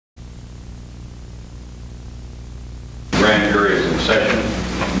grand jury is in session.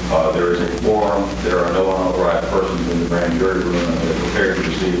 There is a quorum. There are no unauthorized persons in the grand jury room, and they're prepared to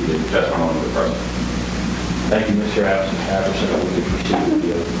receive the testimony of the president. Thank you, Mr. Anderson. We can proceed with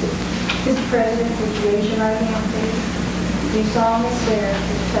the oath. Mr. President, would you raise your right hand, please? Do you solemnly swear that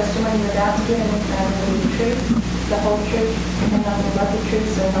the testimony you're about to give in this matter will be the truth, the whole truth, and nothing but the truth,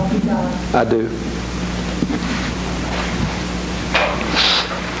 so help you God? I do.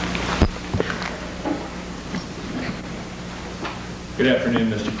 Good afternoon,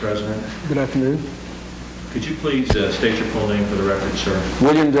 Mr. President. Good afternoon. Could you please state your full name for the record, sir?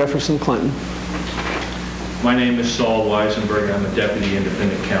 William Jefferson Clinton. My name is Saul Weisenberg. I'm a Deputy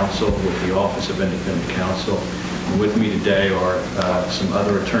Independent Counsel with the Office of Independent Counsel. And with me today are some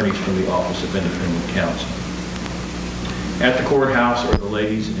other attorneys from the Office of Independent Counsel. At the courthouse are the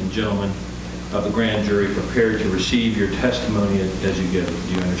ladies and gentlemen of the grand jury prepared to receive your testimony as you give it.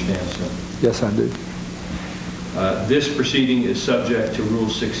 Do you understand, sir? Yes, I do. This proceeding is subject to Rule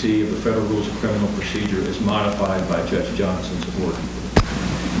 6E of the Federal Rules of Criminal Procedure as modified by Judge Johnson's order.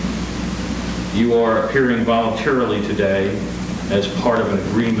 You are appearing voluntarily today as part of an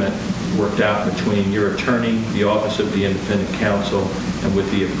agreement worked out between your attorney, the Office of the Independent Counsel, and with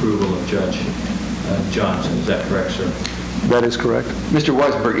the approval of Judge Johnson. Is that correct, sir? That is correct. Mr.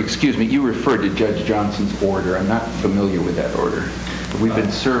 Weisenberg, excuse me, you referred to Judge Johnson's order. I'm not familiar with that order. Have we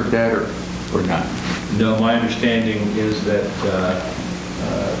been served that or not? No, my understanding is that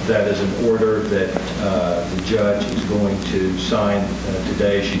that is an order that the judge is going to sign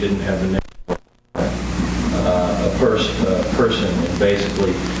today. She didn't have the name of a person, and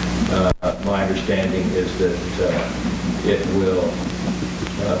basically my understanding is that it will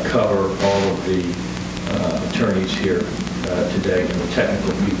cover all of the attorneys here today and the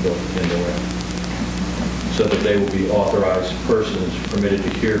technical people in the room, so that they will be authorized persons permitted to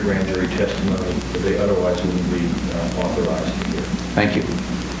hear grand jury testimony that they otherwise wouldn't be authorized to hear. Thank you.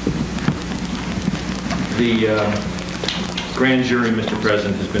 The grand jury, Mr.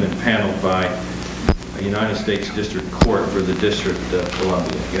 President, has been impaneled by a United States District Court for the District of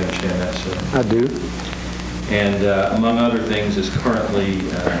Columbia. You understand that, sir? I do. And among other things is currently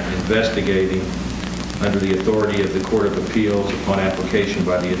investigating under the authority of the Court of Appeals upon application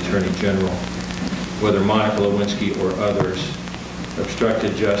by the Attorney General whether Monica Lewinsky or others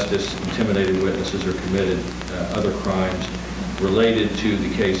obstructed justice, intimidated witnesses, or committed other crimes related to the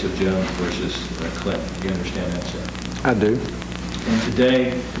case of Jones versus Clinton. Do you understand that, sir? I do. And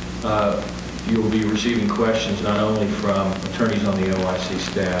today, you will be receiving questions not only from attorneys on the OIC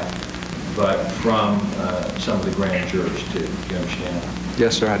staff, but from some of the grand jurors, too. Do you understand?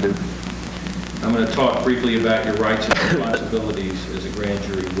 Yes, sir, I do. I'm going to talk briefly about your rights and responsibilities as a grand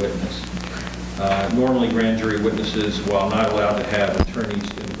jury witness. Normally, grand jury witnesses, while not allowed to have attorneys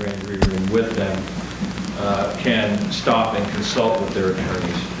in the grand jury room with them, can stop and consult with their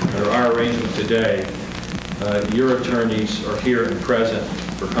attorneys. Under our arrangement today, your attorneys are here and present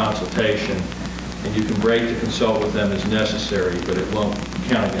for consultation, and you can break to consult with them as necessary, but it won't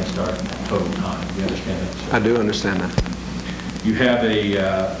count against our total time. You understand that, sir? I do understand that. You have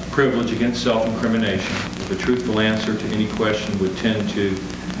a privilege against self-incrimination. If a truthful answer to any question would tend to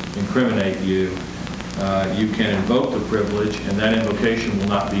incriminate you, you can invoke the privilege, and that invocation will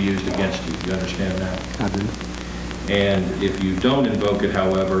not be used against you. Do you understand that? I do. And if you don't invoke it,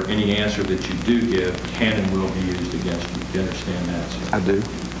 however, any answer that you do give can and will be used against you. Do you understand that, sir? I do.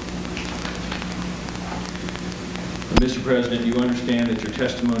 Mr. President, you understand that your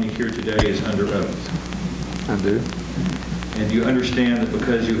testimony here today is under oath. I do. And you understand that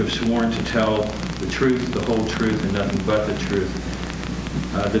because you have sworn to tell the truth, the whole truth, and nothing but the truth,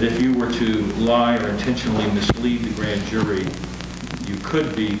 that if you were to lie or intentionally mislead the grand jury, you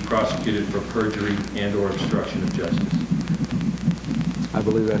could be prosecuted for perjury and or obstruction of justice. I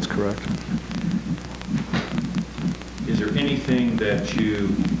believe that's correct. Is there anything that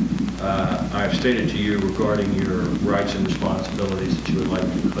I've stated to you regarding your rights and responsibilities that you would like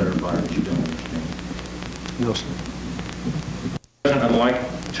to clarify or that you don't understand? No, sir. I'd like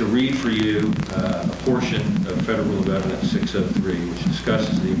to read for you a portion of Federal Rule of Evidence 603, which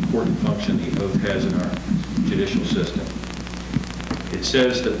discusses the important function the oath has in our judicial system. It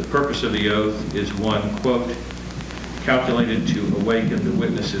says that the purpose of the oath is one, quote, calculated to awaken the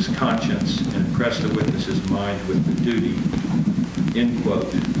witness's conscience and impress the witness's mind with the duty, end quote,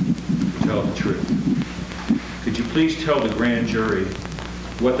 to tell the truth. Could you please tell the grand jury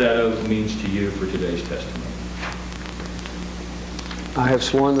what that oath means to you for today's testimony? I have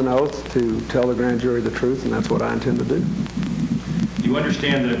sworn an oath to tell the grand jury the truth, and that's what I intend to do. You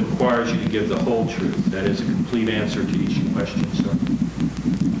understand that it requires you to give the whole truth, that is, a complete answer to each question, sir?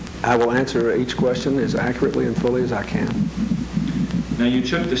 I will answer each question as accurately and fully as I can. Now, you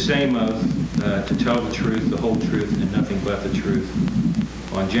took the same oath to tell the truth, the whole truth, and nothing but the truth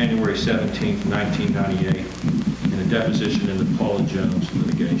on January 17th, 1998, in a deposition in the Paula Jones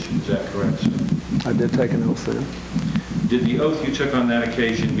litigation. Is that correct, sir? I did take an oath then. Did the oath you took on that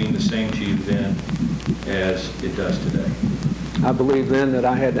occasion mean the same to you then as it does today? I believe then that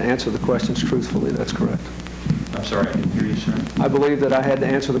I had to answer the questions truthfully. That's correct. I'm sorry, I didn't hear you, sir. I believe that I had to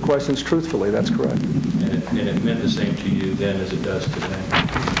answer the questions truthfully. That's correct. And it meant the same to you then as it does today?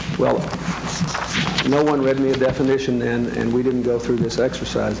 Well, no one read me a definition then, and we didn't go through this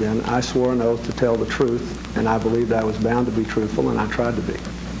exercise then. I swore an oath to tell the truth, and I believed I was bound to be truthful, and I tried to be.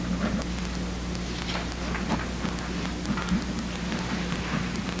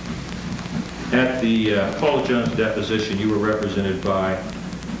 At the Paula Jones deposition, you were represented by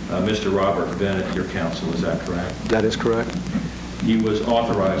Mr. Robert Bennett, your counsel. Is that correct? That is correct. He was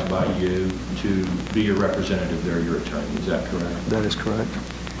authorized by you to be your representative there, your attorney. Is that correct? That is correct.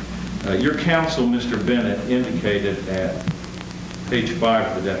 Your counsel, Mr. Bennett, indicated at page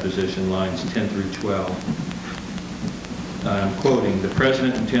 5 of the deposition, lines 10 through 12, I'm quoting, "The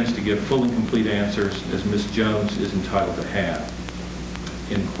President intends to give full and complete answers as Ms. Jones is entitled to have,"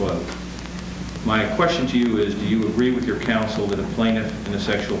 end quote. My question to you is, do you agree with your counsel that a plaintiff in a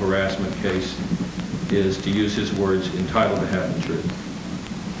sexual harassment case is, to use his words, entitled to have the truth?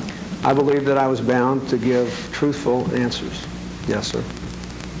 I believe that I was bound to give truthful answers. Yes, sir.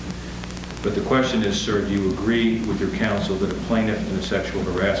 But the question is, sir, do you agree with your counsel that a plaintiff in a sexual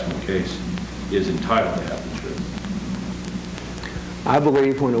harassment case is entitled to have the truth? I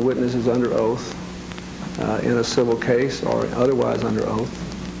believe when a witness is under oath in a civil case or otherwise under oath,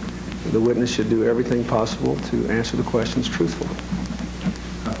 the witness should do everything possible to answer the questions truthfully.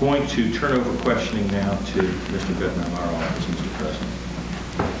 I'm going to turn over questioning now to Mr. Bittman of our office, Mr. President.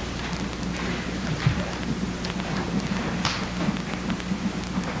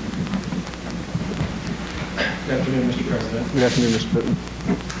 Good afternoon, Mr. President. Good afternoon, Mr. Bittman.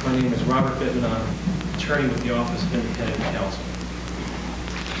 My name is Robert Bittman. I'm attorney with the Office of Independent Counsel.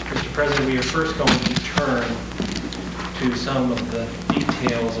 Mr. President, we are first going to turn to some of the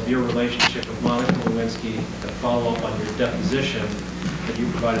details of your relationship with Monica Lewinsky and follow up on your deposition that you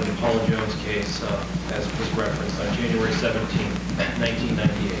provided in the Paula Jones case, as was referenced on January 17,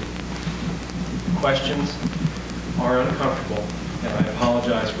 1998. Questions are uncomfortable, and I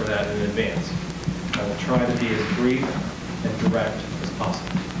apologize for that in advance. I will try to be as brief and direct as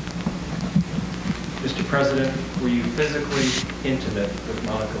possible. Mr. President, were you physically intimate with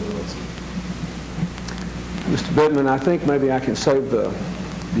Monica Lewinsky? Mr. Bittman, I think maybe I can save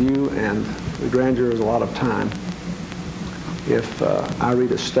you and the grand jurors a lot of time if I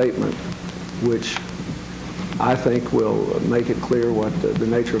read a statement which I think will make it clear what the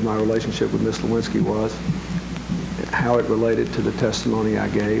nature of my relationship with Ms. Lewinsky was, how it related to the testimony I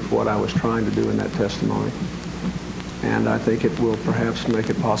gave, what I was trying to do in that testimony. And I think it will perhaps make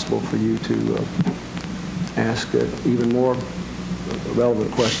it possible for you to ask even more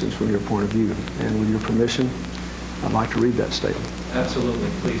relevant questions from your point of view. And with your permission, I'd like to read that statement. Absolutely.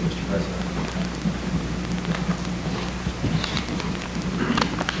 Please, Mr. President.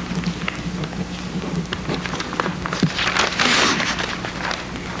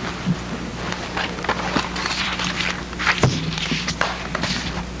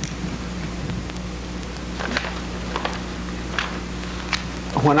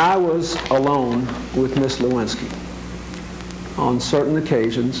 When I was alone with Ms. Lewinsky, on certain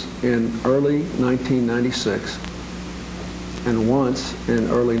occasions in early 1996 and once in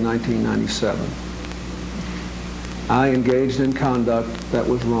early 1997, I engaged in conduct that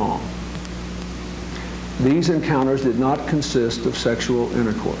was wrong. These encounters did not consist of sexual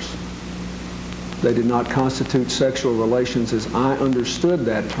intercourse. They did not constitute sexual relations as I understood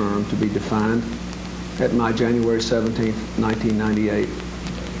that term to be defined at my January 17, 1998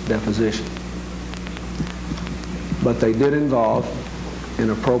 deposition. But they did involve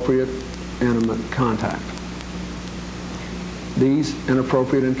inappropriate, intimate contact. These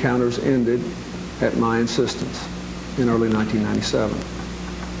inappropriate encounters ended at my insistence in early 1997.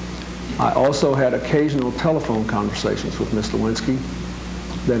 I also had occasional telephone conversations with Ms. Lewinsky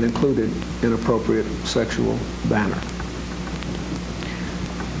that included inappropriate sexual banter.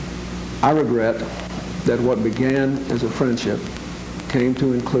 I regret that what began as a friendship came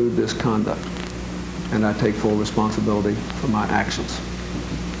to include this conduct, and I take full responsibility for my actions.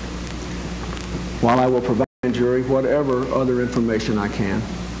 While I will provide the jury whatever other information I can,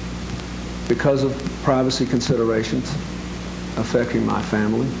 because of privacy considerations affecting my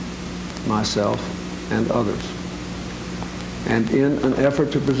family, myself, and others, and in an effort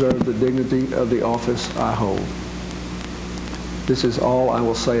to preserve the dignity of the office I hold. This is all I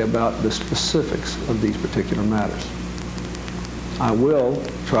will say about the specifics of these particular matters. I will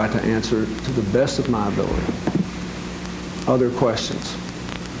try to answer to the best of my ability other questions,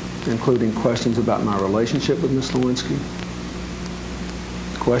 including questions about my relationship with Ms. Lewinsky,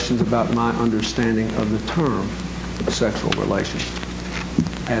 questions about my understanding of the term sexual relation,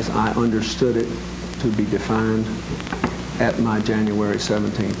 as I understood it to be defined at my January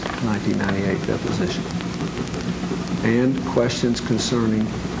 17, 1998 deposition, and questions concerning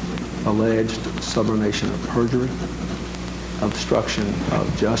alleged subornation of perjury, obstruction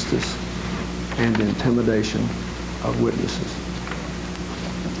of justice, and intimidation of witnesses.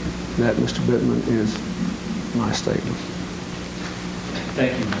 That, Mr. Bittman, is my statement.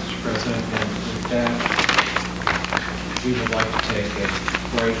 Thank you, Mr. President. And with that, we would like to take a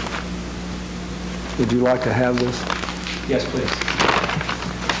break. Would you like to have this? Yes, please.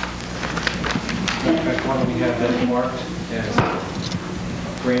 In fact, why don't we have that marked as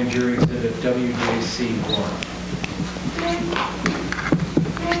Grand Jury Exhibit WJC-1.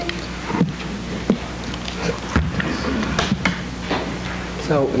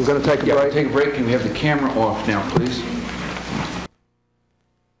 So we're going to take a Yeah, break. take a break, and we have the camera off now, please.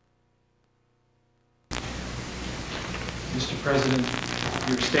 Mr. President,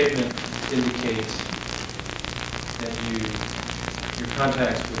 your statement indicates that your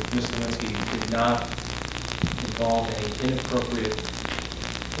contacts with Ms. Lewinsky did not involve any inappropriate,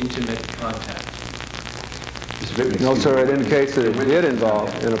 intimate contact. No, sir, it indicates that it did involve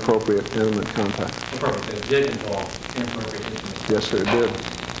inappropriate, intimate contact. Appropriate, that it did involve inappropriate, intimate. Yes, sir, it did.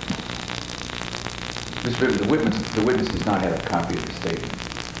 Mr. Bittman, the witness does not have a copy of the statement.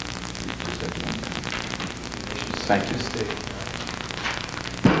 Thank you.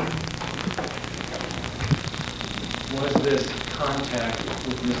 Was this contact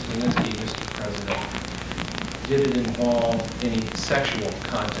with Ms. Lewinsky, Mr. President, did it involve any sexual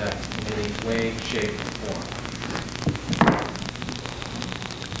contact in any way, shape, or form?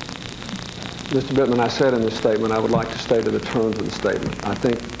 Mr. Bittman, I said in the statement I would like to stay to the terms of the statement. I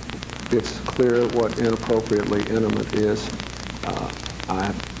think it's clear what inappropriately intimate is.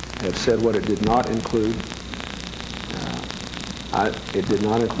 I have said what it did not include. It did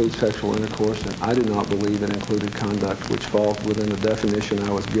not include sexual intercourse, and I do not believe it included conduct which falls within the definition I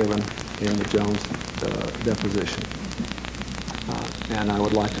was given in the Jones deposition. And I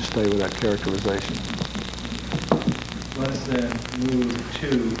would like to stay with that characterization. Let us then move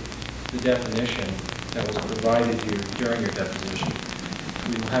to the definition that was provided you during your deposition.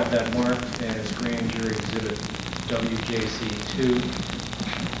 We will have that marked as Grand Jury Exhibit WJC-2.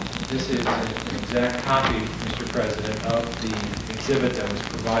 This is an exact copy, Mr. President, of the exhibit that was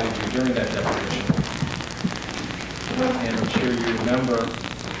provided you during that deposition. And I'm sure you remember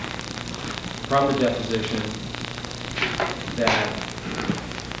from the deposition that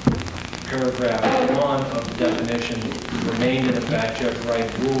paragraph 1 of the definition remained in effect. Judge Wright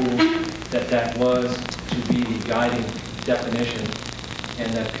ruled that that was to be the guiding definition,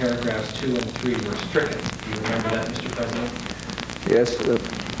 and that paragraphs 2 and 3 were stricken. Do you remember that, Mr. President? Yes.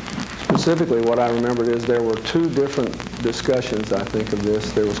 Specifically, what I remembered is there were two different discussions, I think, of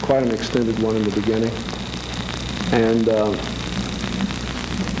this. There was quite an extended one in the beginning, and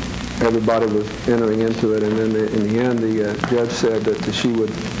everybody was entering into it, and then in the end, the judge said that she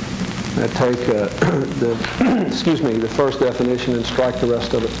would take the first definition and strike the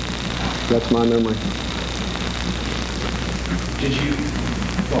rest of it. That's my memory. Did you,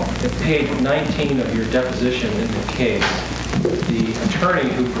 well, at page 19 of your deposition in the case, the attorney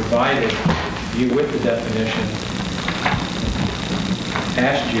who provided you with the definition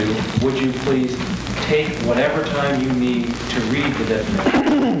asked you, would you please take whatever time you need to read the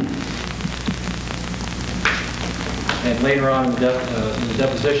definition? And later on in the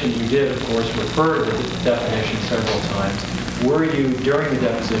deposition, you did, of course, refer to the definition several times. Were you, during the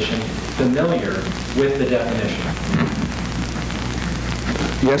deposition, familiar with the definition?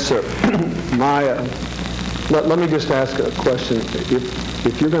 Yes, sir. Let me just ask a question.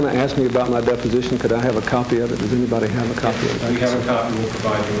 If you're going to ask me about my deposition, could I have a copy of it? Does anybody have a copy of it? If we have a copy, we'll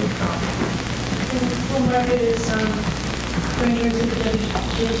provide you with a copy. The full record is Grand Jury Exhibit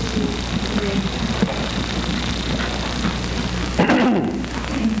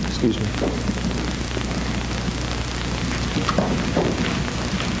Excuse me.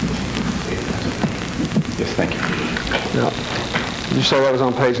 Yes, thank you. Now, did you say that was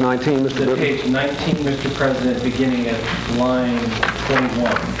on page 19, Mr. Bittman? Page 19, Mr. President, beginning at line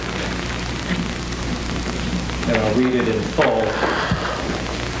 21. And I'll read it in full.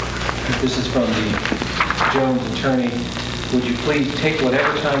 This is from the Jones attorney would you please take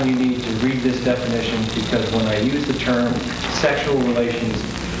whatever time you need to read this definition, because when I use the term sexual relations,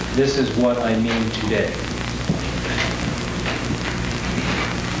 this is what I mean today.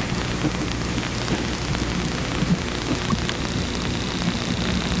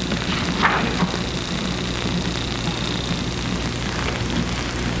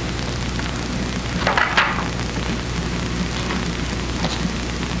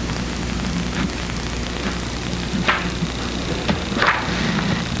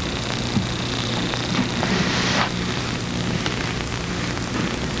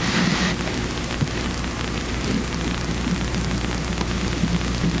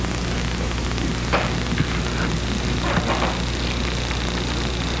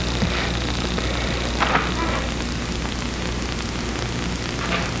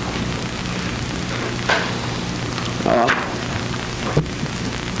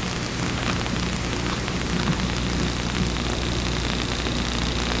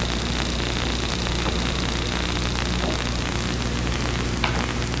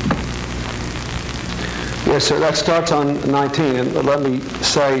 Yes, sir. That starts on 19, and let me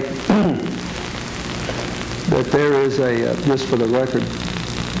say that there is a, just for the record,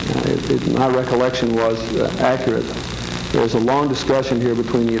 my recollection was accurate. There's a long discussion here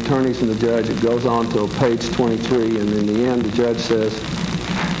between the attorneys and the judge. It goes on till page 23, and in the end, the judge says,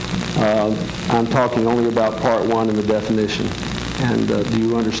 I'm talking only about part 1 in the definition. And do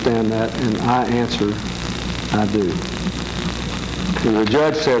you understand that? And I answer, I do. And the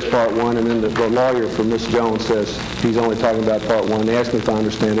judge says part 1, and then the lawyer for Ms. Jones says he's only talking about part 1. They ask me if I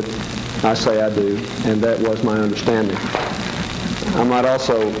understand it. I say I do, and that was my understanding. I might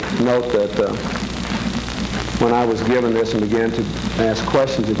also note that when I was given this and began to ask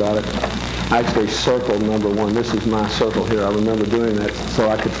questions about it, I actually circled number 1. This is my circle here. I remember doing that so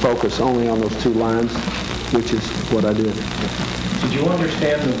I could focus only on those 2 lines, which is what I did. Did you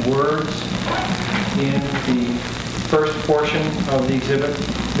understand the words in the first portion of the exhibit,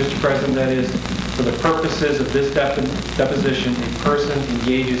 Mr. President? That is, for the purposes of this deposition, a person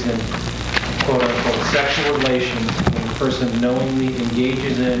engages in quote-unquote sexual relations when the person knowingly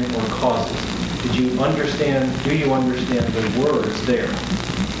engages in or causes. Did you understand, do you understand the words there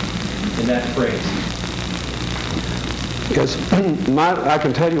in that phrase? Yes, I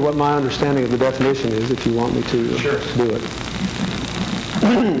can tell you what my understanding of the definition is if you want me to do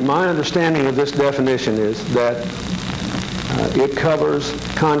it. My understanding of this definition is that it covers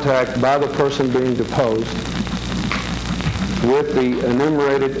contact by the person being deposed with the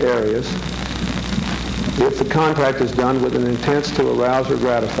enumerated areas if the contact is done with an intent to arouse or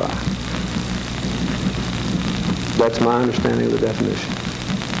gratify. That's my understanding of the definition.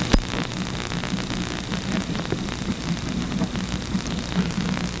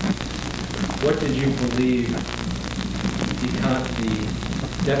 What did you believe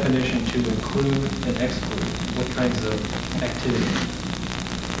the definition to include and exclude? What kinds of activities?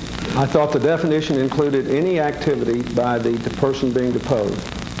 I thought the definition included any activity by the person being deposed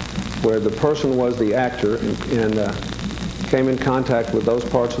where the person was the actor and came in contact with those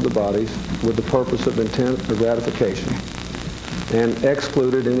parts of the bodies with the purpose of intent or gratification, and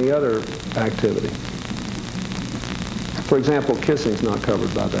excluded any other activity. For example, kissing is not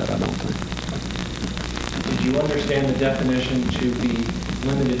covered by that, I don't think. Did you understand the definition to be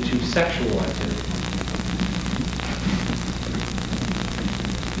limited to sexual activity?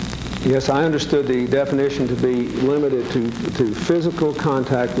 Yes, I understood the definition to be limited to physical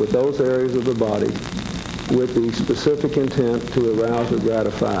contact with those areas of the body with the specific intent to arouse or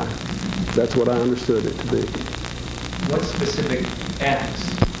gratify. That's what I understood it to be. What specific acts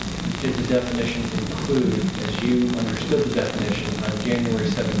did the definition include as you understood the definition on January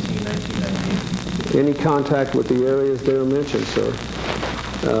 17, 1998? Any contact with the areas there mentioned, sir.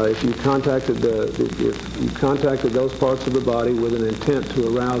 If you contacted those parts of the body with an intent to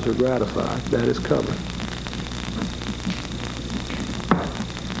arouse or gratify, that is covered.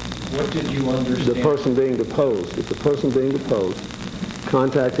 What did you understand? The person being deposed. If the person being deposed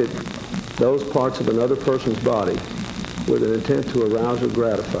contacted those parts of another person's body with an intent to arouse or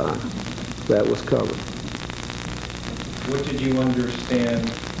gratify, that was covered. What did you understand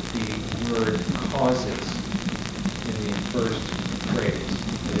the word causes in the first phrase?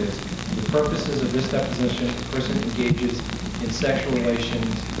 That is, the purposes of this deposition, the person engages in sexual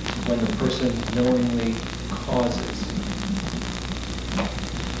relations when the person knowingly causes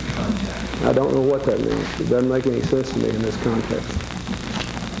contact. I don't know what that means. It doesn't make any sense to me in this context.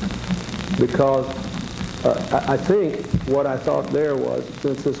 Because I think what I thought there was,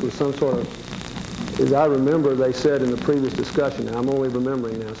 since this was some sort of, as I remember they said in the previous discussion, and I'm only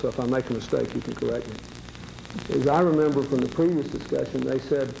remembering now, so if I make a mistake, you can correct me. as I remember from the previous discussion, they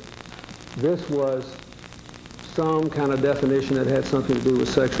said this was some kind of definition that had something to do with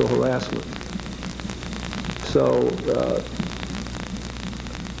sexual harassment. So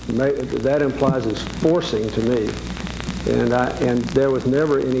that implies it's forcing to me, and there was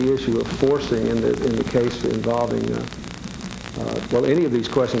never any issue of forcing in the case involving well, any of these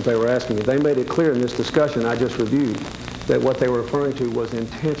questions they were asking me. They made it clear in this discussion I just reviewed that what they were referring to was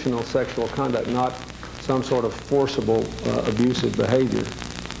intentional sexual conduct, not some sort of forcible abusive behavior.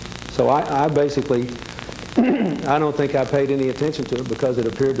 So I basically, I don't think I paid any attention to it because it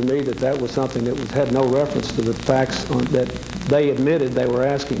appeared to me that that was something that had no reference to the facts that they admitted they were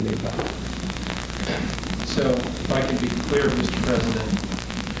asking me about. So, if I can be clear, Mr. President,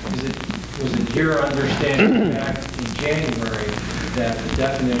 was it your understanding back in January that the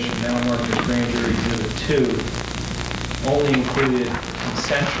definition now marked as Grand Jury Exhibit 2 only included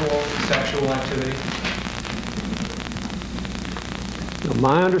consensual sexual activity? Now,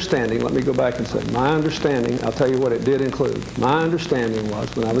 my understanding, let me go back and say, my understanding, I'll tell you what it did include. My understanding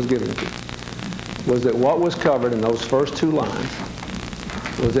was, when I was giving it to you, was that what was covered in those first two lines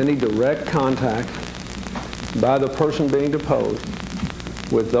was any direct contact by the person being deposed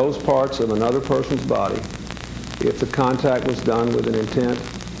with those parts of another person's body if the contact was done with an intent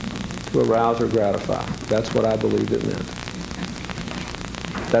to arouse or gratify. That's what I believed it meant.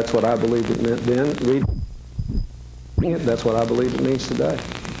 That's what I believed it meant then. That's what I believe it means today.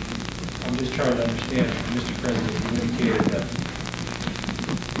 I'm just trying to understand, Mr. President, you indicated that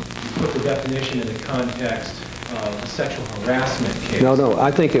you put the definition in the context of a sexual harassment case. No, I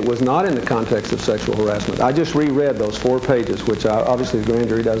think it was not in the context of sexual harassment. I just reread those 4 pages, which obviously the grand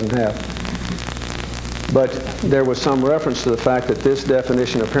jury doesn't have. But there was some reference to the fact that this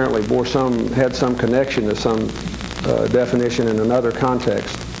definition apparently had some connection to some definition in another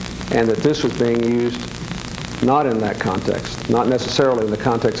context, and that this was being used not in that context, not necessarily in the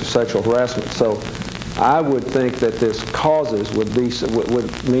context of sexual harassment. So I would think that this causes would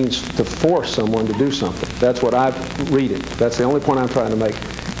means to force someone to do something. That's what I read it. That's the only point I'm trying to make.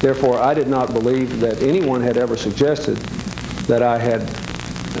 Therefore, I did not believe that anyone had ever suggested that I had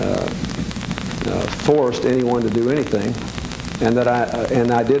forced anyone to do anything, and that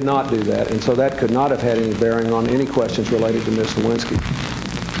I did not do that. And so that could not have had any bearing on any questions related to Ms. Lewinsky.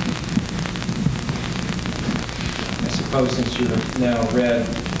 Since you have now read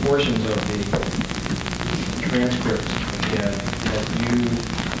portions of the transcript again, that you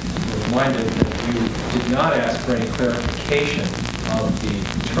were reminded that you did not ask for any clarification of the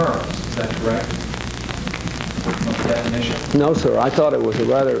terms. Is that correct? Of the definition? No, sir. I thought it was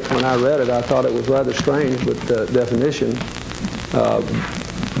when I read it, I thought it was rather strange with the definition.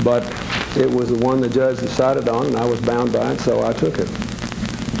 But it was the one the judge decided on, and I was bound by it, so I took it.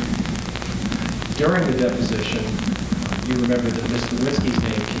 During the deposition, you remember that Ms. Lewinsky's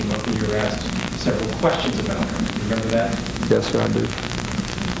name came up and you were asked several questions about her. You remember that? Yes, sir, I do.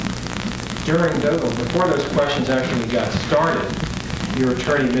 Before those questions actually got started, your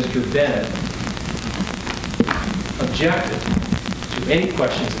attorney, Mr. Bennett, objected to any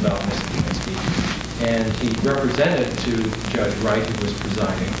questions about Ms. Lewinsky, and he represented to Judge Wright, who was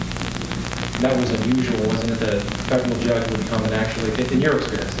presiding. That was unusual, wasn't it, that a federal judge would come and actually, in your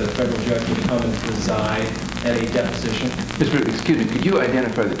experience, that a federal judge would come and preside at a deposition? Excuse me, could you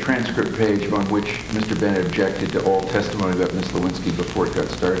identify the transcript page on which Mr. Bennett objected to all testimony about Ms. Lewinsky before it got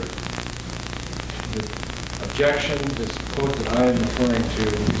started? The objection, this quote that I am referring to,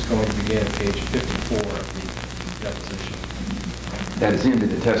 is going to begin at page 54 of the deposition. That is into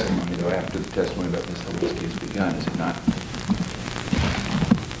the testimony, though, after the testimony about Ms. Lewinsky has begun, is it not?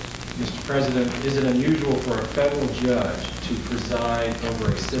 Mr. President, is it unusual for a federal judge to preside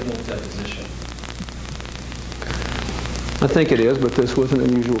over a civil deposition? I think it is, but this was an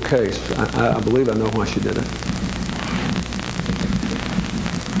unusual case. I believe I know why she did it.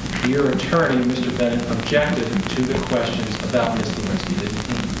 Your attorney, Mr. Bennett, objected to the questions about Ms. Lewinsky, didn't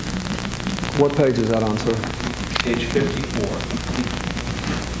he? What page is that on, sir? Page 54.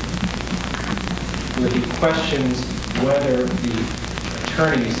 Where he questions whether the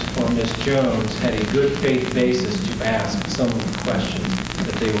attorneys for Ms. Jones had a good faith basis to ask some of the questions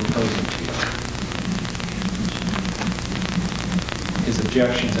that they were posing to you. His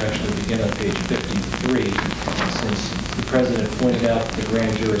objections actually begin on page 53, since the President pointed out that the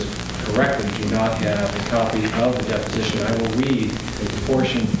grand jurors correctly do not have a copy of the deposition. I will read the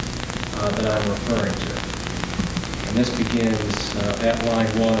portion that I'm referring to. And this begins at line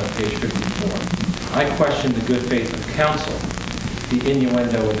 1 of page 54. I question the good faith of counsel, the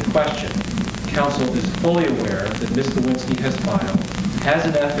innuendo in the question. Counsel is fully aware that Ms. Lewinsky has filed, has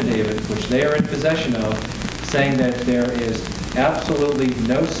an affidavit which they are in possession of, saying that there is absolutely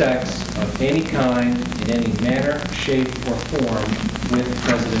no sex of any kind in any manner, shape, or form with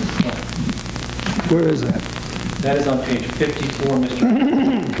President Clinton. Where is that? That is on page 54, Mr.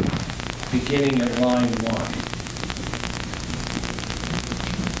 President, beginning at line 1.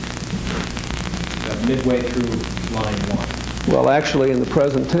 Midway through line 1. Well, actually, in the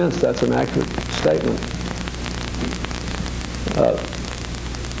present tense, that's an accurate statement.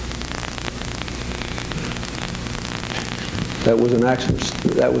 That was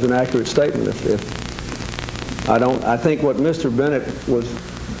an accurate statement. I think what Mr. Bennett was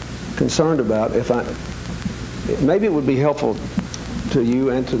concerned about, maybe it would be helpful to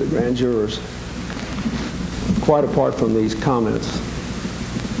you and to the grand jurors, quite apart from these comments,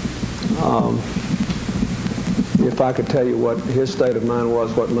 if I could tell you what his state of mind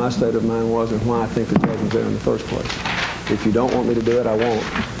was, what my state of mind was, and why I think the judge was there in the first place. If you don't want me to do it, I won't.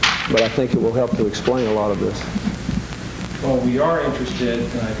 But I think it will help to explain a lot of this. Well, we are interested,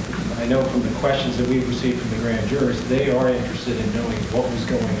 and I know from the questions that we've received from the grand jurors, they are interested in knowing what was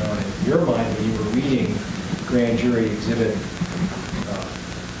going on in your mind when you were reading Grand Jury Exhibit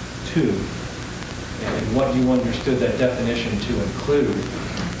 2, and what you understood that definition to include.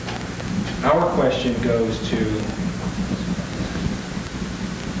 Our question goes to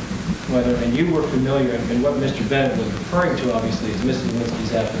whether, and you were familiar, and what Mr. Bennett was referring to, obviously, is Ms.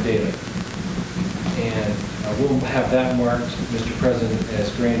 Lewinsky's affidavit. And we'll have that marked, Mr. President,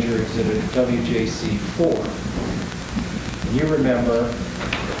 as Grand Jury Exhibit WJC-4. And you remember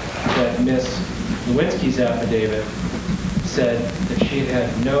that Ms. Lewinsky's affidavit said that she had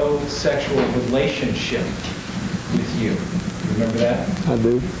had no sexual relationship with you. You remember that? I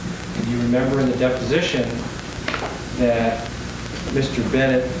do. You remember in the deposition that Mr.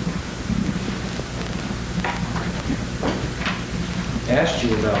 Bennett asked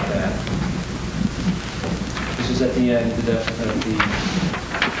you about that. This is at the end of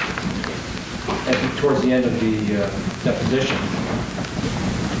towards the end of the deposition.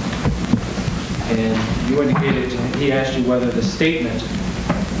 And you indicated, he asked you whether the statement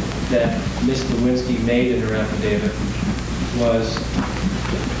that Ms. Lewinsky made in her affidavit was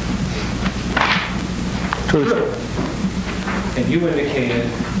true. And you indicated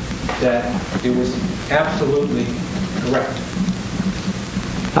that it was absolutely correct.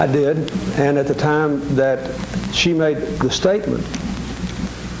 I did, and at the time that she made the statement,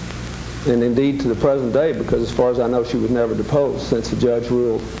 and indeed to the present day, because as far as I know she was never deposed since the judge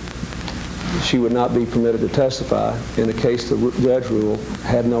ruled she would not be permitted to testify in a case the judge ruled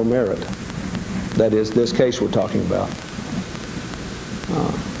had no merit. That is, this case we're talking about.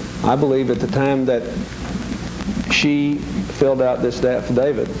 I believe at the time that she filled out this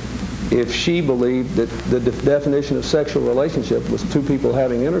affidavit, if she believed that the definition of sexual relationship was two people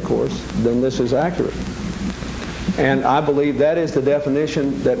having intercourse, then this is accurate. And I believe that is the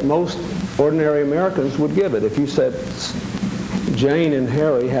definition that most ordinary Americans would give it. If you said Jane and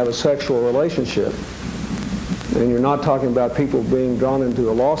Harry have a sexual relationship, and you're not talking about people being drawn into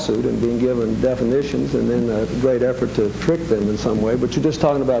a lawsuit and being given definitions and then a great effort to trick them in some way, but you're just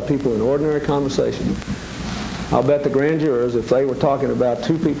talking about people in ordinary conversation. I'll bet the grand jurors, if they were talking about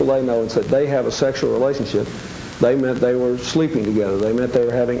two people they know and said they have a sexual relationship, they meant they were sleeping together. They meant they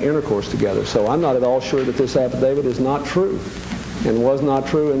were having intercourse together. So I'm not at all sure that this affidavit is not true and was not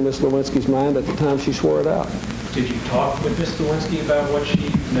true in Ms. Lewinsky's mind at the time she swore it out. Did you talk with Ms. Lewinsky about what she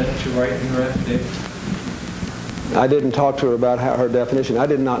meant to write in her affidavit? I didn't talk to her about her definition. I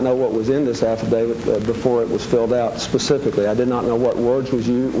did not know what was in this affidavit before it was filled out specifically. I did not know what words were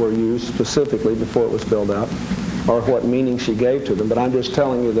used specifically before it was filled out or what meaning she gave to them. But I'm just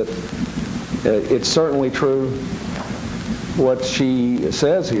telling you that it's certainly true what she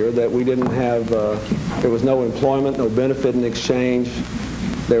says here, that we didn't have, there was no employment, no benefit in exchange.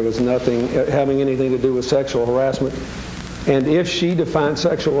 There was nothing having anything to do with sexual harassment. And if she defined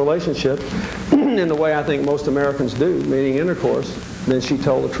sexual relationship in the way I think most Americans do, meaning intercourse, then she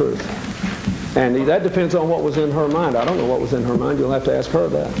told the truth. And that depends on what was in her mind. I don't know what was in her mind. You'll have to ask her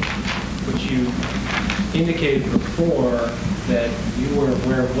that. But you indicated before that you were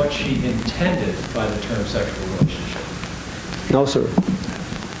aware of what she intended by the term sexual relationship. No, sir.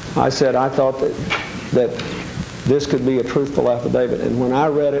 I said I thought that this could be a truthful affidavit. And when I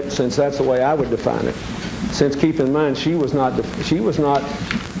read it, since that's the way I would define it, since keep in mind she was not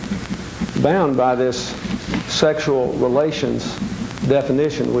bound by this sexual relations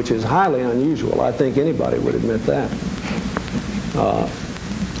definition, which is highly unusual. I think anybody would admit that.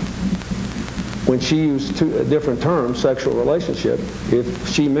 When she used a different term, sexual relationship, if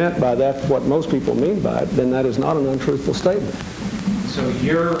she meant by that what most people mean by it, then that is not an untruthful statement. So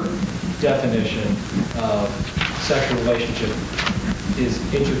your definition of sexual relationship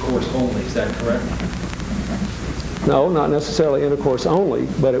is intercourse only. Is that correct? No, not necessarily intercourse only,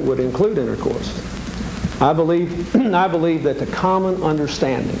 but it would include intercourse. I believe that the common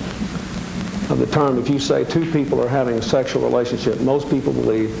understanding of the term, if you say two people are having a sexual relationship, most people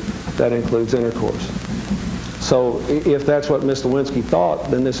believe that includes intercourse. So if that's what Ms. Lewinsky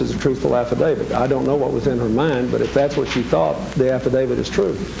thought, then this is a truthful affidavit. I don't know what was in her mind, but if that's what she thought, the affidavit is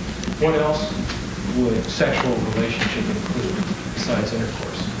true. What else would sexual relationship include besides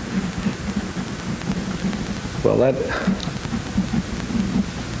intercourse? Well,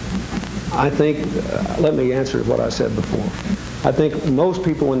 I think, let me answer what I said before. I think most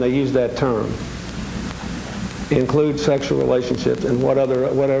people, when they use that term, include sexual relationships and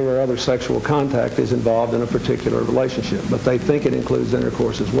whatever other sexual contact is involved in a particular relationship. But they think it includes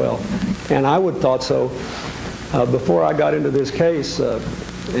intercourse as well. And I would have thought so before I got into this case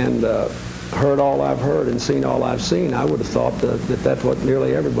and heard all I've heard and seen all I've seen. I would have thought that that's what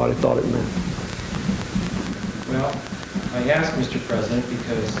nearly everybody thought it meant. Well, I ask, Mr. President,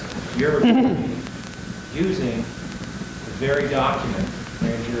 because you're using the very document,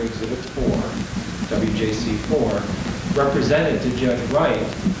 Grand Jury Exhibit 4, WJC 4, represented to Judge Wright,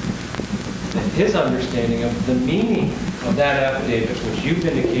 and his understanding of the meaning of that affidavit, which you've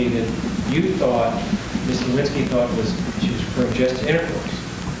indicated you thought, Ms. Lewinsky thought she was referring just to intercourse.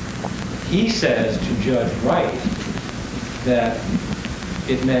 He says to Judge Wright that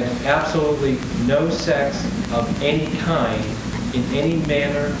it meant absolutely no sex of any kind in any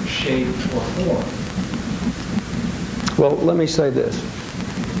manner, shape, or form. Well, let me say this.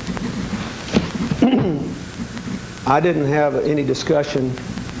 I didn't have any discussion,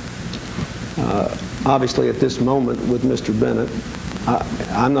 obviously, at this moment with Mr. Bennett.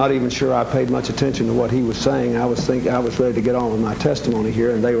 I'm not even sure I paid much attention to what he was saying. I was ready to get on with my testimony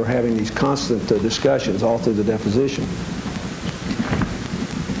here, and they were having these constant discussions all through the deposition.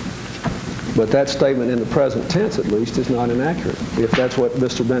 But that statement in the present tense, at least, is not inaccurate, if that's what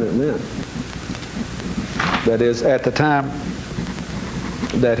Mr. Bennett meant. That is, at the time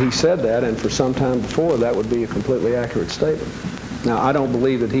that he said that, and for some time before, that would be a completely accurate statement. Now, I don't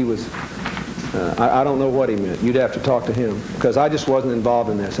believe that he was, I don't know what he meant. You'd have to talk to him, because I just wasn't involved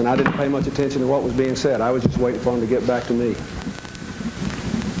in this, and I didn't pay much attention to what was being said. I was just waiting for him to get back to me.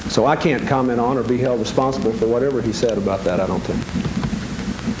 So I can't comment on or be held responsible for whatever he said about that, I don't think.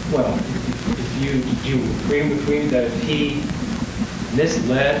 Well, do you agree with me that if he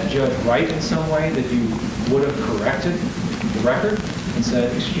misled Judge Wright in some way, that you would have corrected the record and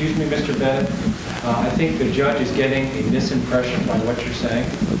said, excuse me, Mr. Bennett, I think the judge is getting a misimpression by what you're saying?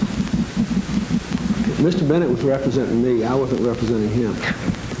 Mr. Bennett was representing me. I wasn't representing him.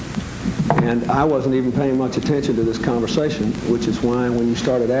 And I wasn't even paying much attention to this conversation, which is why when you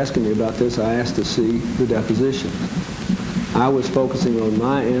started asking me about this, I asked to see the deposition. I was focusing on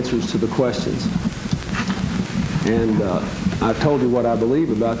my answers to the questions. And I've told you what I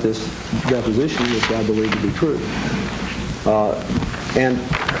believe about this deposition, which I believe to be true. And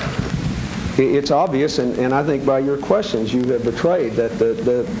it's obvious, and I think by your questions you have betrayed that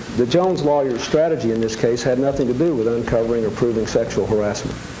the Jones lawyer's strategy in this case had nothing to do with uncovering or proving sexual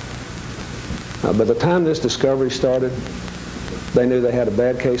harassment. By the time this discovery started, they knew they had a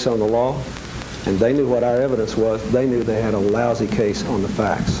bad case on the law, and they knew what our evidence was. They knew they had a lousy case on the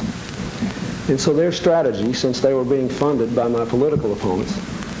facts. And so their strategy, since they were being funded by my political opponents,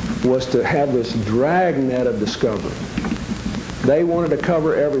 was to have this dragnet of discovery. They wanted to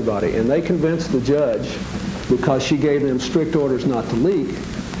cover everybody, and they convinced the judge, because she gave them strict orders not to leak,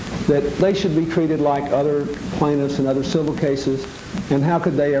 that they should be treated like other plaintiffs in other civil cases, and how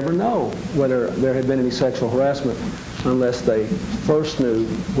could they ever know whether there had been any sexual harassment unless they first knew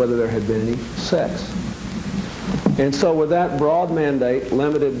whether there had been any sex. And so with that broad mandate,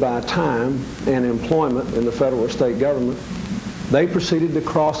 limited by time and employment in the federal or state government, they proceeded to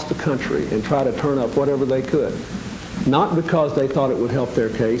cross the country and try to turn up whatever they could. Not because they thought it would help their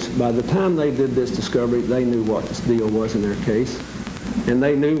case. By the time they did this discovery, they knew what the deal was in their case, and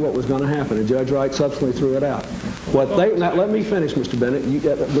they knew what was going to happen, and Judge Wright subsequently threw it out. Now, let me finish, Mr. Bennett.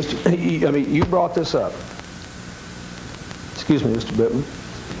 You brought this up. Excuse me, Mr. Bittman.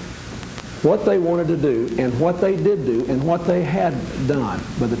 What they wanted to do, and what they did do, and what they had done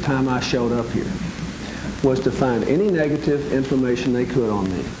by the time I showed up here, was to find any negative information they could on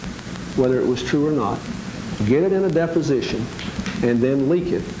me, whether it was true or not, get it in a deposition, and then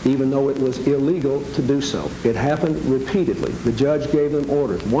leak it, even though it was illegal to do so. It happened repeatedly. The judge gave them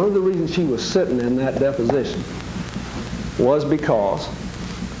orders. One of the reasons she was sitting in that deposition was because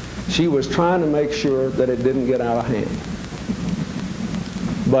she was trying to make sure that it didn't get out of hand.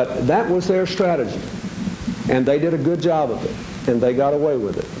 But that was their strategy. And they did a good job of it, and they got away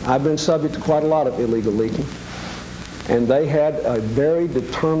with it. I've been subject to quite a lot of illegal leaking, and they had a very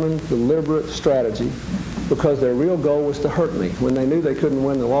determined, deliberate strategy because their real goal was to hurt me. When they knew they couldn't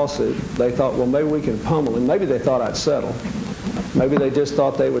win the lawsuit, they thought, well, maybe we can pummel him. Maybe they thought I'd settle. Maybe they just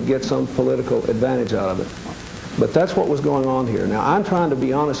thought they would get some political advantage out of it. But that's what was going on here. Now, I'm trying to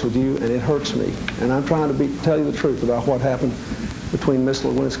be honest with you, and it hurts me. And I'm trying to tell you the truth about what happened between Miss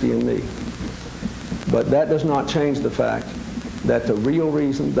Lewinsky and me. But that does not change the fact that the real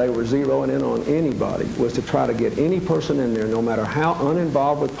reason they were zeroing in on anybody was to try to get any person in there, no matter how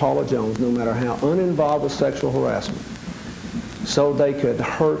uninvolved with Paula Jones, no matter how uninvolved with sexual harassment, so they could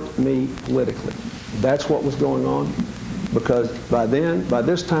hurt me politically. That's what was going on. Because by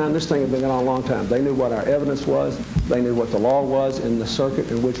this time, this thing had been going on a long time. They knew what our evidence was. They knew what the law was in the circuit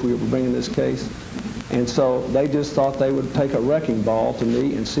in which we were bringing this case. And so they just thought they would take a wrecking ball to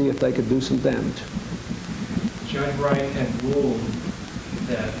me and see if they could do some damage. Judge Wright had ruled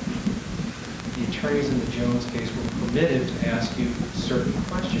that the attorneys in the Jones case were permitted to ask you certain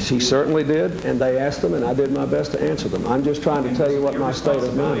questions. He certainly did, and they asked them, and I did my best to answer them. I'm just trying to tell you what my state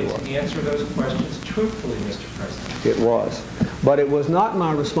of mind was. To answer those questions truthfully, Mr. President. It was. But it was not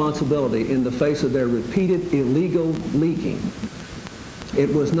my responsibility in the face of their repeated illegal leaking. It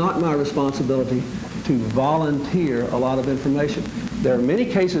was not my responsibility to volunteer a lot of information. There are many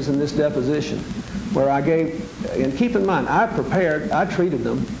cases in this deposition where I gave, and keep in mind, I treated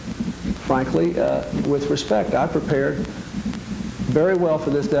them, frankly, with respect. I prepared very well for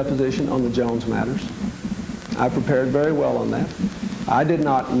this deposition on the Jones matters. I prepared very well on that. I did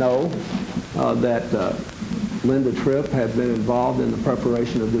not know that Linda Tripp had been involved in the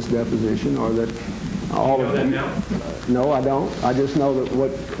preparation of this deposition, or that all of them. No, I don't. I just know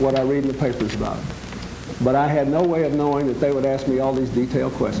that what I read in the papers about it. But I had no way of knowing that they would ask me all these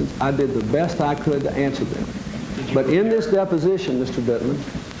detailed questions. I did the best I could to answer them. But in this deposition, Mr. Bittman,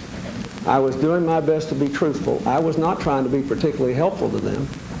 I was doing my best to be truthful. I was not trying to be particularly helpful to them,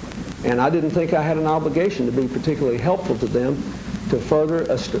 and I didn't think I had an obligation to be particularly helpful to them to further,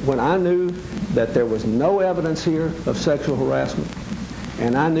 when I knew that there was no evidence here of sexual harassment,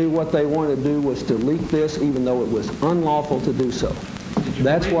 and I knew what they wanted to do was to leak this even though it was unlawful to do so.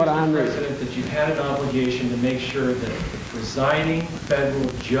 That's what I knew. Did you believe, Mr. President, that you had an obligation to make sure that the presiding federal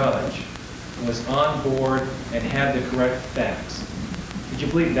judge was on board and had the correct facts? Did you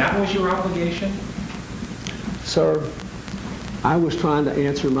believe that was your obligation? Sir, I was trying to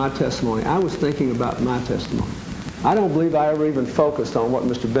answer my testimony. I was thinking about my testimony. I don't believe I ever even focused on what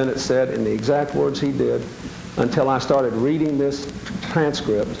Mr. Bennett said in the exact words he did until I started reading this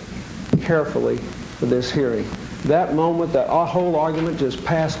transcript carefully for this hearing. That moment, that whole argument just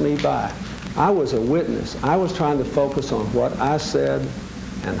passed me by. I was a witness. I was trying to focus on what I said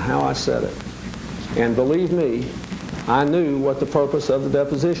and how I said it. And believe me, I knew what the purpose of the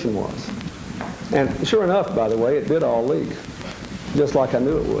deposition was. And sure enough, by the way, it did all leak, just like I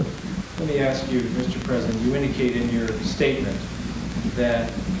knew it would. Let me ask you, Mr. President, you indicate in your statement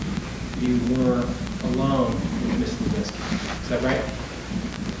that you were alone with Ms. Lewinsky. Is that right?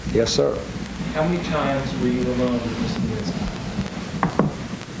 Yes, sir. How many times were you alone with Ms. Lewinsky?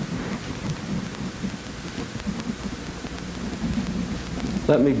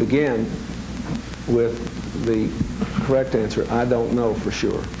 Let me begin with the correct answer. I don't know for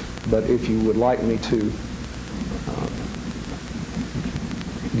sure. But if you would like me to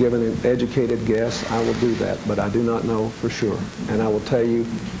give an educated guess, I will do that. But I do not know for sure. And I will tell you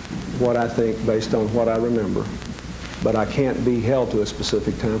what I think based on what I remember. But I can't be held to a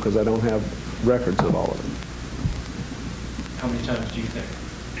specific time because I don't have records of all of it. How many times do you think?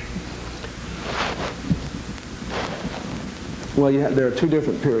 Well, there are two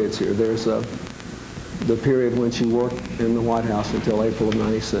different periods here. There's the period when she worked in the White House until April of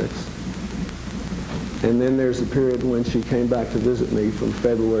 '96. And then there's the period when she came back to visit me from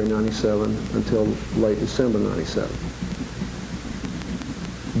February '97 until late December '97.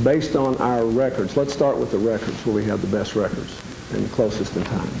 Based on our records, let's start with the records where we have the best records and the closest in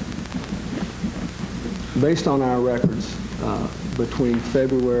time. Based on our records, between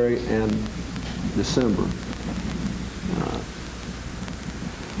February and December,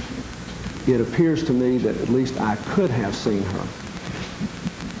 it appears to me that at least I could have seen her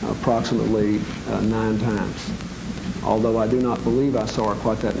approximately 9 times. Although I do not believe I saw her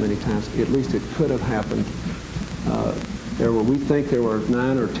quite that many times, at least it could have happened. We think there were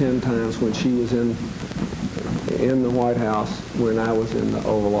 9 or 10 times when she was in the White House when I was in the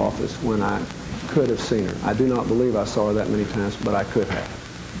Oval Office when I could have seen her. I do not believe I saw her that many times, but I could have.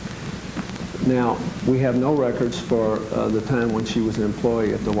 Now, we have no records for the time when she was an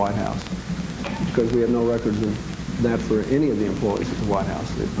employee at the White House. because we have no records of that for any of the employees at the White House,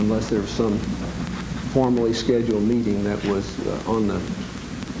 unless there was some formally scheduled meeting that was on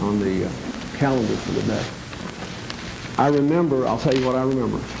the calendar for the day. I remember, I'll tell you what I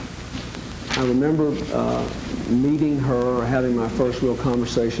remember. I remember meeting her, or having my first real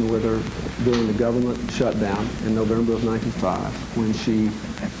conversation with her during the government shutdown in November of '95, when she,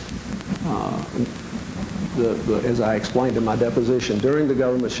 as I explained in my deposition, during the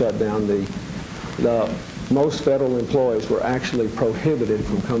government shutdown, most federal employees were actually prohibited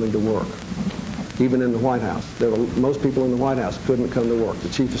from coming to work, even in the White House. Most people in the White House couldn't come to work. The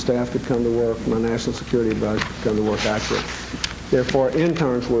Chief of Staff could come to work. My National Security Advisor could come to work, actually. Therefore,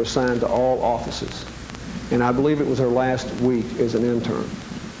 interns were assigned to all offices. And I believe it was her last week as an intern.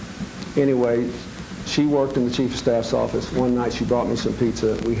 Anyway, she worked in the Chief of Staff's office. One night she brought me some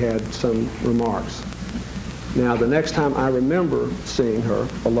pizza. We had some remarks. Now, the next time I remember seeing her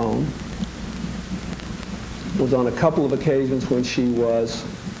alone was on a couple of occasions when she was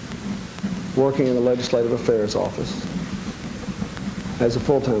working in the Legislative Affairs Office as a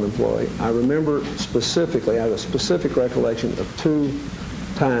full-time employee. I remember specifically, I have a specific recollection of 2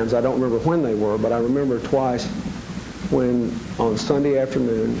 times. I don't remember when they were, but I remember twice when on Sunday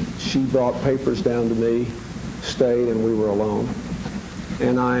afternoon she brought papers down to me, stayed, and we were alone.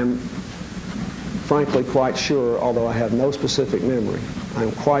 And I am frankly quite sure, although I have no specific memory,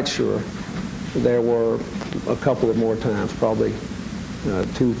 I'm quite sure there were a couple of more times, probably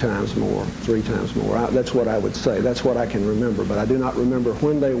 2 times more, 3 times more. That's what I would say. That's what I can remember, but I do not remember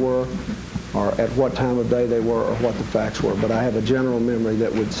when they were or at what time of day they were or what the facts were. But I have a general memory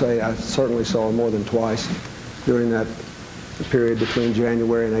that would say I certainly saw her more than twice during that period between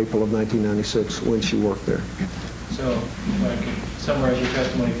January and April of 1996 when she worked there. So, if I could summarize your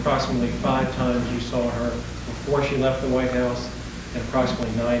testimony, approximately 5 times you saw her before she left the White House, and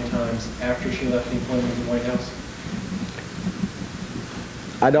approximately 9 times after she left the employment of the White House?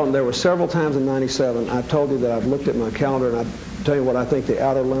 There were several times in '97. I told you that I've looked at my calendar, and I'll tell you what I think the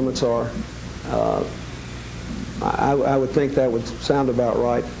outer limits are. I would think that would sound about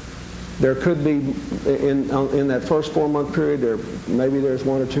right. There could be, in that first 4-month period, maybe there's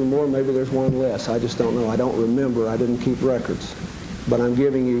 1 or 2 more, maybe there's 1 less. I just don't know. I don't remember. I didn't keep records. But I'm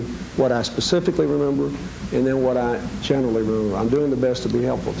giving you what I specifically remember and then what I generally remember. I'm doing the best to be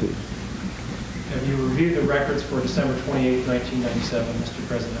helpful to you. Have you reviewed the records for December 28, 1997, Mr.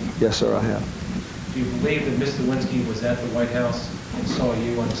 President? Yes, sir, I have. Do you believe that Ms. Lewinsky was at the White House and saw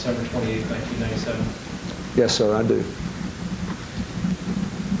you on December 28, 1997? Yes, sir, I do.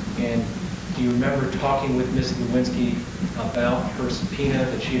 And do you remember talking with Ms. Lewinsky about her subpoena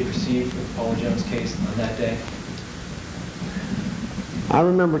that she had received for the Paula Jones case on that day? I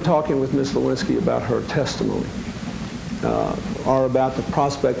remember talking with Ms. Lewinsky about her testimony, or about the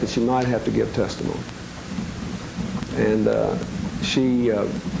prospect that she might have to give testimony. And she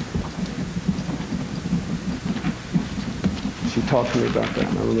talked to me about that,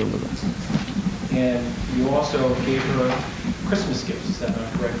 and I remember that. And you also gave her Christmas gifts, is that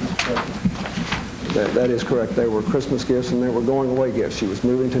not correct, Mr. President? That is correct. They were Christmas gifts, and they were going-away gifts. She was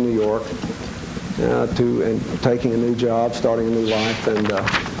moving to New York and taking a new job, starting a new life, and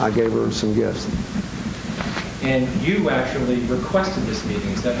I gave her some gifts. And you actually requested this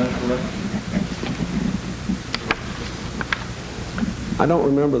meeting, is that not correct? I don't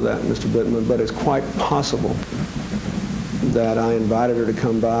remember that, Mr. Bittman, but it's quite possible that I invited her to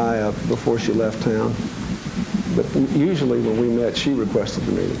come by before she left town. But usually when we met, she requested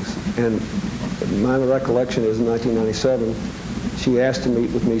the meetings. And my recollection is in 1997, she asked to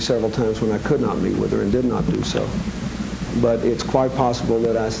meet with me several times when I could not meet with her and did not do so. But it's quite possible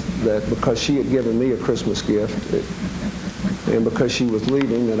that because she had given me a Christmas gift, and because she was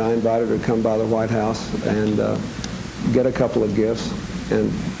leaving, that I invited her to come by the White House and get a couple of gifts and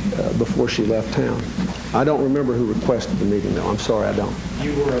before she left town. I don't remember who requested the meeting, though. I'm sorry, I don't.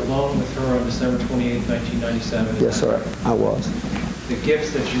 You were alone with her on December 28, 1997. Yes, sir, I was. The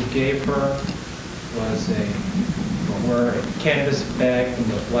gifts that you gave her were a canvas bag from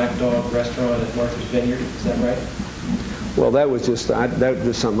the Black Dog restaurant at Martha's Vineyard. Is that right? Well, that was just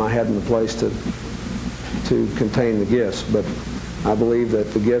something I had in the place to contain the gifts. But I believe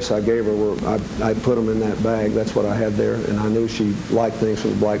that the gifts I gave her I put them in that bag. That's what I had there, and I knew she liked things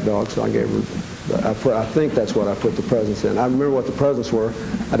from the Black Dog, so I gave her. I think that's what I put the presents in. I remember what the presents were.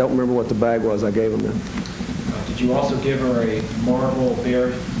 I don't remember what the bag was I gave them in. Did you also give her a marble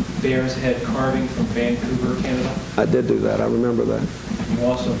bear's head carving from Vancouver, Canada? I did do that. I remember that. You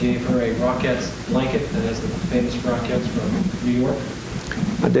also gave her a Rockettes blanket that has the famous Rockettes from New York?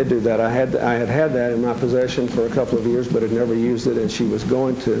 I did do that. I had that in my possession for a couple of years, but had never used it, and she was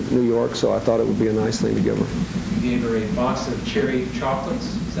going to New York, so I thought it would be a nice thing to give her. You gave her a box of cherry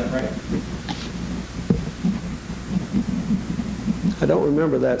chocolates, is that right? I don't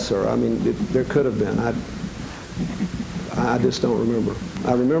remember that, sir. I mean, there could have been. I just don't remember.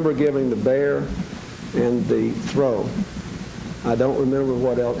 I remember giving the bear and the throw. I don't remember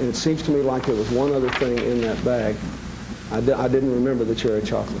what else. And it seems to me like there was one other thing in that bag. I didn't remember the cherry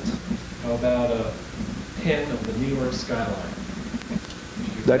chocolates. How about a pin of the New York skyline?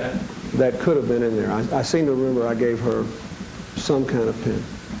 Did you do That could have been in there. I seem to remember I gave her some kind of pin.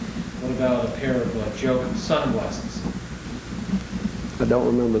 What about a pair of joke sunglasses? I don't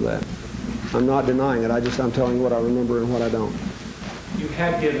remember that. I'm not denying it. I'm telling you what I remember and what I don't. You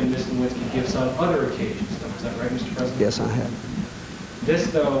have given Ms. Lewinsky gifts on other occasions, though. Is that right, Mr. President? Yes, I have.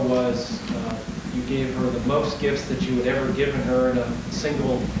 This, though, was you gave her the most gifts that you had ever given her in a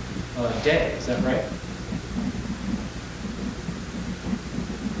single day. Is that right?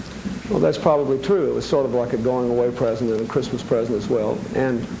 Well, that's probably true. It was sort of like a going-away present and a Christmas present as well.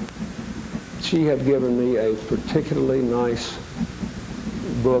 And she had given me a particularly nice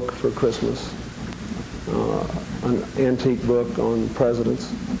book for Christmas, an antique book on presidents.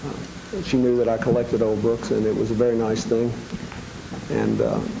 She knew that I collected old books, and it was a very nice thing. And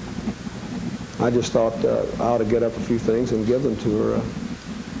I just thought I ought to get up a few things and give them to her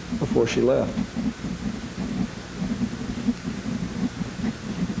before she left.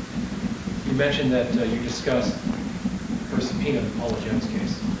 You mentioned that you discussed her subpoena in the Paula Jones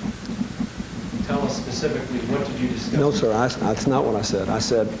case. Tell us specifically, what did you discuss? No, sir, that's not what I said. I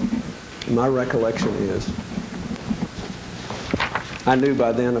said, my recollection is, I knew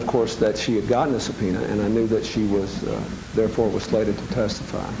by then, of course, that she had gotten a subpoena, and I knew that she was, therefore, was slated to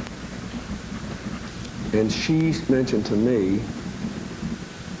testify. And she mentioned to me,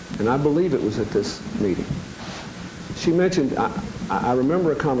 and I believe it was at this meeting, she mentioned, I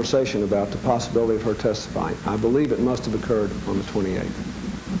remember a conversation about the possibility of her testifying. I believe it must have occurred on the 28th.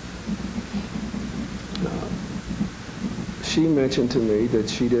 She mentioned to me that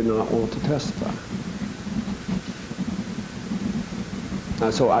she did not want to testify.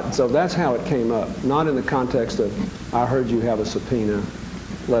 So that's how it came up, not in the context of, I heard you have a subpoena,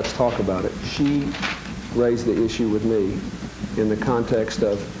 let's talk about it. She raised the issue with me in the context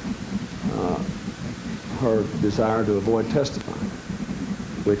of her desire to avoid testifying,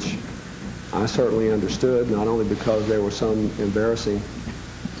 which I certainly understood, not only because there were some embarrassing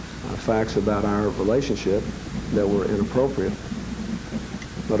facts about our relationship that were inappropriate,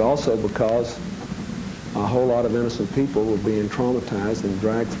 but also because a whole lot of innocent people were being traumatized and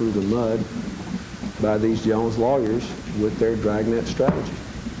dragged through the mud by these Jones lawyers with their dragnet strategy.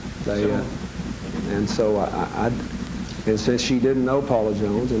 And since she didn't know Paula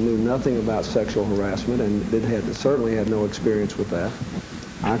Jones and knew nothing about sexual harassment and certainly had no experience with that,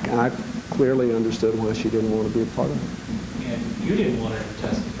 I clearly understood why she didn't want to be a part of it. And you didn't want her to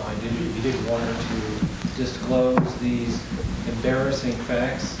testify, did you? You didn't want her to disclose these embarrassing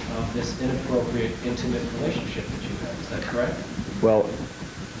facts of this inappropriate, intimate relationship that you had. Is that correct? Well,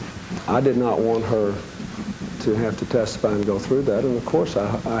 I did not want her to have to testify and go through that, and of course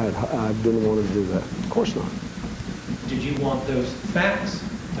I didn't want her to do that. Of course not. Did you want those facts,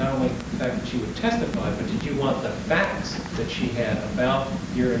 not only the fact that she would testify, but did you want the facts that she had about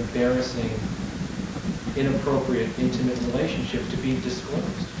your embarrassing, inappropriate, intimate relationship to be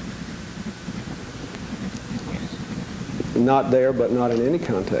disclosed? Not there, but not in any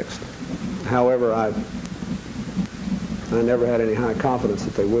context. However, I never had any high confidence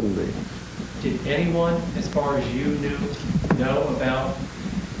that they wouldn't be. Did anyone, as far as you knew, know about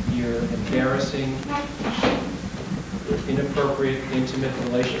your embarrassing, inappropriate, intimate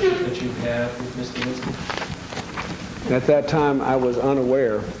relationship that you had with Ms. Lewinsky? At that time, I was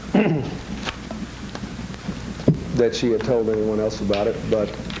unaware that she had told anyone else about it, but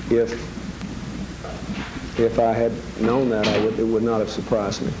if I had known that, it would not have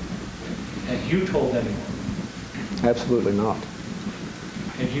surprised me. Had you told anyone? Absolutely not.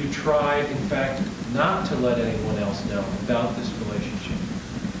 Had you tried, in fact, not to let anyone else know about this relationship?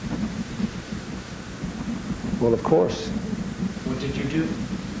 Well, of course. What did you do?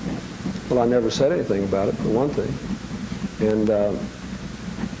 Well, I never said anything about it, for one thing. And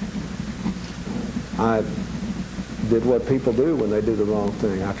I did what people do when they do the wrong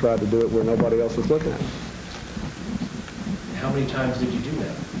thing. I tried to do it where nobody else was looking at it. How many times did you do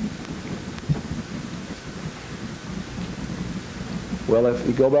that? Well, if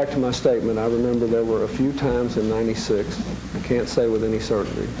you go back to my statement, I remember there were a few times in '96. I can't say with any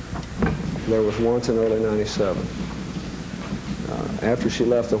certainty. There was once in early '97. After she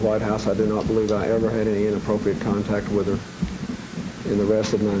left the White House, I do not believe I ever had any inappropriate contact with her in the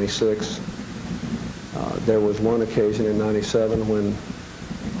rest of '96. There was one occasion in '97 when,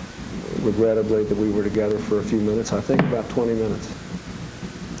 regrettably, that we were together for a few minutes, I think about 20 minutes,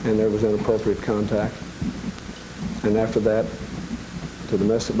 and there was inappropriate contact. And after that, to the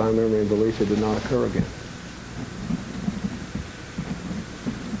best of my memory and belief, it did not occur again.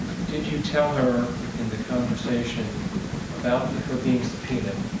 Did you tell her in the conversation about her being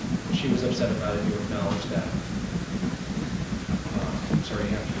subpoenaed? She was upset about it. You acknowledged that. I'm sorry, you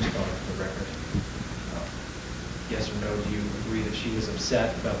have to respond for the record. Yes or no, do you agree that she was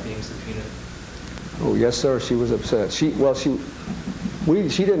upset about being subpoenaed? Oh, yes, sir, she was upset. We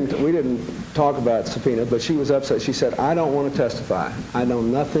didn't talk about subpoena, but she was upset. She said, I don't want to testify. I know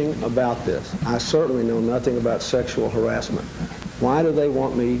nothing about this. I certainly know nothing about sexual harassment. Why do they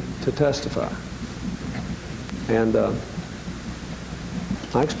want me to testify? And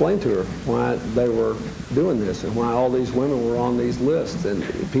I explained to her why they were doing this and why all these women were on these lists, and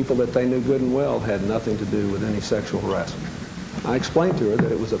people that they knew good and well had nothing to do with any sexual harassment. I explained to her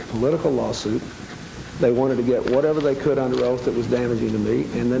that it was a political lawsuit. They wanted to get whatever they could under oath that was damaging to me,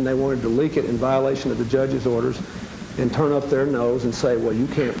 and then they wanted to leak it in violation of the judge's orders and turn up their nose and say, well, you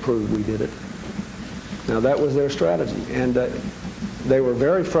can't prove we did it. Now, that was their strategy, and they were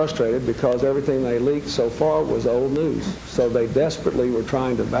very frustrated because everything they leaked so far was old news. So they desperately were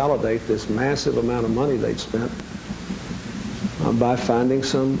trying to validate this massive amount of money they'd spent by finding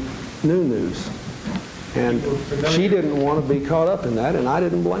some new news. And she didn't want to be caught up in that, and I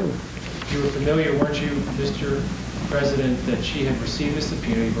didn't blame her. You were familiar, weren't you, Mr. President, that she had received a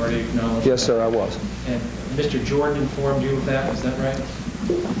subpoena? You've already acknowledged Yes, that. sir, I was. And Mr. Jordan informed you of that, is that right?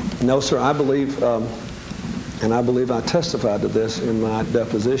 No, sir, I believe, and I believe I testified to this in my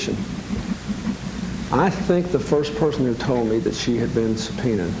deposition. I think the first person who told me that she had been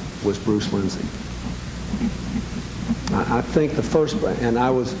subpoenaed was Bruce Lindsay. I think the first, and I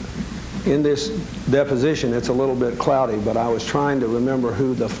was in this deposition, it's a little bit cloudy, but I was trying to remember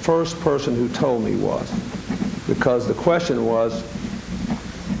who the first person who told me was. Because the question was,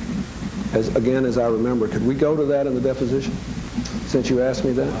 as I remember, could we go to that in the deposition, since you asked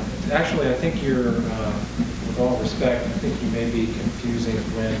me that? Actually, I think you're, with all respect, I think you may be confusing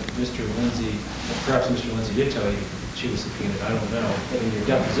when Mr. Lindsay, perhaps Mr. Lindsay did tell you she was subpoenaed, I don't know. But in your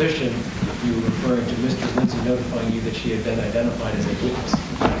deposition, you were referring to Mr. Lindsay notifying you that she had been identified as a witness.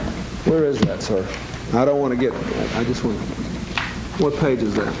 Where is that, sir? I don't want to get, I just want, what page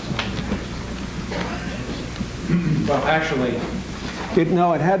is that? Well, actually,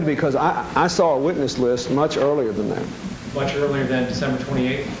 No, it had to be, because I saw a witness list much earlier than that. much earlier than December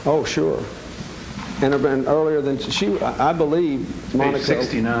 28th. Oh, sure. And earlier than I believe Monica. Page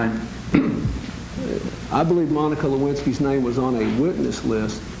 69. I believe Monica Lewinsky's name was on a witness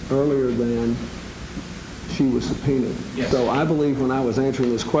list earlier than she was subpoenaed. Yes. So I believe when I was answering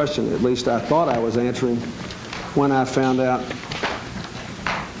this question, at least I thought I was answering when I found out.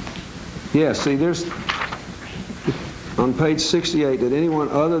 Yeah, see, there's on page 68, did anyone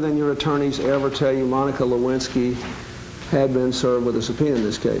other than your attorneys ever tell you Monica Lewinsky had been served with a subpoena in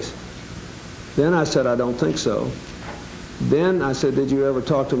this case? Then I said, I don't think so. Then I said, did you ever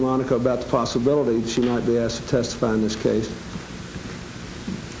talk to Monica about the possibility she might be asked to testify in this case?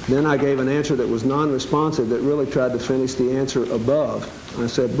 Then I gave an answer that was non-responsive that really tried to finish the answer above. I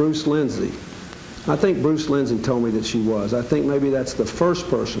said, Bruce Lindsay. I think Bruce Lindsay told me that she was. I think maybe that's the first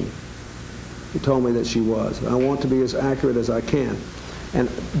person who told me that she was. I want to be as accurate as I can. And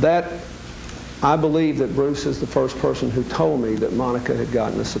that, I believe that Bruce is the first person who told me that Monica had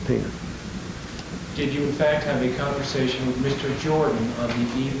gotten a subpoena. Did you, in fact, have a conversation with Mr. Jordan on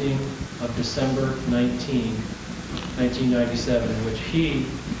the evening of December 19, 1997, in which he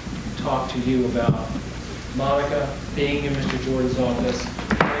talked to you about Monica being in Mr. Jordan's office,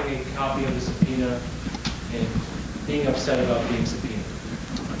 getting a copy of the subpoena, and being upset about being subpoenaed?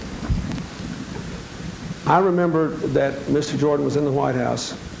 I remember that Mr. Jordan was in the White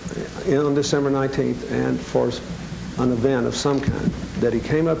House on December 19th and for an event of some kind, that he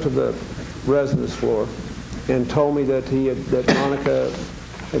came up to the residence floor and told me that that Monica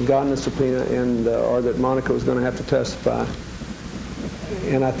had gotten a subpoena and or that Monica was going to have to testify.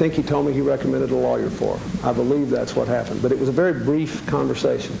 And I think he told me he recommended a lawyer for her. I believe that's what happened. But it was a very brief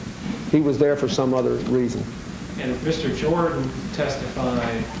conversation. He was there for some other reason. And if Mr. Jordan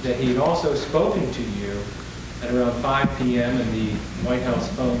testified that he had also spoken to you at around 5 p.m. and the White House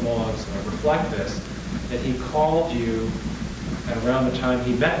phone logs reflect this, that he called you at around the time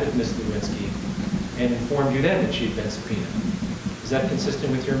he met with Ms. Lewinsky and informed you then that she had been subpoenaed. Is that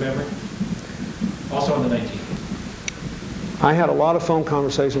consistent with your memory? Also on the 19th. I had a lot of phone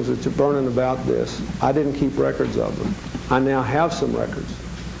conversations with Vernon about this. I didn't keep records of them. I now have some records.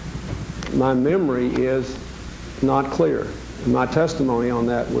 My memory is not clear. My testimony on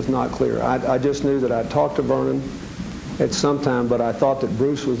that was not clear. I just knew that I'd talked to Vernon at some time, but I thought that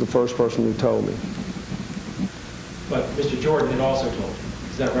Bruce was the first person who told me. But Mr. Jordan had also told you.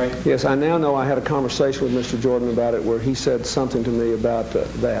 Is that right? Yes, I now know I had a conversation with Mr. Jordan about it where he said something to me about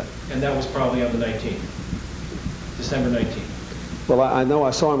that. And that was probably on the 19th, December 19th. Well, I know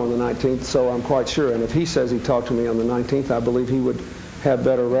I saw him on the 19th, so I'm quite sure. And if he says he talked to me on the 19th, I believe he would have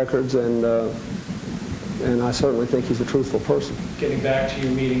better records, and I certainly think he's a truthful person. Getting back to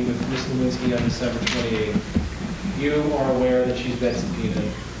your meeting with Ms. Lewinsky on December 28th, you are aware that she's been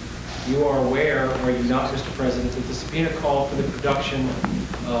subpoenaed. You are aware, are you not, Mr. President, that the subpoena called for the production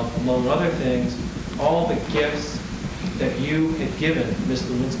of, among other things, all the gifts that you had given Ms.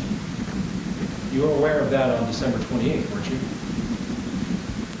 Lewinsky. You were aware of that on December 28th, weren't you?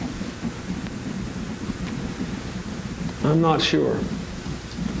 I'm not sure.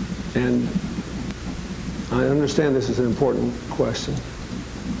 And I understand this is an important question.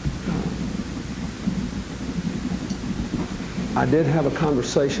 I did have a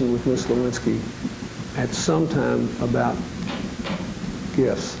conversation with Ms. Lewinsky at some time about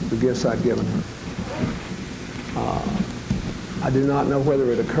gifts, the gifts I'd given her. I do not know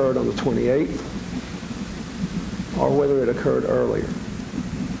whether it occurred on the 28th or whether it occurred earlier.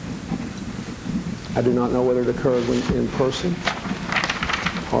 I do not know whether it occurred in person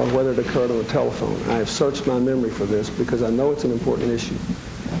or whether it occurred on the telephone. I have searched my memory for this because I know it's an important issue.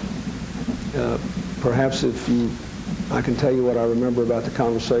 Perhaps I can tell you what I remember about the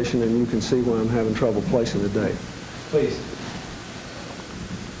conversation, and you can see why I'm having trouble placing the date. Please.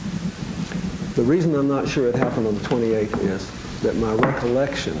 The reason I'm not sure it happened on the 28th is that my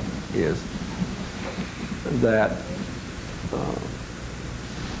recollection is that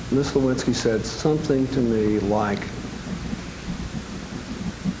Ms. Lewinsky said something to me like,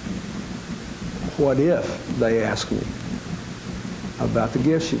 what if they asked me about the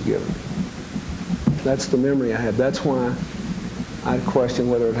gifts you've given me? That's the memory I had. That's why I questioned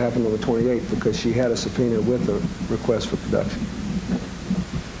whether it happened on the 28th, because she had a subpoena with a request for production.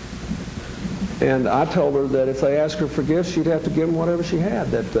 And I told her that if they asked her for gifts, she'd have to give them whatever she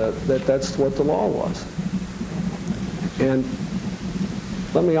had, that's what the law was. And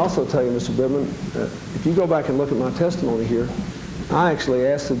let me also tell you, Mr. Bittman, if you go back and look at my testimony here, I actually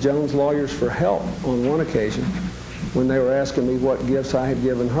asked the Jones lawyers for help on one occasion when they were asking me what gifts I had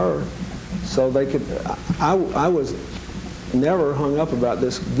given her, so they could, I was never hung up about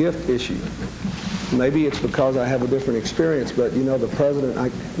this gift issue. Maybe it's because I have a different experience, but you know, the president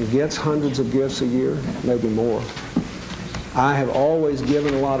gets hundreds of gifts a year, maybe more. I have always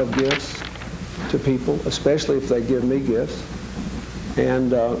given a lot of gifts to people, especially if they give me gifts.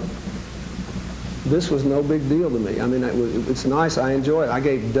 And this was no big deal to me. I mean, it's nice. I enjoy it. I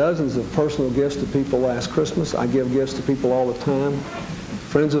gave dozens of personal gifts to people last Christmas. I give gifts to people all the time.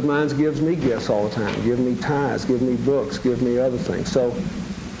 Friends of mine gives me gifts all the time. Give me ties, give me books, give me other things. So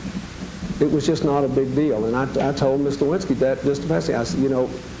it was just not a big deal. And I told Mr. Lewinsky that just to pass it. I said, you know,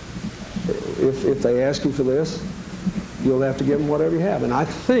 if they ask you for this, you'll have to give them whatever you have. And I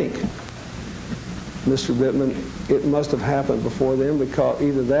think, Mr. Bittman, it must have happened before then, because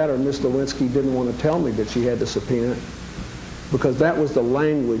either that or Ms. Lewinsky didn't want to tell me that she had to subpoena it, because that was the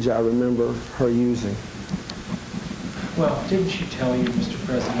language I remember her using. Well, didn't she tell you, Mr.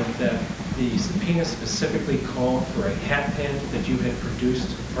 President, that the subpoena specifically called for a hat pin that you had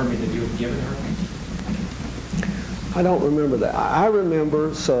produced, pardon me, that you had given her? I don't remember that. I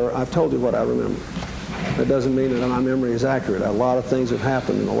remember, sir, I've told you what I remember. That doesn't mean that my memory is accurate. A lot of things have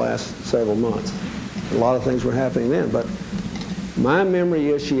happened in the last several months. A lot of things were happening then, but my memory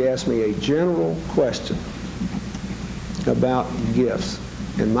is she asked me a general question about gifts.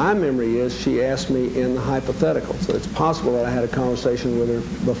 And my memory is she asked me in the hypothetical. So it's possible that I had a conversation with her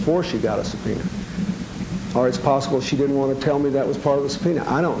before she got a subpoena. Or it's possible she didn't want to tell me that was part of the subpoena.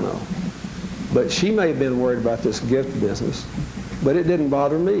 I don't know. But she may have been worried about this gift business, but it didn't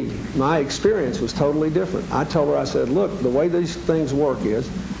bother me. My experience was totally different. I told her, I said, look, the way these things work is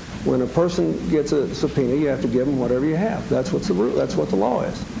when a person gets a subpoena, you have to give them whatever you have. That's what's the rule. That's what the law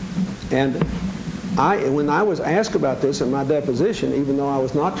is. And when I was asked about this in my deposition, even though I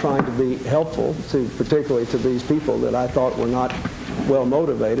was not trying to be helpful particularly to these people that I thought were not well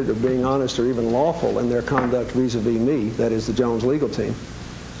motivated or being honest or even lawful in their conduct vis-a-vis me, that is the Jones legal team,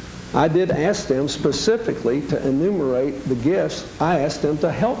 I did ask them specifically to enumerate the gifts. I asked them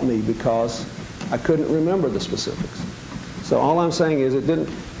to help me because I couldn't remember the specifics. So all I'm saying is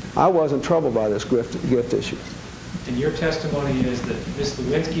I wasn't troubled by this gift issue. And your testimony is that Ms.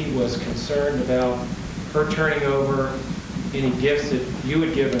 Lewinsky was concerned about her turning over any gifts that you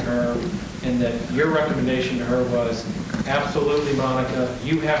had given her, and that your recommendation to her was, absolutely, Monica,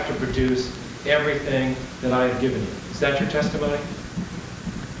 you have to produce everything that I have given you. Is that your testimony?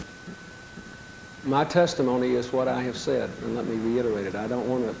 My testimony is what I have said, and let me reiterate it. I don't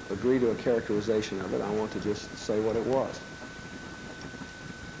want to agree to a characterization of it. I want to just say what it was.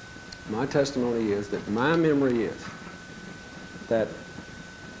 My testimony is that my memory is that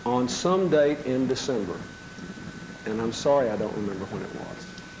on some date in December, and I'm sorry I don't remember when it was,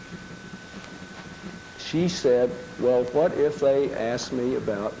 she said, well, what if they ask me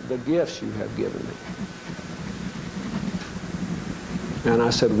about the gifts you have given me? And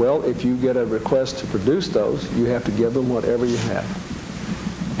I said, well, if you get a request to produce those, you have to give them whatever you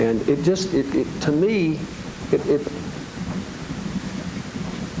have. And it just, to me,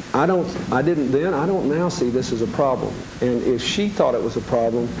 I don't now see this as a problem. And if she thought it was a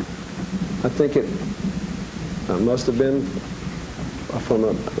problem, I think it must have been from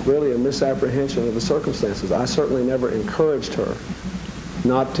really a misapprehension of the circumstances. I certainly never encouraged her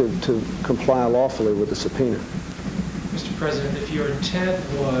not to comply lawfully with the subpoena. Mr. President, if your intent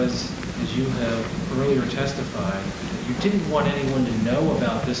was, as you have earlier testified, that you didn't want anyone to know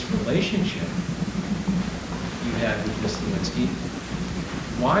about this relationship you had with Ms. Lewinsky,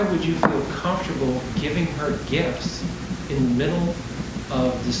 why would you feel comfortable giving her gifts in the middle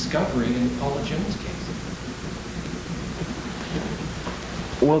of discovery in the Paula Jones case?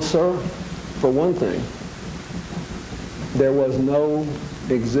 Well, sir, for one thing, there was no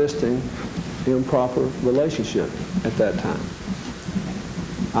existing improper relationship at that time.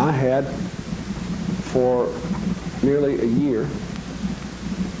 I had, for nearly a year,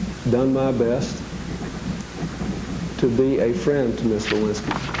 done my best to be a friend to Ms.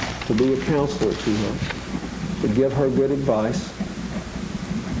 Lewinsky, to be a counselor to her, to give her good advice,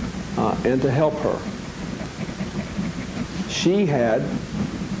 and to help her. She had,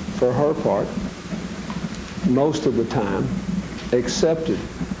 for her part, most of the time, accepted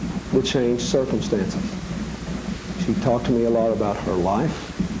the changed circumstances. She talked to me a lot about her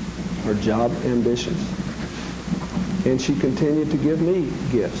life, her job ambitions, and she continued to give me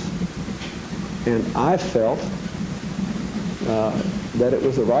gifts. And I felt that it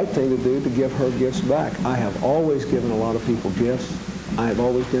was the right thing to do to give her gifts back. I have always given a lot of people gifts. I have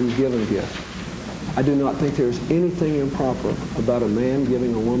always been given gifts. I do not think there's anything improper about a man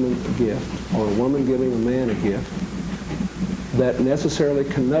giving a woman a gift or a woman giving a man a gift that necessarily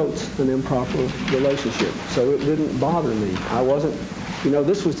connotes an improper relationship. So it didn't bother me. I wasn't,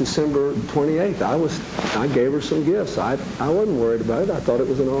 this was December 28th. I gave her some gifts. I wasn't worried about it. I thought it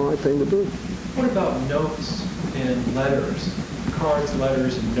was an all right thing to do. What about notes and letters, cards,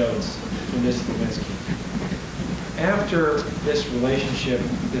 letters, and notes to Ms. Lewinsky? After this relationship,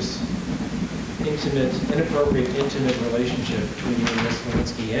 this inappropriate, intimate relationship between you and Ms.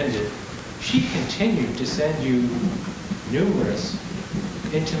 Lewinsky ended, she continued to send you numerous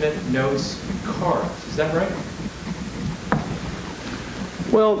intimate notes, cards. Is that right?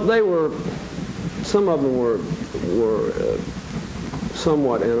 Well, some of them were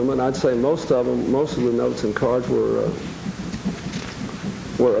somewhat intimate. I'd say most of the notes and cards were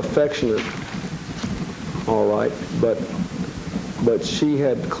affectionate, all right, but she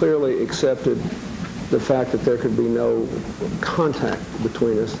had clearly accepted the fact that there could be no contact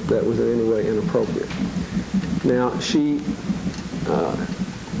between us that was in any way inappropriate. Now, she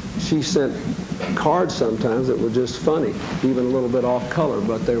sent cards sometimes that were just funny, even a little bit off color,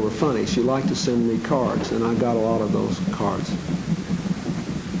 but they were funny. She liked to send me cards, and I got a lot of those cards.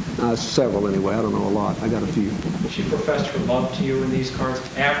 Several anyway, I don't know a lot. I got a few. She professed her love to you in these cards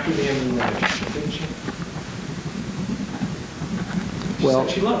after the end of the relationship, didn't she? She said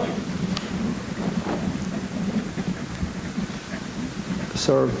she loved you.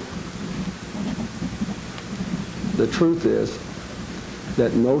 Sir, the truth is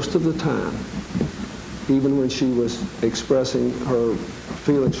that most of the time, even when she was expressing her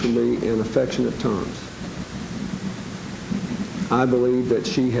feelings for me in affectionate terms, I believe that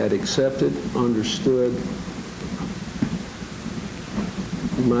she had accepted, understood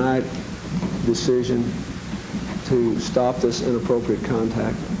my decision to stop this inappropriate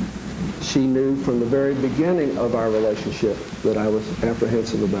contact. She knew from the very beginning of our relationship that I was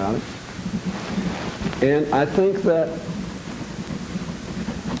apprehensive about it. And I think that,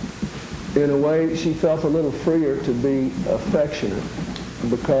 in a way, she felt a little freer to be affectionate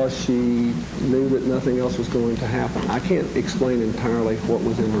because she knew that nothing else was going to happen. I can't explain entirely what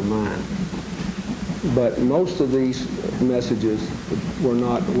was in her mind. But most of these messages were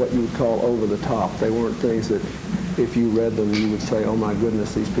not what you would call over the top. They weren't things that if you read them, you would say, oh my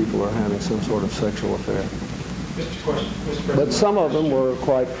goodness, these people are having some sort of sexual affair. Mr. President. But some of them were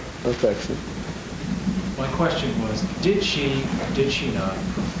quite affectionate. My question was, did she or did she not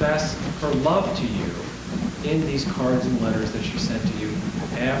profess her love to you in these cards and letters that she sent to you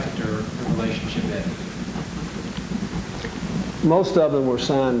after the relationship ended? Most of them were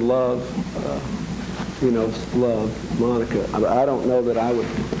signed love, love, Monica. I don't know that I would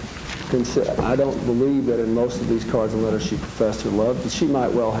consider, I don't believe that in most of these cards and letters she professed her love, but she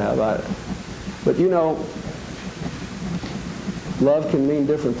might well have. But you know, love can mean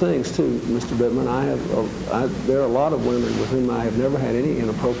different things too, Mr. Bittman. There are a lot of women with whom I have never had any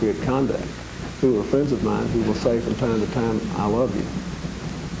inappropriate contact, who are friends of mine, who will say from time to time, I love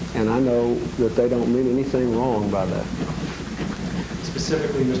you. And I know that they don't mean anything wrong by that.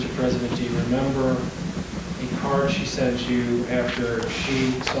 Specifically, Mr. President, do you remember a card she sent you after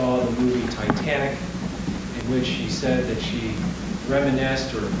she saw the movie Titanic, in which she said that she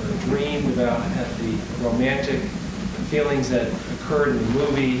reminisced or dreamed about the romantic feelings that occurred in the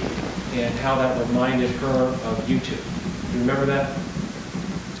movie and how that reminded her of you two? Do you remember that?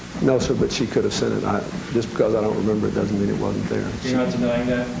 No, sir, but she could have sent it. Just because I don't remember it doesn't mean it wasn't there. You're not denying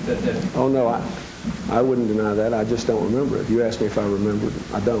that? Oh, no, I wouldn't deny that. I just don't remember it. You asked me if I remembered.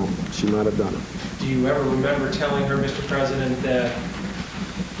 I don't. She might have done it. Do you ever remember telling her, Mr. President, that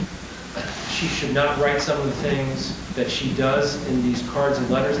she should not write some of the things that she does in these cards and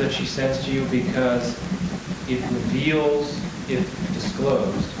letters that she sends to you because it reveals, if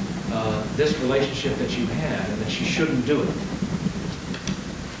disclosed, this relationship that you had and that she shouldn't do it?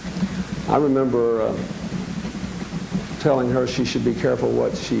 I remember telling her she should be careful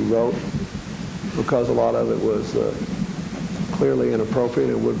what she wrote because a lot of it was clearly inappropriate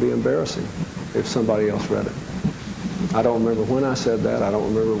and would be embarrassing if somebody else read it. I don't remember when I said that. I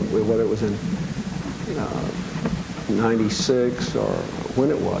don't remember whether it was in 96 or when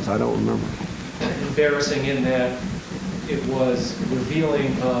it was. I don't remember. Embarrassing in that it was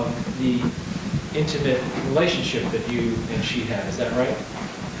revealing of the intimate relationship that you and she had. Is that right?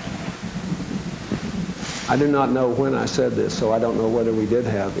 I do not know when I said this, so I don't know whether we did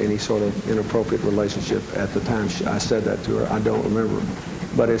have any sort of inappropriate relationship at the time I said that to her. I don't remember.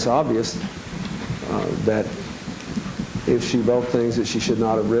 But it's obvious that if she wrote things that she should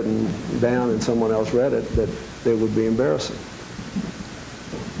not have written down and someone else read it, that it would be embarrassing.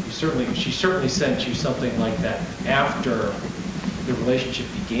 She certainly sent you something like that after the relationship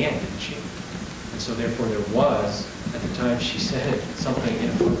began, didn't she? And so therefore there was, at the time she said it, something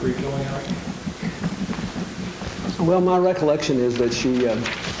inappropriate going on? Well, my recollection is that she,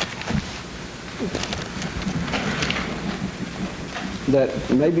 that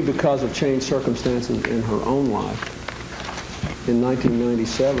maybe because of changed circumstances in her own life, in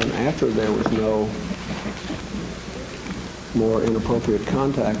 1997, after there was no more inappropriate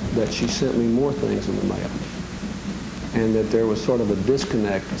contact, that she sent me more things in the mail. And that there was sort of a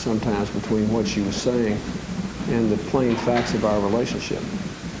disconnect sometimes between what she was saying and the plain facts of our relationship.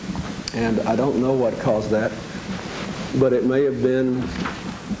 And I don't know what caused that, but it may have been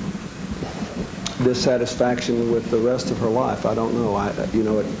dissatisfaction with the rest of her life. I don't know.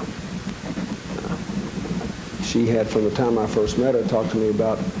 She had, from the time I first met her, talked to me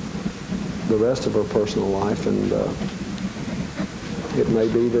about the rest of her personal life, and it may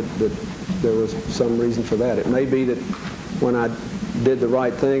be that there was some reason for that. It may be that when I did the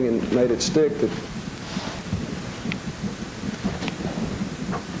right thing and made it stick, that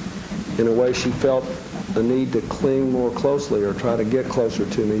in a way she felt a need to cling more closely or try to get closer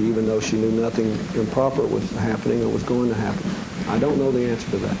to me, even though she knew nothing improper was happening or was going to happen. I don't know the answer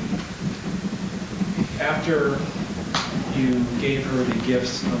to that. After you gave her the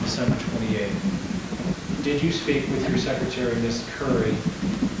gifts on December 28th, did you speak with your secretary, Ms. Curry,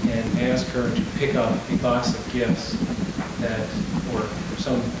 and ask her to pick up a box of gifts that, or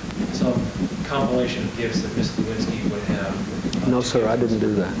some compilation of gifts that Ms. Lewinsky would have? No, sir, I didn't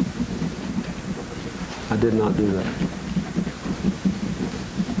do that. I did not do that.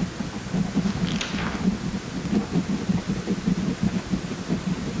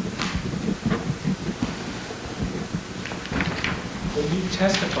 When you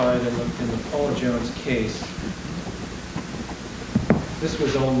testified in the Paula Jones case, this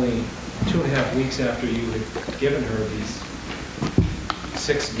was only 2.5 weeks after you had given her these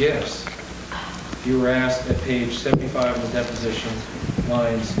 6 gifts. You were asked at page 75 of the deposition,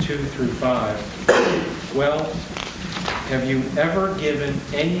 lines 2 through 5, well, have you ever given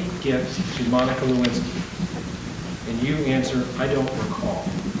any gifts to Monica Lewinsky? And you answered, I don't recall.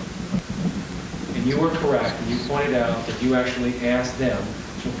 And you were correct, and you pointed out that you actually asked them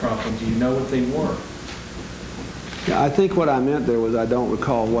to prompt them, do you know what they were? I think what I meant there was I don't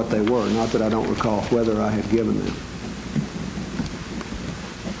recall what they were, not that I don't recall whether I had given them.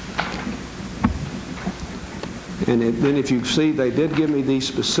 And then if you see, they did give me these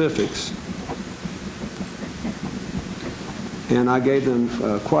specifics, and I gave them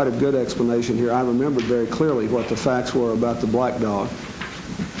quite a good explanation here. I remembered very clearly what the facts were about the black dog.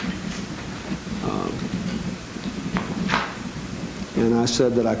 And I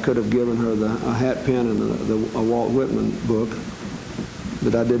said that I could have given her a hat pin and a Walt Whitman book,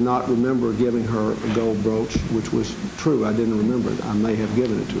 that I did not remember giving her a gold brooch, which was true. I didn't remember it. I may have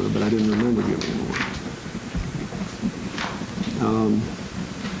given it to her, but I didn't remember giving her one.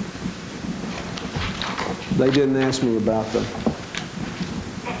 They didn't ask me about the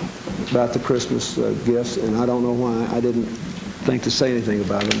Christmas gifts, and I don't know why I didn't think to say anything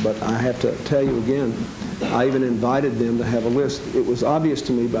about them, but I have to tell you again, I even invited them to have a list. It was obvious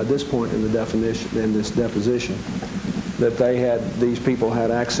to me by this point in this deposition, that these people had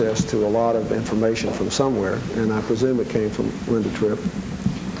access to a lot of information from somewhere, and I presume it came from Linda Tripp.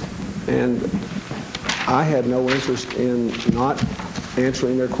 And I had no interest in not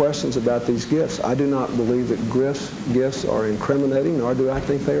answering their questions about these gifts. I do not believe that gifts are incriminating, nor do I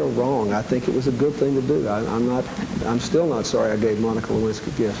think they are wrong. I think it was a good thing to do. I'm still not sorry I gave Monica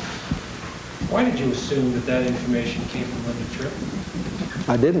Lewinsky gifts. Why did you assume that information came from Linda Tripp?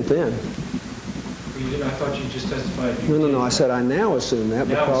 I didn't then. You didn't? I thought you just testified. No. I said I now assume that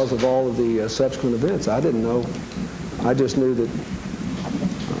because of all of the subsequent events. I didn't know. I just knew that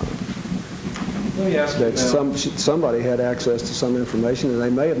Let me ask you about, somebody had access to some information, and they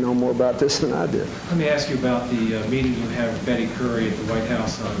may have known more about this than I did. Let me ask you about the meeting you had with Betty Curry at the White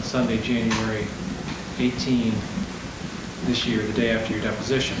House on Sunday, January 18 this year, the day after your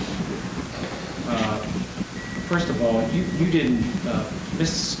deposition. First of all, you didn't,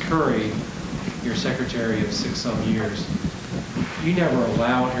 Mrs. Curry, your secretary of 6-some years, you never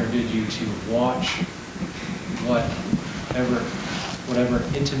allowed her, did you, to watch whatever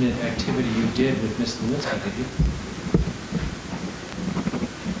intimate activity you did with Miss Lewinsky, did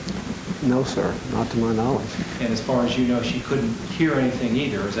you? No, sir, not to my knowledge. And as far as you know, she couldn't hear anything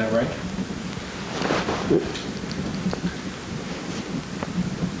either, is that right?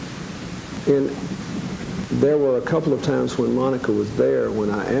 And there were a couple of times when Monica was there when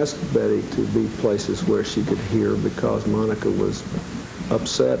I asked Betty to be places where she could hear, because Monica was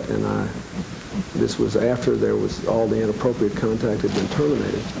upset, and this was after there was all the inappropriate contact had been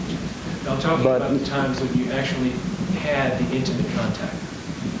terminated. Now, I'm talking about the times when you actually had the intimate contact.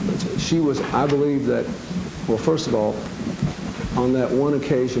 She was, I believe that, well, first of all, on that one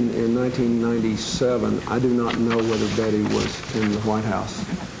occasion in 1997, I do not know whether Betty was in the White House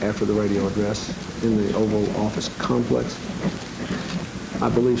after the radio address in the Oval Office complex. I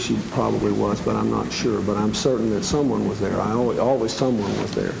believe she probably was, but I'm not sure. But I'm certain that someone was there. Always someone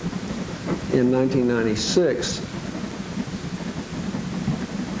was there. In 1996,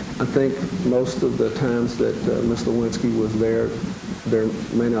 I think most of the times that Ms. Lewinsky was there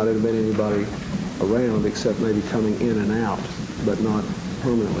may not have been anybody around except maybe coming in and out, but not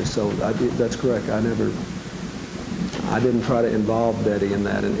permanently. So that's correct. I didn't try to involve Betty in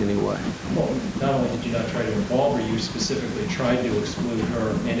that in any way. Well, not only did you not try to involve her, you specifically tried to exclude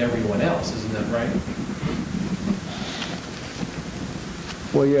her and everyone else. Isn't that right?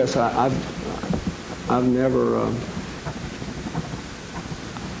 Well, yes, I've never,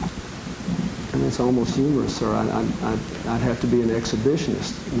 and it's almost humorous, sir. I'd have to be an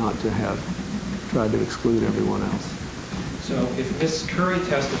exhibitionist not to have tried to exclude everyone else. So if Ms. Curry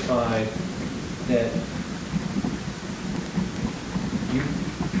testified that you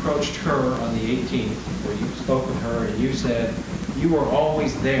approached her on the 18th, where you spoke with her, and you said you were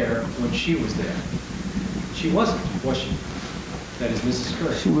always there when she was there. She wasn't, was she? That is Mrs.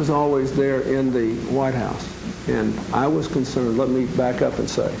 Curry. She was always there in the White House, and I was concerned. Let me back up and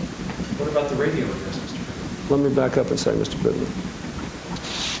say. What about the radio address, Mr. Bittman? Let me back up and say, Mr. Bittman,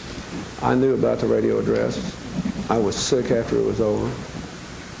 I knew about the radio address. I was sick after it was over,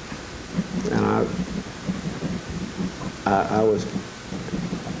 and I was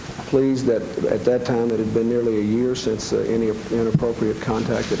pleased that at that time it had been nearly a year since any inappropriate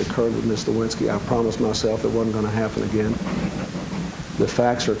contact had occurred with Ms. Lewinsky. I promised myself it wasn't going to happen again. The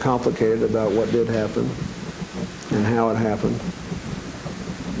facts are complicated about what did happen and how it happened,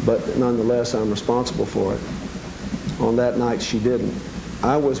 but nonetheless I'm responsible for it. On that night she didn't.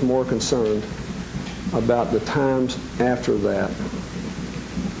 I was more concerned about the times after that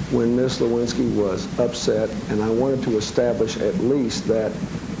when Ms. Lewinsky was upset, and I wanted to establish at least that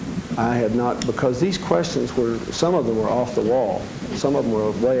I had not, because these questions were, some of them were off the wall, some of them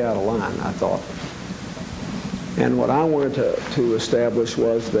were way out of line, I thought. And what I wanted to establish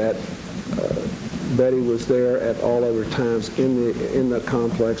was that Betty was there at all other times in the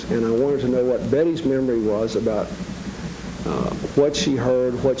complex, and I wanted to know what Betty's memory was about what she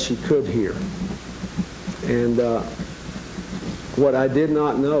heard, what she could hear. And what I did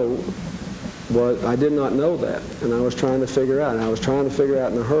not know was, I did not know that, and I was trying to figure out, and I was trying to figure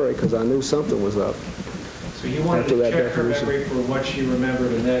out in a hurry because I knew something was up. So you wanted to check her memory for what she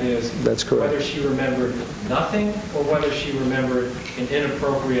remembered, and that is That's correct. whether she remembered nothing or whether she remembered an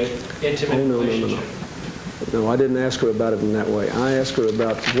inappropriate, intimate relationship. No, I didn't ask her about it in that way. I asked her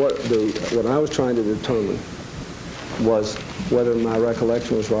about what I was trying to determine was whether my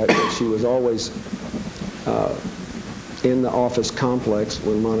recollection was right, that she was always in the office complex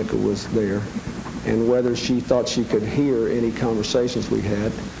when Monica was there, and whether she thought she could hear any conversations we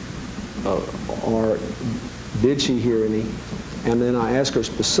had, or did she hear any. And then I asked her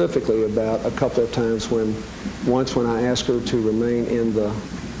specifically about a couple of times once when I asked her to remain in the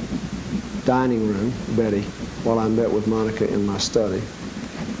dining room, Betty, while I met with Monica in my study.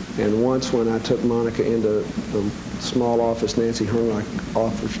 And once when I took Monica into the small office Nancy Herman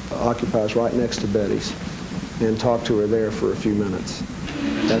occupies right next to Betty's, and talked to her there for a few minutes.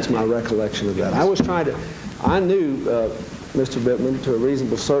 That's my recollection of that. I knew, Mr. Bittman, to a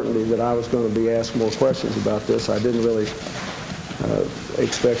reasonable certainty that I was going to be asked more questions about this. I didn't really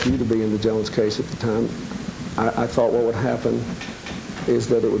expect you to be in the Jones case at the time. I thought what would happen is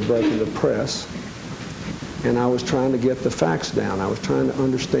that it would break in the press, and I was trying to get the facts down. I was trying to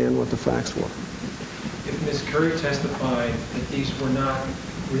understand what the facts were. If Ms. Curry testified that these were not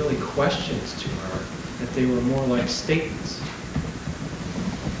really questions to her, that they were more like statements,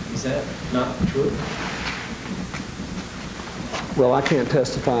 is that not true? Well, I can't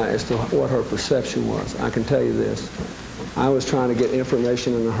testify as to what her perception was. I can tell you this. I was trying to get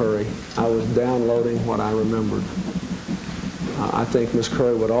information in a hurry. I was downloading what I remembered. I think Ms.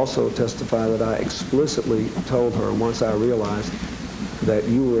 Curry would also testify that I explicitly told her, once I realized that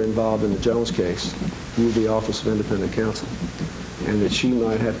you were involved in the Jones case, you, the Office of Independent Counsel, and that she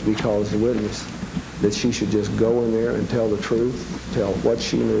might have to be called as a witness, that she should just go in there and tell the truth, tell what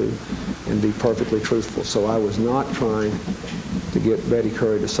she knew, and be perfectly truthful. So I was not trying to get Betty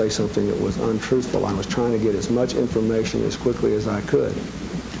Curry to say something that was untruthful. I was trying to get as much information as quickly as I could.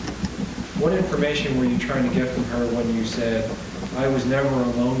 What information were you trying to get from her when you said, I was never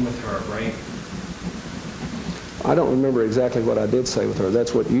alone with her, right? I don't remember exactly what I did say with her.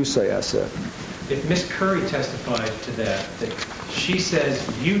 That's what you say I said. If Ms. Curry testified to that she says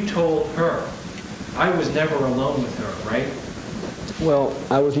you told her, I was never alone with her, right? Well,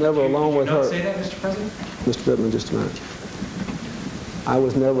 I was never alone with her. Did you not say that, Mr. President? Mr. Bittman, just a minute. I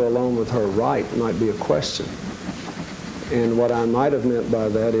was never alone with her, right, might be a question. And what I might have meant by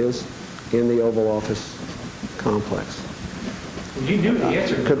that is in the Oval Office complex. Well, you knew the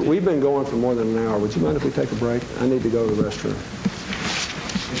answer. We've been going for more than an hour. Would you mind if we take a break? I need to go to the restroom.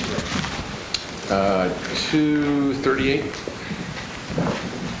 2:38.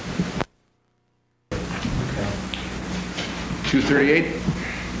 Okay. 2:38.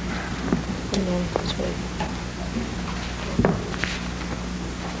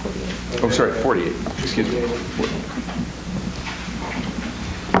 Oh, sorry, 48. Excuse me.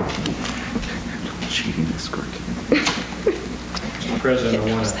 Cheating this quick. Mr. President, I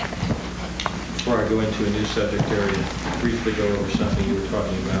want to, before I go into a new subject area, briefly go over something you were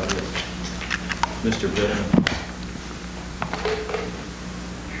talking about with Mr. Bittman.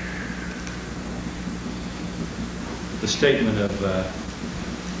 The statement of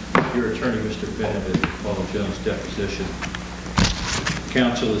your attorney, Mr. Bennett, at Paul Jones' deposition.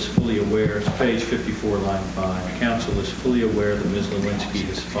 Counsel is fully aware, it's page 54, line 5. Counsel is fully aware that Ms. Lewinsky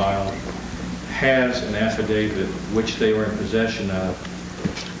has an affidavit which they are in possession of,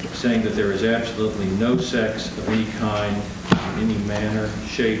 saying that there is absolutely no sex of any kind, in any manner,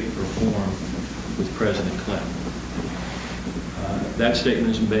 shape, or form with President Clinton. That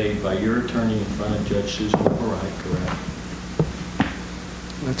statement is made by your attorney in front of Judge Susan McBride, correct?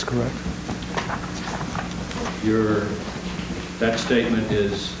 That's correct. That statement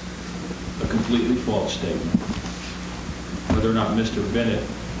is a completely false statement. Whether or not Mr. Bennett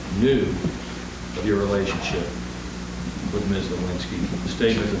knew of your relationship with Ms. Lewinsky, the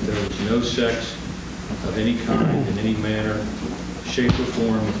statement that there was no sex of any kind, in any manner, shape, or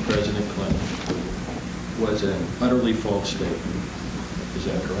form with President Clinton was an utterly false statement. Is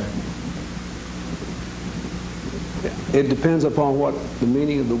that correct? It depends upon what the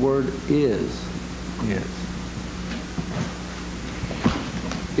meaning of the word is. Yes.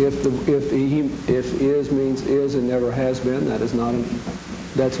 If is means is and never has been, that's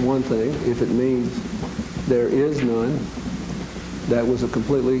one thing. If it means there is none. That was a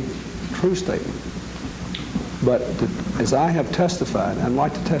completely true statement. But as I have testified, I'd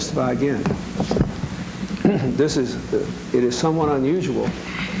like to testify again. It is somewhat unusual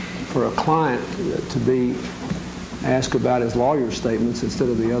for a client to be asked about his lawyer's statements instead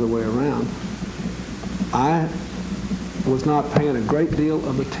of the other way around. I was not paying a great deal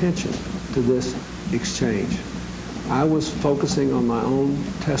of attention to this exchange. I was focusing on my own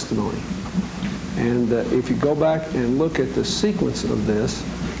testimony. And if you go back and look at the sequence of this,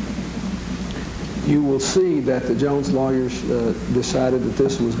 you will see that the Jones lawyers decided that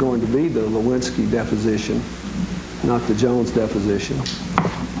this was going to be the Lewinsky deposition, not the Jones deposition.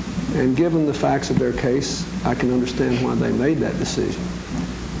 And given the facts of their case, I can understand why they made that decision.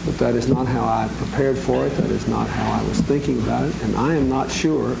 But that is not how I prepared for it. That is not how I was thinking about it. And I am not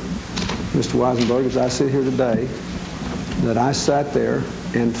sure, Mr. Weisenberg, as I sit here today, that I sat there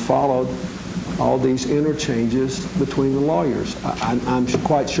and followed all these interchanges between the lawyers. I'm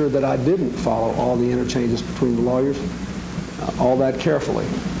quite sure that I didn't follow all the interchanges between the lawyers all that carefully.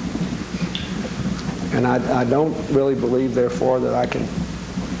 And I don't really believe, therefore, that I can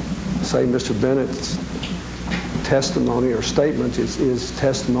say Mr. Bennett's testimony or statement is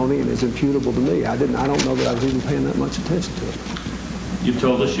testimony and is imputable to me. I don't know that I was even paying that much attention to it. You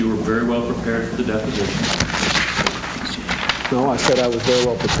told us you were very well prepared for the deposition. No, I said I was very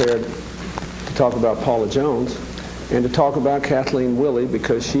well prepared to talk about Paula Jones and to talk about Kathleen Willey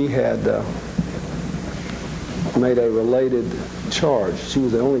because she had made a related charge. She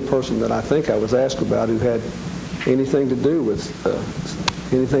was the only person that I think I was asked about who had anything to do with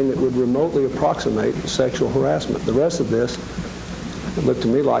anything that would remotely approximate sexual harassment. The rest of this, it looked to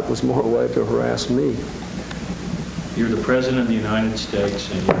me like was more a way to harass me. You're the President of the United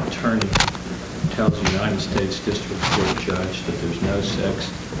States, and your attorney tells the United States District Court judge that there's no sex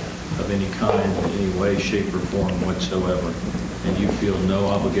of any kind, in any way, shape, or form whatsoever, and you feel no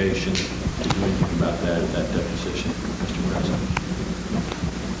obligation to do anything about that at that deposition, Mr. President.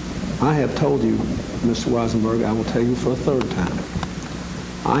 I have told you, Mr. Weisenberg, I will tell you for a third time,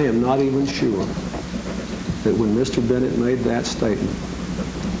 I am not even sure that when Mr. Bennett made that statement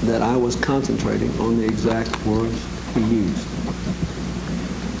that I was concentrating on the exact words he used.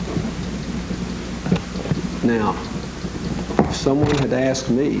 Now, if someone had asked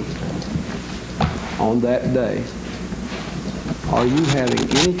me on that day, are you having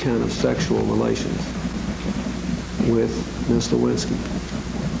any kind of sexual relations with Ms. Lewinsky?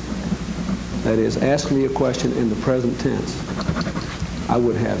 That is, ask me a question in the present tense. I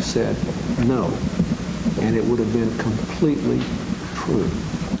would have said no, and it would have been completely true.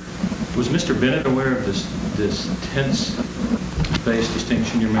 Was Mr. Bennett aware of this tense-based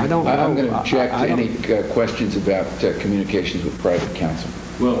distinction you're making? I don't know. I'm going to object to any questions about communications with private counsel.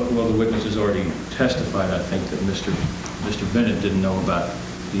 Well, the witness has already testified, I think, that Mr. Bennett didn't know about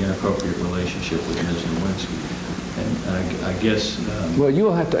the inappropriate relationship with Ms. Lewinsky. And I guess... well,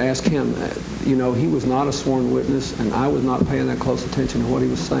 you'll have to ask him. You know, he was not a sworn witness, and I was not paying that close attention to what he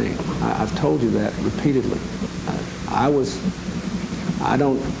was saying. I've told you that repeatedly.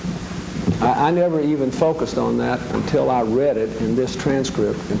 I never even focused on that until I read it in this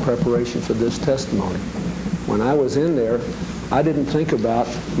transcript in preparation for this testimony. When I was in there, I didn't think about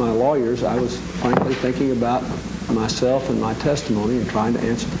my lawyers. I was frankly thinking about myself and my testimony and trying to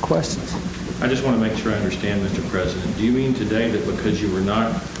answer the questions. I just want to make sure I understand, Mr. President. Do you mean today that because you were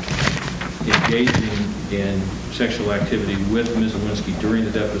not engaging in sexual activity with Ms. Lewinsky during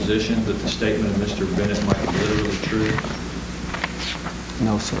the deposition that the statement of Mr. Bennett might be literally true?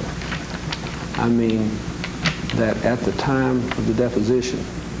 No, sir. I mean that at the time of the deposition,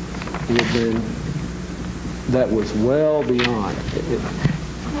 that was well beyond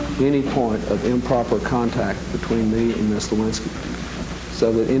any point of improper contact between me and Ms. Lewinsky.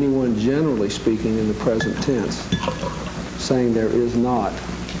 So that anyone generally speaking in the present tense saying there is not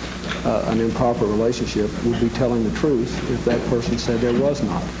an improper relationship would be telling the truth if that person said there was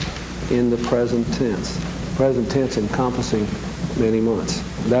not in the present tense. Present tense encompassing many months.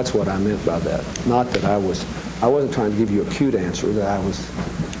 That's what I meant by that. Not that I wasn't trying to give you a cute answer, that I was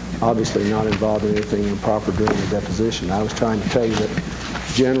obviously not involved in anything improper during the deposition. I was trying to tell you that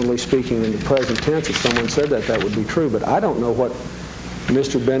generally speaking in the present tense, if someone said that, that would be true. But I don't know what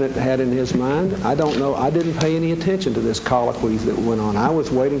Mr. Bennett had in his mind. I don't know. I didn't pay any attention to this colloquy that went on. I was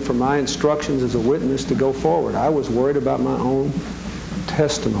waiting for my instructions as a witness to go forward. I was worried about my own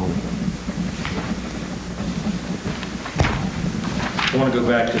testimony. I want to go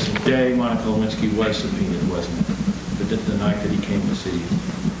back to the day Monica Lewinsky was subpoenaed, wasn't it? The night that he came to see you.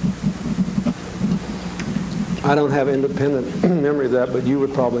 I don't have independent memory of that, but you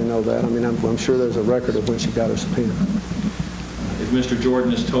would probably know that. I mean, I'm sure there's a record of when she got her subpoena. If Mr.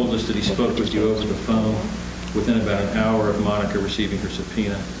 Jordan has told us that he spoke with you over the phone within about an hour of Monica receiving her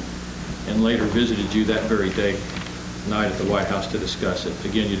subpoena and later visited you that very night at the White House to discuss it,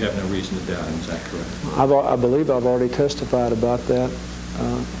 again, you'd have no reason to doubt him. Is that correct? I believe I've already testified about that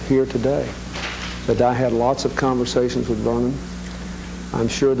here today, that I had lots of conversations with Vernon. I'm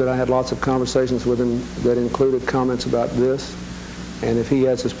sure that I had lots of conversations with him that included comments about this, and if he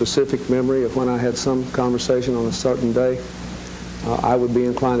has a specific memory of when I had some conversation on a certain day, I would be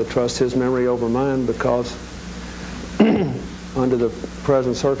inclined to trust his memory over mine, because under the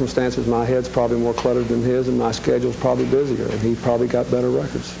present circumstances, my head's probably more cluttered than his, and my schedule's probably busier, and he probably got better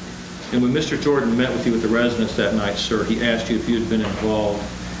records. And when Mr. Jordan met with you at the residence that night, sir, he asked you if you had been involved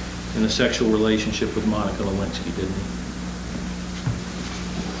in a sexual relationship with Monica Lewinsky, didn't he?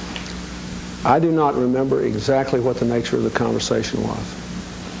 I do not remember exactly what the nature of the conversation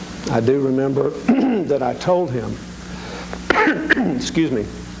was. I do remember that I told him, excuse me,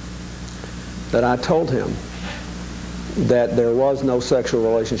 that I told him that there was no sexual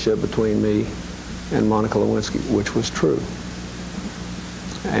relationship between me and Monica Lewinsky, which was true.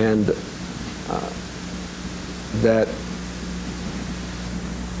 And that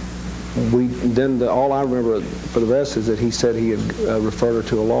all I remember for the rest is that he said he had referred her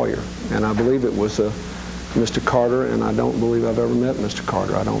to a lawyer. And I believe it was Mr. Carter, and I don't believe I've ever met Mr.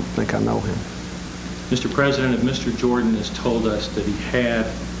 Carter. I don't think I know him. Mr. President, if Mr. Jordan has told us that he had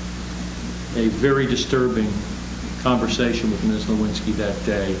a very disturbing conversation with Ms. Lewinsky that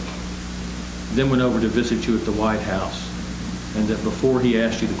day, then went over to visit you at the White House, and that before he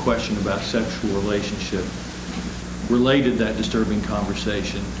asked you the question about sexual relationship, related that disturbing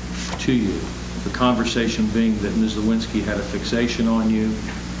conversation to you, the conversation being that Ms. Lewinsky had a fixation on you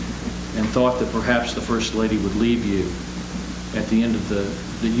and thought that perhaps the First Lady would leave you at the end of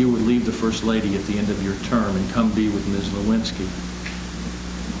that you would leave the First Lady at the end of your term and come be with Ms. Lewinsky.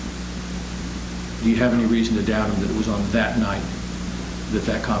 Do you have any reason to doubt him that it was on that night that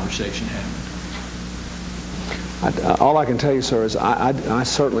that conversation happened? All I can tell you, sir, is I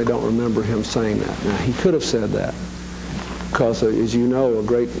certainly don't remember him saying that. Now, he could have said that, because, as you know, a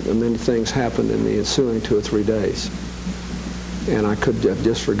great many things happened in the ensuing 2 or 3 days. And I could have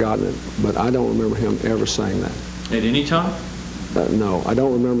just forgotten it, but I don't remember him ever saying that. At any time? No, I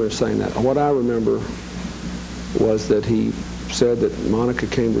don't remember him saying that. What I remember was that he said that Monica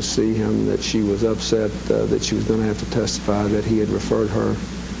came to see him, that she was upset that she was going to have to testify, that he had referred her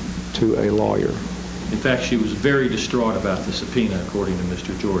to a lawyer. In fact, she was very distraught about the subpoena, according to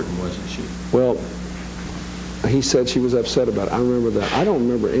Mr. Jordan, wasn't she? Well, he said she was upset about it. I remember that. I don't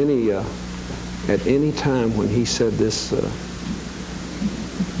remember at any time when he said this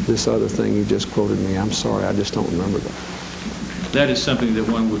other thing you just quoted me. I'm sorry, I just don't remember that. That is something that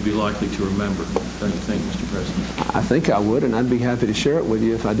one would be likely to remember, don't you think, Mr. President? I think I would, and I'd be happy to share it with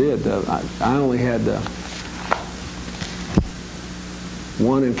you if I did. I only had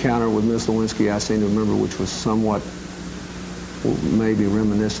one encounter with Ms. Lewinsky I seem to remember, which was somewhat maybe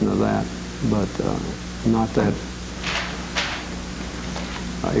reminiscent of that, but not that,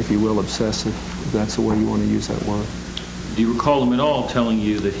 if you will, obsessive, if that's the way you want to use that word. Do you recall him at all telling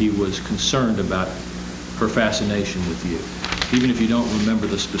you that he was concerned about her fascination with you, even if you don't remember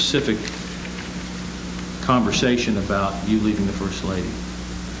the specific conversation about you leaving the First Lady?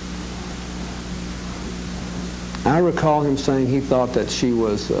 I recall him saying he thought that she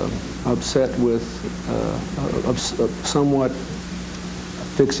was upset with, somewhat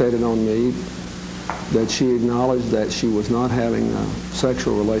fixated on me, that she acknowledged that she was not having a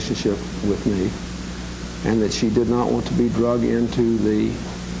sexual relationship with me, and that she did not want to be drug into the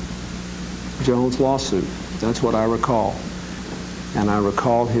Jones lawsuit. That's what I recall. And I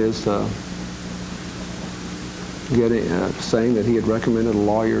recall his saying that he had recommended a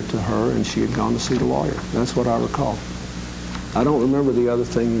lawyer to her and she had gone to see the lawyer. That's what I recall. I don't remember the other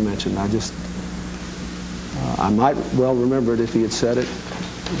thing you mentioned. I might well remember it if he had said it.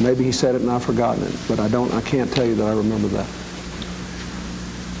 Maybe he said it and I've forgotten it, but I can't tell you that I remember that.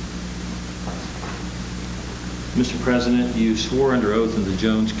 Mr. President, you swore under oath in the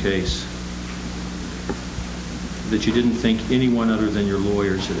Jones case that you didn't think anyone other than your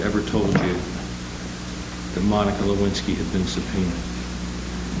lawyers had ever told you that Monica Lewinsky had been subpoenaed.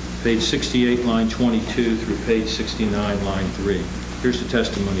 Page 68, line 22 through page 69, line 3. Here's the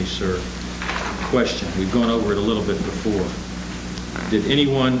testimony, sir. Question. We've gone over it a little bit before. Did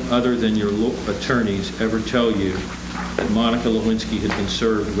anyone other than your attorneys ever tell you that Monica Lewinsky had been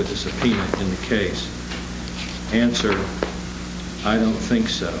served with a subpoena in the case? Answer, I don't think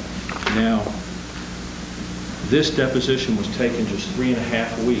so. Now, This deposition was taken just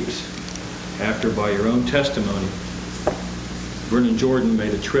 3.5 weeks after, by your own testimony, Vernon Jordan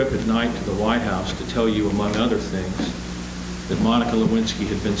made a trip at night to the White House to tell you, among other things, that Monica Lewinsky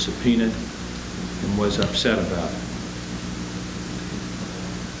had been subpoenaed and was upset about it.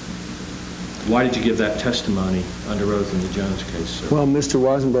 Why did you give that testimony under oath in the Jones case, sir? Well, Mr.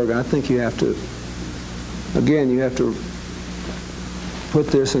 Weisenberg, I think you have to, again, you have to put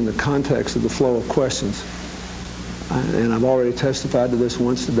this in the context of the flow of questions. And I've already testified to this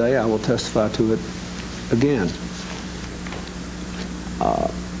once today. I will testify to it again.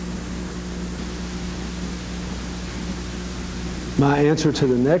 My answer to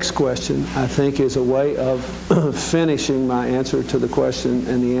the next question, I think, is a way of finishing my answer to the question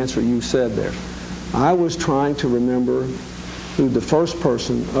and the answer you said there. I was trying to remember who the first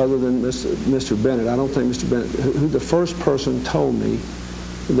person, other than Mr. Bennett, I don't think Mr. Bennett, who the first person told me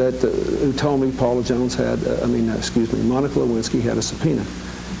that, who told me Paula Jones had, Monica Lewinsky had a subpoena.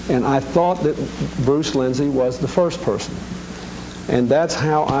 And I thought that Bruce Lindsay was the first person. And that's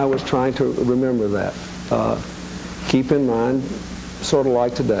how I was trying to remember that. Keep in mind, sort of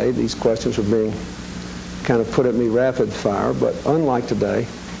like today, these questions are being kind of put at me rapid fire, but unlike today,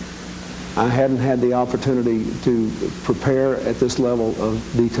 I hadn't had the opportunity to prepare at this level of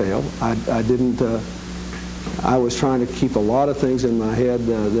detail. I was trying to keep a lot of things in my head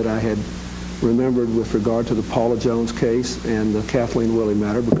that I had remembered with regard to the Paula Jones case and the Kathleen Willey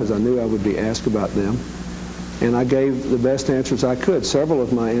matter, because I knew I would be asked about them. And I gave the best answers I could. Several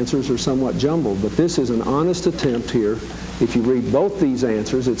of my answers are somewhat jumbled, but this is an honest attempt here. If you read both these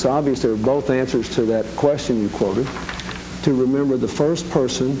answers, it's obvious they're both answers to that question you quoted, to remember the first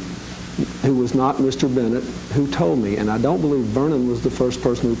person who was not Mr. Bennett who told me. And I don't believe Vernon was the first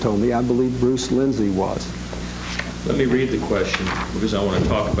person who told me. I believe Bruce Lindsay was. Let me read the question, because I want to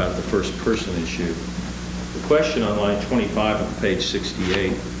talk about the first person issue. The question on line 25 of page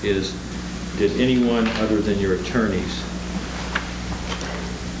 68 is, did anyone other than your attorneys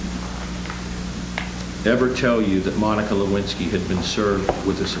ever tell you that Monica Lewinsky had been served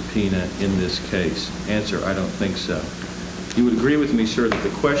with a subpoena in this case? Answer, I don't think so. You would agree with me, sir, that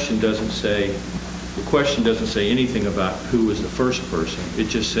the question doesn't say anything about who was the first person. It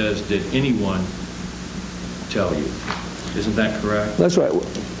just says, did anyone tell you? Isn't that correct? That's right.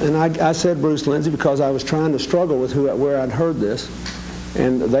 And I said Bruce Lindsay because I was trying to struggle with where I'd heard this.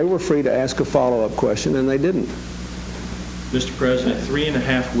 And they were free to ask a follow-up question, and they didn't. Mr. President,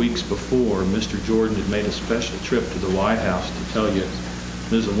 3.5 weeks before, Mr. Jordan had made a special trip to the White House to tell you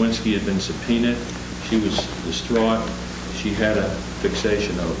Ms. Lewinsky had been subpoenaed. She was distraught. She had a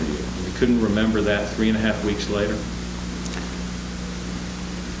fixation over you. You couldn't remember that 3.5 weeks later?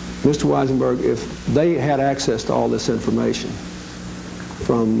 Mr. Weisenberg, if they had access to all this information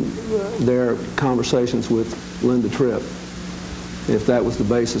from their conversations with Linda Tripp, if that was the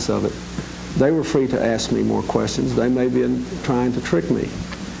basis of it, they were free to ask me more questions. They may have been trying to trick me.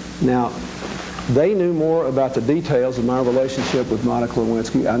 Now, they knew more about the details of my relationship with Monica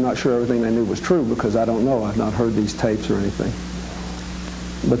Lewinsky. I'm not sure everything they knew was true, because I don't know. I've not heard these tapes or anything.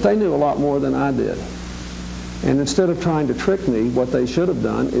 But they knew a lot more than I did. And instead of trying to trick me, what they should have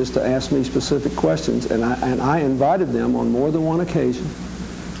done is to ask me specific questions. And I invited them on more than one occasion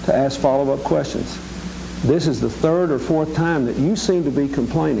to ask follow-up questions. This is the third or fourth time that you seem to be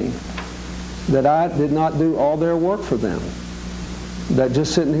complaining that I did not do all their work for them. That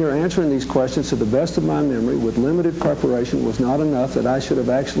just sitting here answering these questions to the best of my memory with limited preparation was not enough, that I should have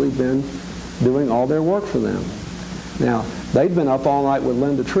actually been doing all their work for them. Now, they'd been up all night with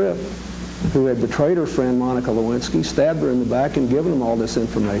Linda Tripp, who had betrayed her friend Monica Lewinsky, stabbed her in the back, and given them all this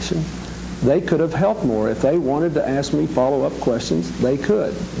information. They could have helped more. If they wanted to ask me follow-up questions, they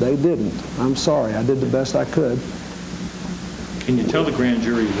could. They didn't. I'm sorry. I did the best I could. Can you tell the grand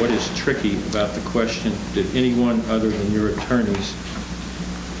jury what is tricky about the question, did anyone other than your attorneys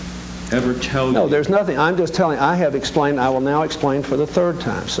ever tell you? No, there's nothing. I'm just telling you, I have explained, I will now explain for the third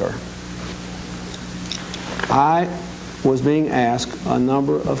time, sir. I was being asked a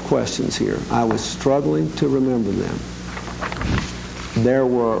number of questions here. I was struggling to remember them. There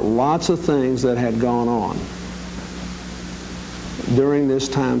were lots of things that had gone on during this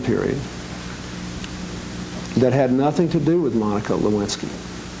time period that had nothing to do with Monica Lewinsky.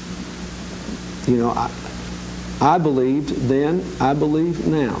 You know, I believed then, I believe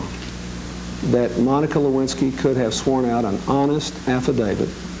now, that Monica Lewinsky could have sworn out an honest affidavit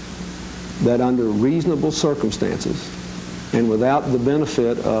that under reasonable circumstances and without the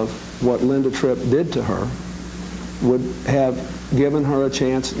benefit of what Linda Tripp did to her would have given her a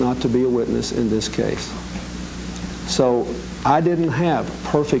chance not to be a witness in this case. So I didn't have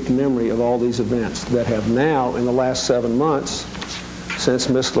perfect memory of all these events that have now, in the last 7 months, since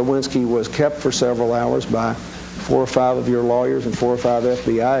Ms. Lewinsky was kept for several hours by 4 or 5 of your lawyers and 4 or 5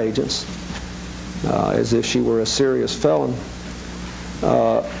 FBI agents, as if she were a serious felon.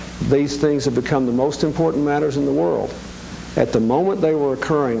 These things have become the most important matters in the world. At the moment they were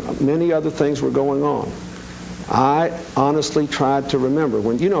occurring, many other things were going on. I honestly tried to remember.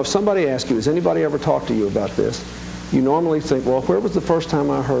 When, you know, if somebody asks you, has anybody ever talked to you about this? You normally think, well, where was the first time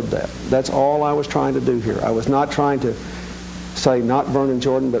I heard that? That's all I was trying to do here. I was not trying to say not Vernon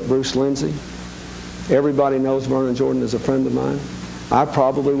Jordan, but Bruce Lindsay. Everybody knows Vernon Jordan is a friend of mine. I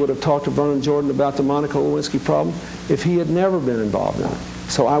probably would have talked to Vernon Jordan about the Monica Lewinsky problem if he had never been involved in it.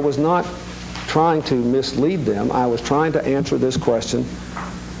 So I was not trying to mislead them. I was trying to answer this question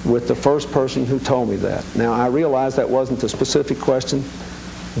with the first person who told me that. Now, I realize that wasn't the specific question.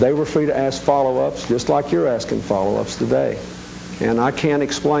 They were free to ask follow-ups, just like you're asking follow-ups today. And I can't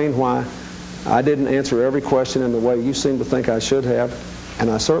explain why I didn't answer every question in the way you seem to think I should have, and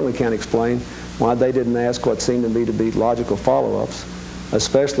I certainly can't explain why they didn't ask what seemed to me to be logical follow-ups,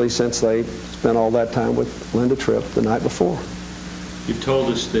 especially since they spent all that time with Linda Tripp the night before. You've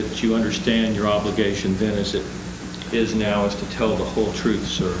told us that you understand your obligation then as it is now is to tell the whole truth,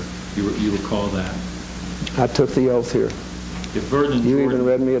 sir. You recall that? I took the oath here. If Vernon You Jordan, even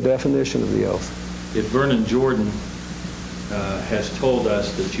read me a definition of the oath. If Vernon Jordan has told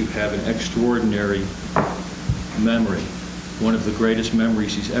us that you have an extraordinary memory, one of the greatest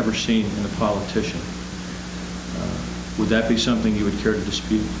memories he's ever seen in a politician, would that be something you would care to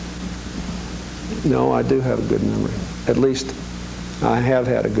dispute? No, I do have a good memory. At least I have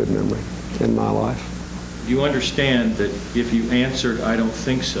had a good memory in my life. You understand that if you answered, I don't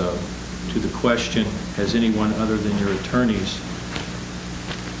think so, to the question, has anyone other than your attorneys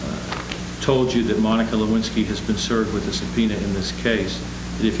told you that Monica Lewinsky has been served with a subpoena in this case,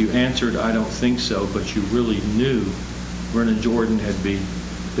 that if you answered, I don't think so, but you really knew Vernon Jordan had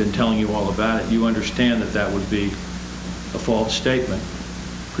been telling you all about it, you understand that that would be a false statement,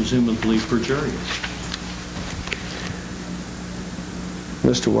 presumably perjurious?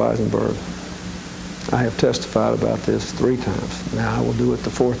 Mr. Weisenberg, I have testified about this 3 times. Now I will do it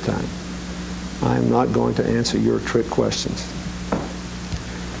the 4th time. I am not going to answer your trick questions.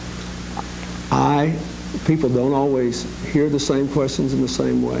 People don't always hear the same questions in the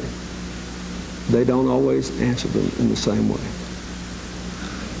same way. They don't always answer them in the same way.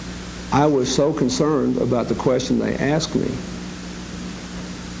 I was so concerned about the question they asked me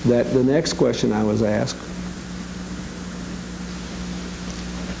that the next question I was asked,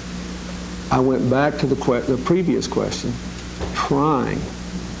 I went back to the previous question, trying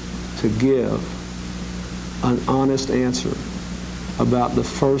to give an honest answer about the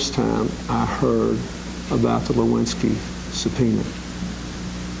first time I heard about the Lewinsky subpoena.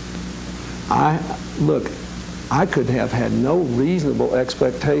 Look, I could have had no reasonable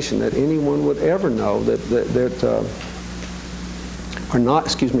expectation that anyone would ever know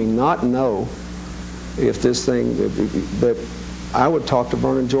not know if this thing, that I would talk to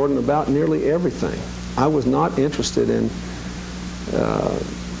Vernon Jordan about nearly everything. I was not interested in,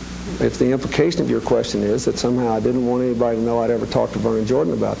 if the implication of your question is that somehow I didn't want anybody to know I'd ever talked to Vernon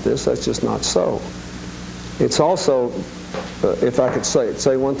Jordan about this, that's just not so. It's also, if I could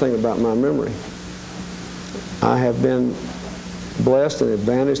say one thing about my memory, I have been blessed and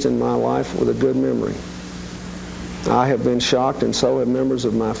advantaged in my life with a good memory. I have been shocked, and so have members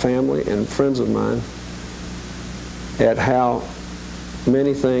of my family and friends of mine, at how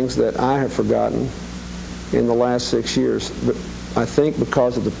many things that I have forgotten in the last 6 years. But I think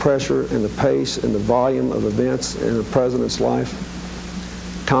because of the pressure and the pace and the volume of events in the president's life,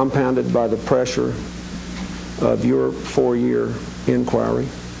 compounded by the pressure of your 4-year inquiry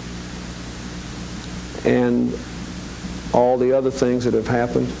and all the other things that have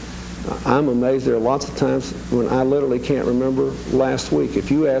happened, I'm amazed. There are lots of times when I literally can't remember last week.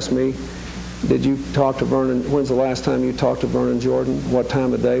 If you ask me, did you talk to Vernon, when's the last time you talked to Vernon Jordan? What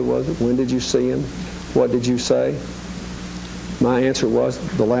time of day was it? When did you see him? What did you say? My answer was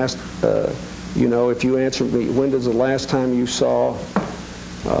the last, if you answer me, when does the last time you saw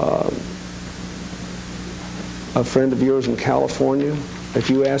a friend of yours in California? If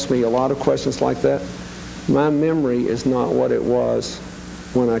you ask me a lot of questions like that, my memory is not what it was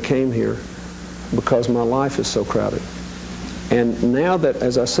when I came here because my life is so crowded. And now that,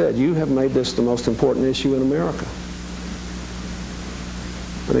 as I said, you have made this the most important issue in America.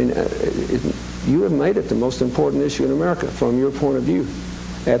 I mean, you have made it the most important issue in America from your point of view.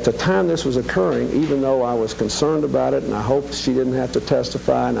 At the time this was occurring, even though I was concerned about it and I hoped she didn't have to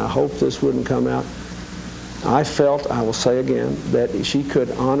testify and I hoped this wouldn't come out, I felt, I will say again, that she could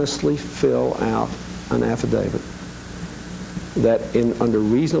honestly fill out an affidavit that, under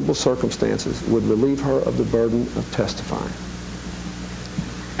reasonable circumstances, would relieve her of the burden of testifying.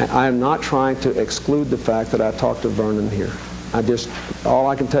 And I am not trying to exclude the fact that I talked to Vernon here. All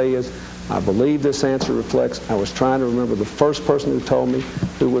I can tell you is, I believe this answer reflects, I was trying to remember the first person who told me,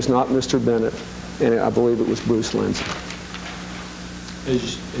 who was not Mr. Bennett, and I believe it was Bruce Lindsay.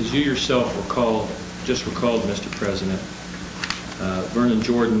 As you yourself just recalled, Mr. President, Vernon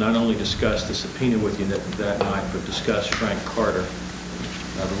Jordan not only discussed the subpoena with you that night, but discussed Frank Carter,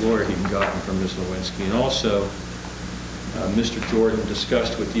 the lawyer he'd gotten from Ms. Lewinsky. And also, Mr. Jordan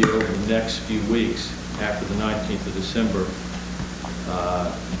discussed with you over the next few weeks, after the 19th of December,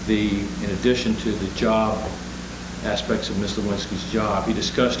 in addition to the job aspects of Ms. Lewinsky's job, he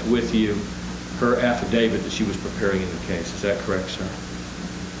discussed with you her affidavit that she was preparing in the case. Is that correct, sir?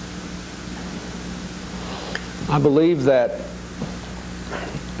 I believe that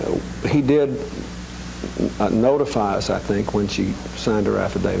he did notify us, I think, when she signed her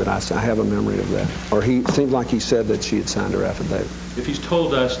affidavit. I have a memory of that. Or he seemed like he said that she had signed her affidavit. If he's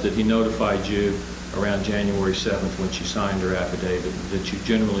told us that he notified you around January 7th when she signed her affidavit, that you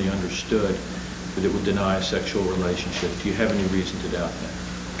generally understood that it would deny a sexual relationship, do you have any reason to doubt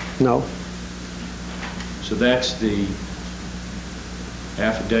that? No. So that's the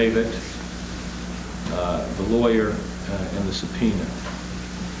affidavit, the lawyer, and the subpoena.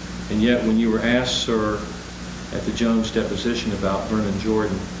 And yet, when you were asked, sir, at the Jones deposition about Vernon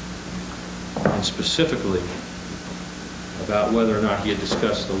Jordan, and specifically about whether or not he had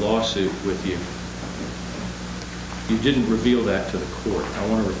discussed the lawsuit with you, you didn't reveal that to the court. I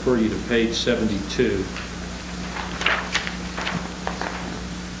want to refer you to page 72.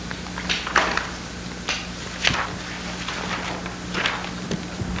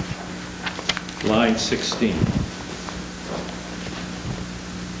 Line 16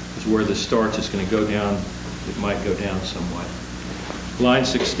 is where this starts. It's going to go down. It might go down somewhat. Line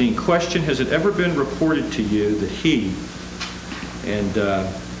 16. Question, has it ever been reported to you that he, and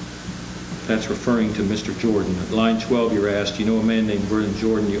that's referring to Mr. Jordan. At line 12, you're asked, you know a man named Vernon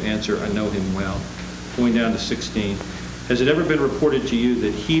Jordan? You answer, I know him well. Going down to 16. Has it ever been reported to you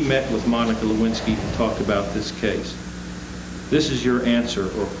that he met with Monica Lewinsky and talked about this case? This is your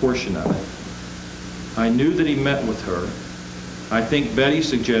answer, or portion of it. I knew that he met with her. I think Betty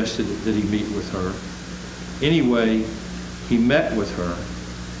suggested that he meet with her. Anyway, he met with her.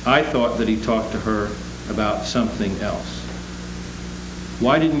 I thought that he talked to her about something else.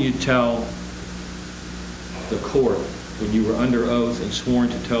 Why didn't you tell the court, when you were under oath and sworn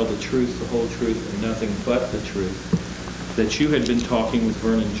to tell the truth, the whole truth, and nothing but the truth, that you had been talking with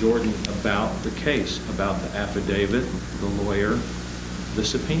Vernon Jordan about the case, about the affidavit, the lawyer, the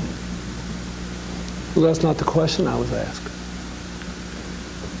subpoena? Well, that's not the question I was asked.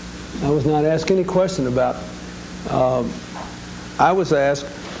 I was not asked any question about, I was asked,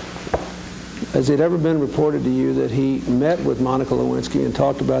 has it ever been reported to you that he met with Monica Lewinsky and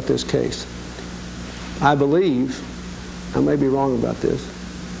talked about this case? I believe, I may be wrong about this,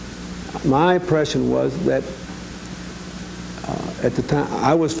 my impression was that at the time,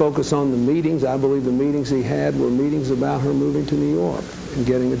 I was focused on the meetings. I believe the meetings he had were meetings about her moving to New York and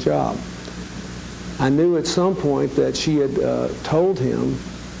getting a job. I knew at some point that she had told him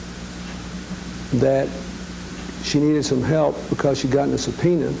that she needed some help because she'd gotten a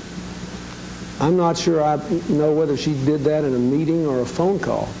subpoena. I'm not sure I know whether she did that in a meeting or a phone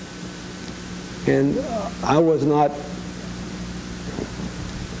call. And I was not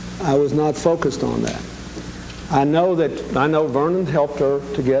focused on that. I know Vernon helped her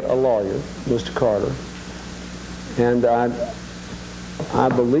to get a lawyer, Mr. Carter, and I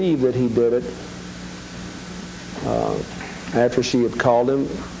believe that he did it after she had called him,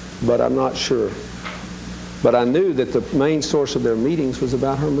 but I'm not sure. But I knew that the main source of their meetings was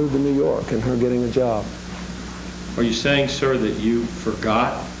about her move to New York and her getting a job. Are you saying, sir, that you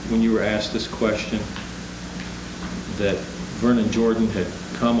forgot when you were asked this question that Vernon Jordan had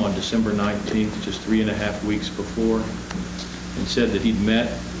come on December 19th, just 3.5 weeks before, and said that he'd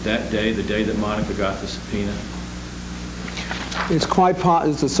met that day, the day that Monica got the subpoena?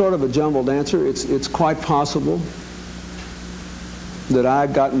 It's a sort of a jumbled answer. It's quite possible that I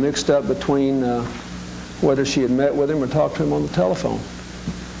got mixed up between whether she had met with him or talked to him on the telephone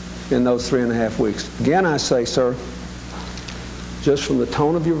in those 3.5 weeks. Again, I say, sir, just from the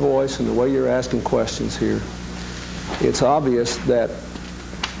tone of your voice and the way you're asking questions here, it's obvious that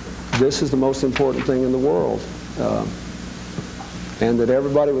this is the most important thing in the world, and that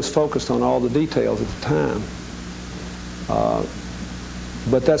everybody was focused on all the details at the time.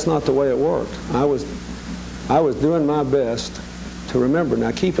 But that's not the way it worked. I was doing my best to remember.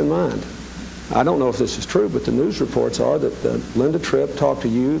 Now keep in mind, I don't know if this is true, but the news reports are that Linda Tripp talked to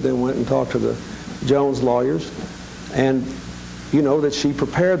you, then went and talked to the Jones lawyers, and you know that she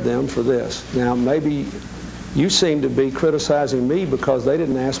prepared them for this. Now maybe you seem to be criticizing me because they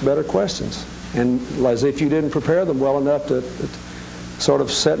didn't ask better questions, and as if you didn't prepare them well enough to sort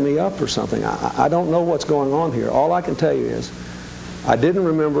of set me up or something. I don't know what's going on here. All I can tell you is I didn't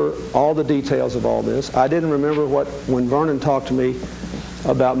remember all the details of all this. I didn't remember when Vernon talked to me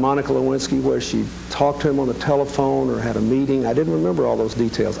about Monica Lewinsky, where she talked to him on the telephone or had a meeting. I didn't remember all those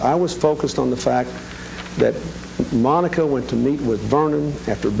details. I was focused on the fact that Monica went to meet with Vernon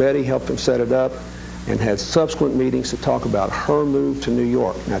after Betty helped him set it up and had subsequent meetings to talk about her move to New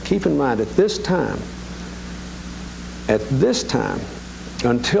York. Now keep in mind, at this time,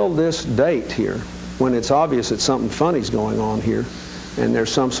 until this date here, when it's obvious that something funny's going on here, and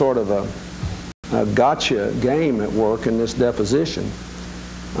there's some sort of a gotcha game at work in this deposition,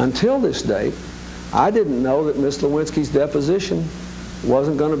 until this date, I didn't know that Miss Lewinsky's deposition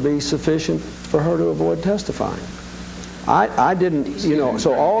wasn't going to be sufficient for her to avoid testifying. I didn't, you know,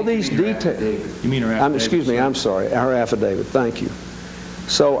 so all these details. You mean her affidavit? Excuse me, I'm sorry, her affidavit, thank you.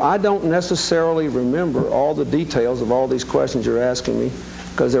 So I don't necessarily remember all the details of all these questions you're asking me,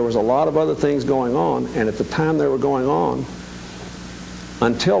 because there was a lot of other things going on, and at the time they were going on,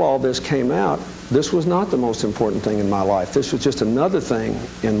 until all this came out, this was not the most important thing in my life. This was just another thing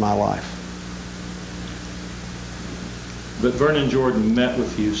in my life. But Vernon Jordan met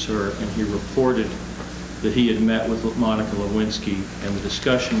with you, sir, and he reported that he had met with Monica Lewinsky, and the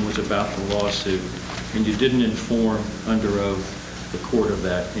discussion was about the lawsuit, and you didn't inform under oath the court of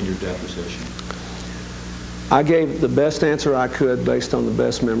that in your deposition. I gave the best answer I could based on the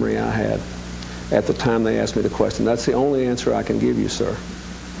best memory I had at the time they asked me the question. That's the only answer I can give you, sir.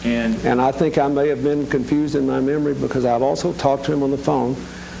 And I think I may have been confused in my memory because I've also talked to him on the phone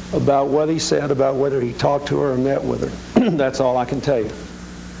about what he said about whether he talked to her or met with her. That's all I can tell you.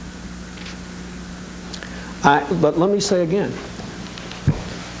 But let me say again,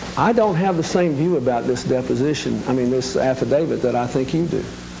 I don't have the same view about this deposition, this affidavit that I think you do.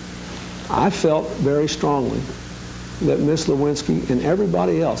 I felt very strongly that Miss Lewinsky and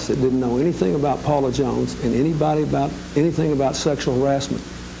everybody else that didn't know anything about Paula Jones and anything about sexual harassment,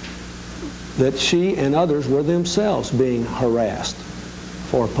 that she and others were themselves being harassed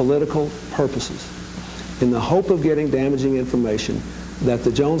for political purposes in the hope of getting damaging information that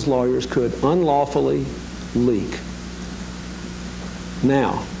the Jones lawyers could unlawfully leak.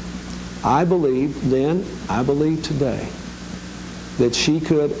 Now, I believe then, I believe today, that she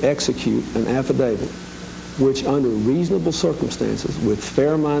could execute an affidavit which under reasonable circumstances with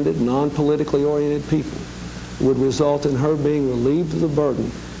fair-minded, non-politically oriented people would result in her being relieved of the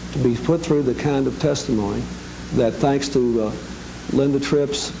burden to be put through the kind of testimony that, thanks to Linda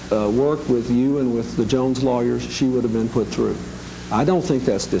Tripp's work with you and with the Jones lawyers, she would have been put through. I don't think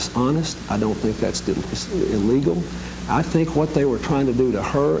that's dishonest. I don't think that's illegal. I think what they were trying to do to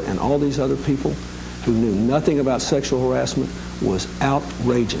her and all these other people who knew nothing about sexual harassment was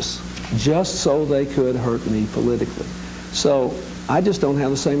outrageous, just so they could hurt me politically. So I just don't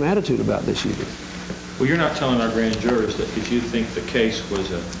have the same attitude about this you do. Well, you're not telling our grand jurors that if you think the case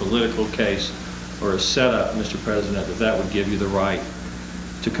was a political case or a setup, Mr. President, that would give you the right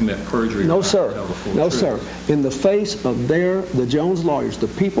to commit perjury. No, sir. No, sir. In the face of the Jones lawyers, the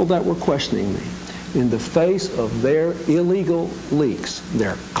people that were questioning me, in the face of their illegal leaks,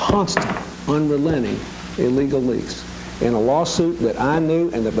 their constant, unrelenting illegal leaks, in a lawsuit that I knew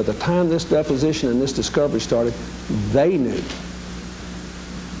and that by the time this deposition and this discovery started, they knew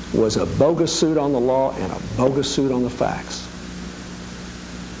was a bogus suit on the law and a bogus suit on the facts.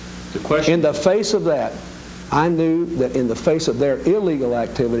 In the face of that, I knew that in the face of their illegal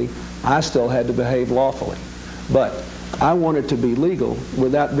activity, I still had to behave lawfully. But I wanted to be legal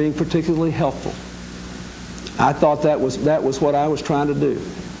without being particularly helpful. I thought that was what I was trying to do.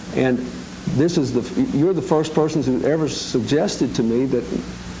 And you're the first person who ever suggested to me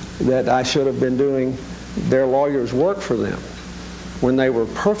that I should have been doing their lawyers' work for them, when they were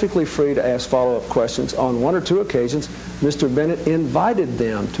perfectly free to ask follow-up questions. On one or two occasions, Mr. Bennett invited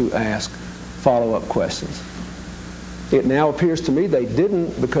them to ask follow-up questions. It now appears to me they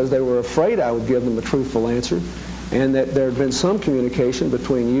didn't because they were afraid I would give them a truthful answer, and that there had been some communication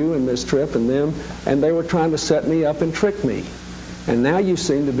between you and Ms. Tripp and them, and they were trying to set me up and trick me. And now you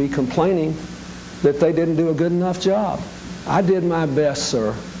seem to be complaining that they didn't do a good enough job. I did my best,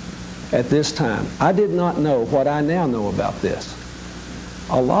 sir, at this time. I did not know what I now know about this.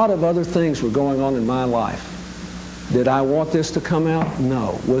 A lot of other things were going on in my life. Did I want this to come out?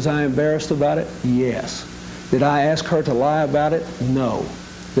 No. Was I embarrassed about it? Yes. Did I ask her to lie about it? No.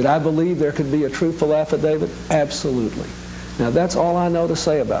 Did I believe there could be a truthful affidavit? Absolutely. Now, that's all I know to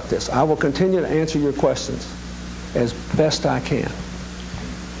say about this. I will continue to answer your questions as best I can.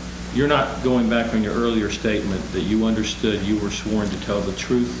 You're not going back on your earlier statement that you understood you were sworn to tell the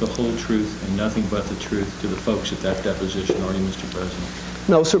truth, the whole truth, and nothing but the truth to the folks at that deposition, are you, Mr. President?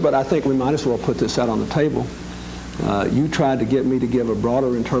 No, sir, but I think we might as well put this out on the table. You tried to get me to give a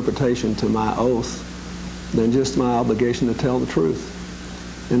broader interpretation to my oath than just my obligation to tell the truth.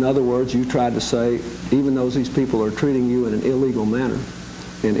 In other words, you tried to say, even though these people are treating you in an illegal manner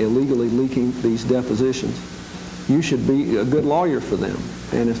and illegally leaking these depositions, you should be a good lawyer for them.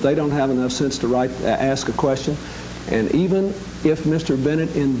 And if they don't have enough sense to ask a question, and even if Mr.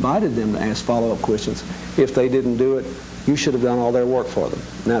 Bennett invited them to ask follow-up questions, if they didn't do it, you should have done all their work for them.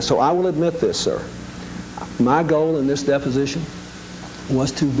 Now, so I will admit this, sir. My goal in this deposition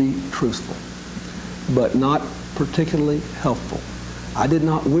was to be truthful, but not particularly helpful. I did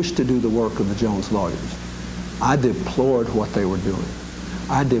not wish to do the work of the Jones lawyers. I deplored what they were doing.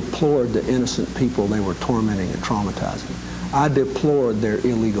 I deplored the innocent people they were tormenting and traumatizing. I deplored their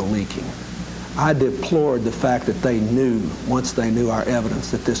illegal leaking. I deplored the fact that they knew, once they knew our evidence,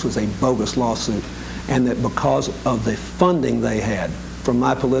 that this was a bogus lawsuit, and that because of the funding they had from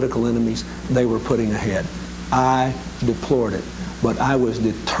my political enemies, they were putting ahead. I deplored it, but I was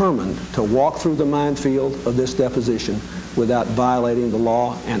determined to walk through the minefield of this deposition without violating the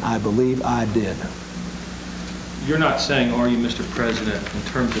law, and I believe I did. You're not saying, are you, Mr. President, in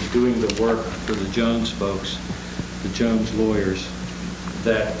terms of doing the work for the Jones folks, the Jones lawyers,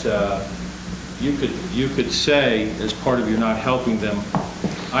 that you could say, as part of your not helping them,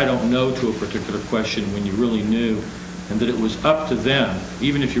 I don't know to a particular question when you really knew, and that it was up to them,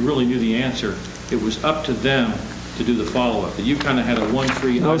 even if you really knew the answer, it was up to them to do the follow-up, that you kind of had a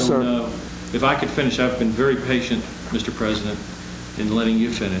one-free, I don't know. If I could finish, I've been very patient, Mr. President, in letting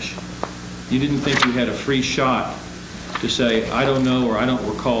you finish. You didn't think you had a free shot to say, I don't know or I don't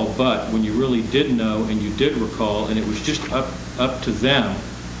recall, but when you really did know and you did recall, and it was just up to them,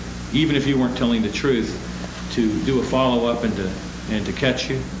 even if you weren't telling the truth, to do a follow-up and to catch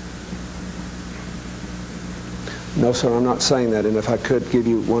you? No, sir, I'm not saying that, and if I could give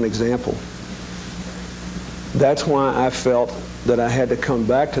you one example. That's why I felt that I had to come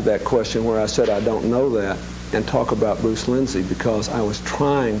back to that question where I said I don't know that and talk about Bruce Lindsay, because I was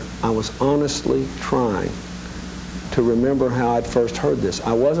honestly trying to remember how I'd first heard this.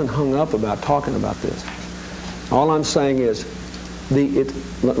 I wasn't hung up about talking about this. All I'm saying is,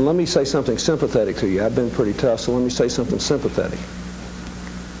 let me say something sympathetic to you. I've been pretty tough, so let me say something sympathetic.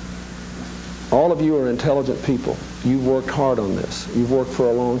 All of you are intelligent people. You've worked hard on this. You've worked for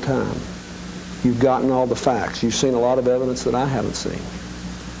a long time. You've gotten all the facts. You've seen a lot of evidence that I haven't seen.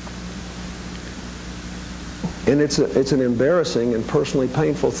 And it's an embarrassing and personally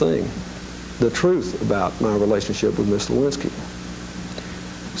painful thing, the truth about my relationship with Miss Lewinsky.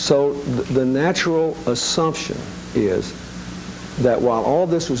 So the natural assumption is that while all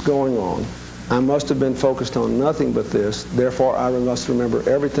this was going on, I must have been focused on nothing but this, therefore I must remember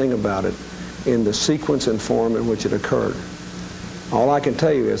everything about it in the sequence and form in which it occurred. All I can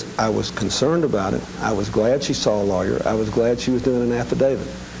tell you is I was concerned about it. I was glad she saw a lawyer. I was glad she was doing an affidavit.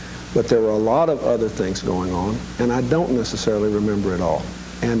 But there were a lot of other things going on, and I don't necessarily remember it all.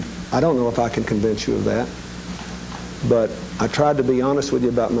 And I don't know if I can convince you of that. But I tried to be honest with you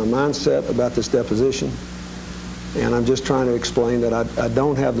about my mindset about this deposition, and I'm just trying to explain that I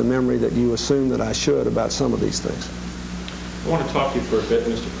don't have the memory that you assume that I should about some of these things. I want to talk to you for a bit,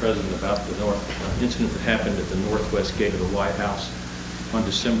 Mr. President, about the incident that happened at the northwest gate of the White House on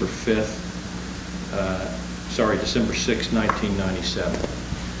December 6, 1997.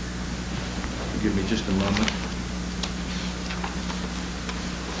 Give me just a moment.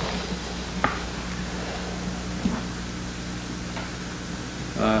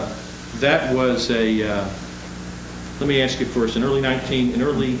 That was let me ask you first, in early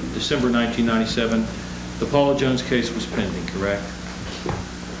December 1997, the Paula Jones case was pending, correct?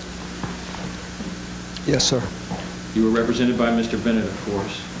 Yes, sir. You were represented by Mr. Bennett, of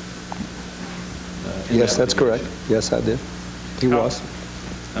course. Yes, that's correct. Yes, I did. He was.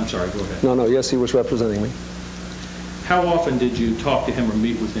 I'm sorry, go ahead. No, yes, he was representing me. How often did you talk to him or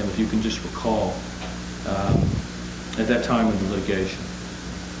meet with him, if you can just recall, at that time of the litigation?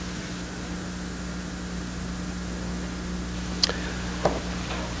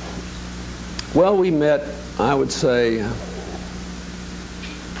 Well, we met, I would say,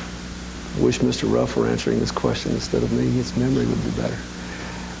 wish Mr. Ruff were answering this question instead of me. His memory would be better.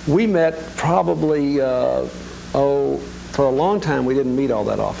 We met probably, For a long time, we didn't meet all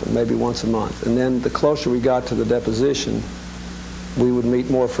that often, maybe once a month. And then the closer we got to the deposition, we would meet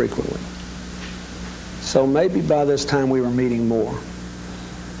more frequently. So maybe by this time we were meeting more.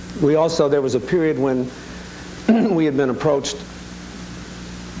 There was a period when we had been approached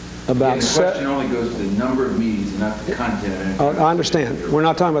about... The question only goes to the number of meetings, not the content. I understand. We're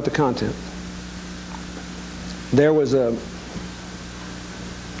not talking about the content. There was a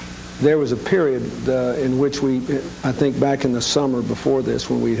period in which I think back in the summer before this,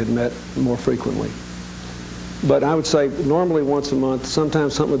 when we had met more frequently. But I would say normally once a month.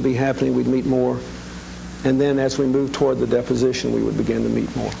 Sometimes something would be happening, we'd meet more. And then as we moved toward the deposition, we would begin to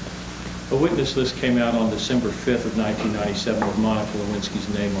meet more. A witness list came out on December 5th of 1997 with Monica Lewinsky's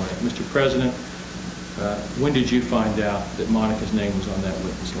name on it. Mr. President, when did you find out that Monica's name was on that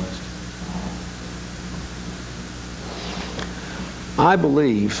witness list? I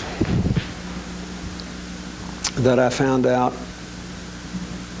believe that I found out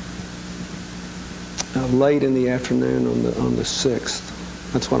late in the afternoon on the 6th.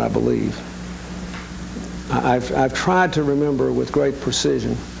 That's what I believe. I've tried to remember with great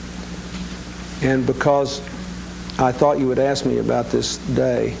precision, and because I thought you would ask me about this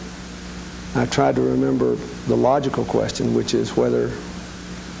day, I tried to remember the logical question, which is whether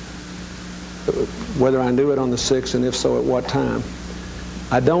I knew it on the 6th, and if so, at what time.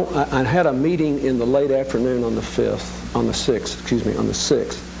 I had a meeting in the late afternoon on the 6th,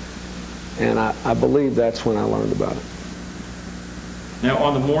 and I believe that's when I learned about it. Now,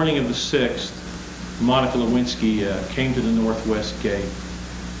 on the morning of the 6th, Monica Lewinsky came to the Northwest Gate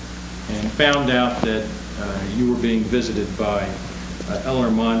and found out that you were being visited by Eleanor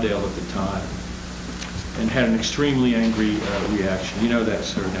Mondale at the time, and had an extremely angry reaction. You know that,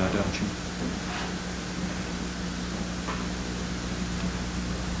 sir, now, don't you?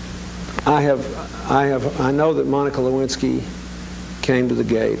 I know that Monica Lewinsky came to the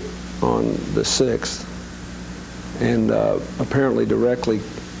gate on the 6th and apparently directly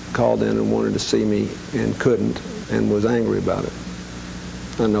called in and wanted to see me and couldn't, and was angry about it.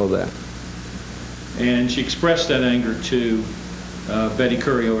 I know that. And she expressed that anger to Betty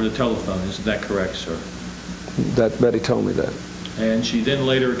Curry over the telephone. Isn't that correct, sir? That Betty told me that. And she then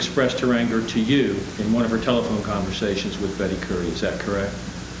later expressed her anger to you in one of her telephone conversations with Betty Curry. Is that correct?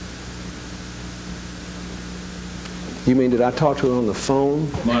 You mean, did I talk to her on the phone?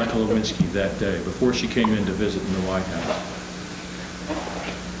 Monica Lewinsky that day, before she came in to visit in the White House.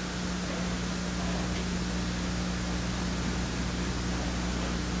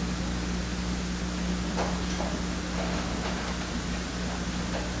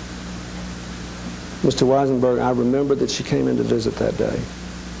 Mr. Weisenberg, I remember that she came in to visit that day.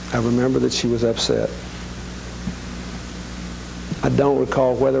 I remember that she was upset. I don't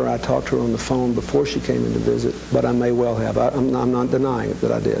recall whether I talked to her on the phone before she came in to visit, but I may well have. I'm not denying it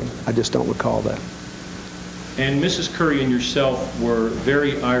that I did. I just don't recall that. And Mrs. Curry and yourself were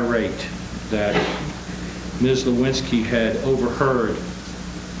very irate that Ms. Lewinsky had overheard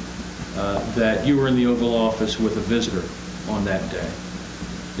that you were in the Oval Office with a visitor on that day.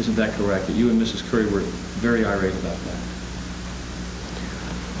 Isn't that correct? That you and Mrs. Curry were very irate about that?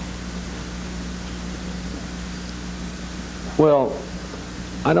 Well,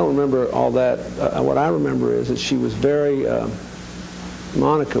 I don't remember all that. What I remember is that she was very,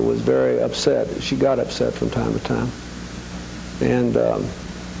 Monica was very upset. She got upset from time to time.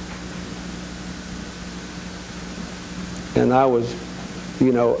 And I was,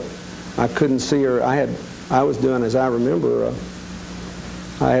 you know, I couldn't see her. I was doing, as I remember,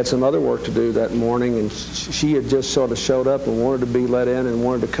 I had some other work to do that morning, and she had just sort of showed up and wanted to be let in and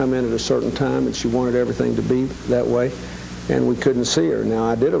wanted to come in at a certain time, and she wanted everything to be that way, and we couldn't see her. Now,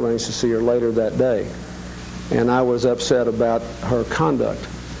 I did arrange to see her later that day, and I was upset about her conduct.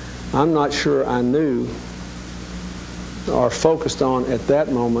 I'm not sure I knew or focused on at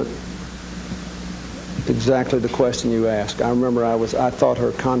that moment exactly the question you asked. I remember I thought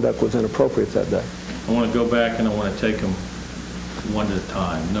her conduct was inappropriate that day. I want to go back and I want to take them one at a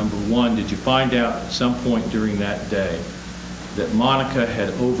time. Number one, did you find out at some point during that day that Monica had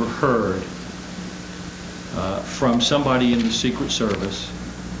overheard from somebody in the Secret Service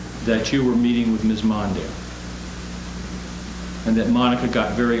that you were meeting with Ms. Mondale, and that Monica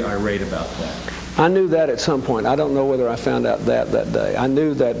got very irate about that? I knew that at some point. I don't know whether I found out that day. I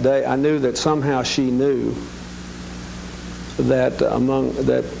knew that somehow she knew that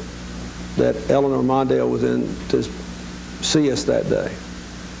that Eleanor Mondale was in to see us that day.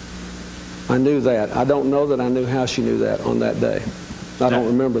 I knew that. I don't know that I knew how she knew that on that day. I don't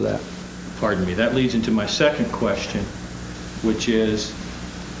remember that. Pardon me. That leads into my second question, which is,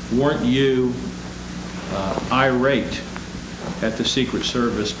 weren't you irate at the Secret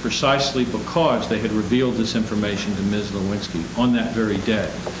Service precisely because they had revealed this information to Ms. Lewinsky on that very day.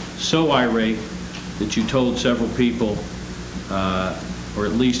 So irate that you told several people, or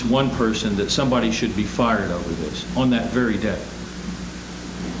at least one person, that somebody should be fired over this on that very day.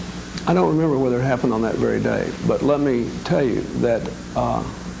 I don't remember whether it happened on that very day, but let me tell you that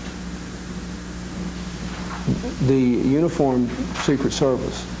the uniformed Secret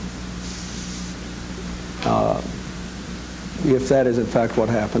Service, if that is in fact what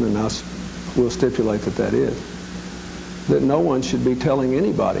happened, and we'll stipulate that that is, that no one should be telling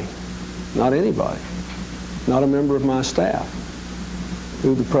anybody, not anybody, not a member of my staff,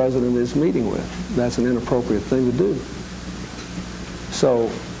 who the president is meeting with. That's an inappropriate thing to do. So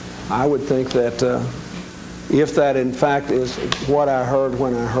I would think that if that in fact is what I heard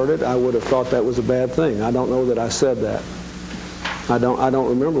when I heard it, I would have thought that was a bad thing. I don't know that I said that. I don't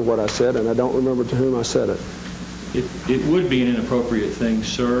remember what I said, and I don't remember to whom I said it. It would be an inappropriate thing,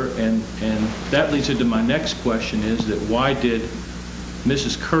 sir, and that leads into my next question, is that why did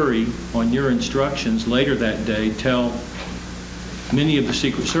Mrs. Curry, on your instructions later that day, tell many of the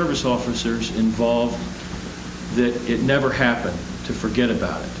Secret Service officers involved that it never happened, to forget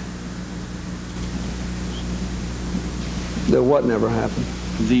about it? That what never happened?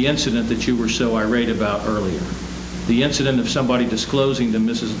 The incident that you were so irate about earlier. The incident of somebody disclosing to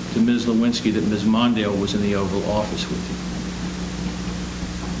Ms. Lewinsky that Ms. Mondale was in the Oval Office with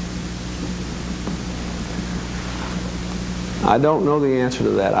you. I don't know the answer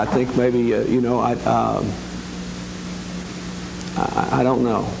to that. I think maybe, you know, I don't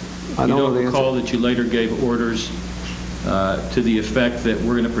know. I don't know the answer. You don't recall that you later gave orders to the effect that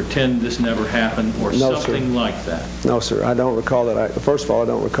we're going to pretend this never happened, or No, something sir. like that? No, sir. I don't recall that. First of all, I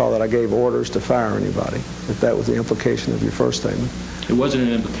don't recall that I gave orders to fire anybody, if that was the implication of your first statement. It wasn't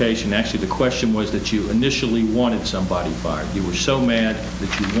an implication. Actually, the question was that you initially wanted somebody fired. You were so mad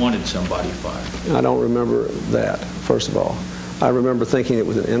that you wanted somebody fired. I don't remember that, first of all. I remember thinking it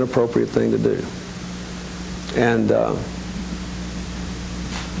was an inappropriate thing to do. And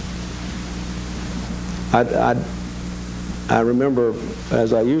I remember,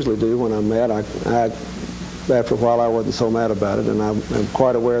 as I usually do when I'm mad, after a while I wasn't so mad about it, and I'm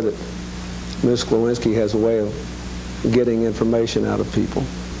quite aware that Ms. Lewinsky has a way of getting information out of people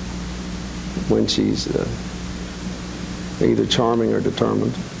when she's either charming or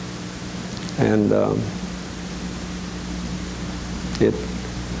determined. And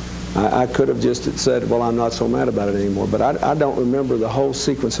I could have just said, well, I'm not so mad about it anymore. But I don't remember the whole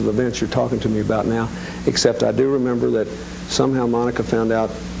sequence of events you're talking to me about now, except I do remember that somehow Monica found out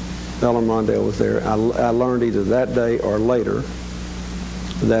Ellen Mondale was there. I learned either that day or later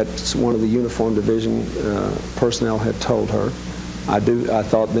that one of the uniform division personnel had told her. I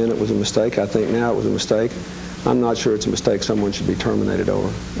thought then it was a mistake. I think now it was a mistake. I'm not sure it's a mistake someone should be terminated over.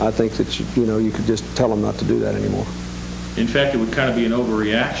 I think that you could just tell them not to do that anymore. In fact, it would kind of be an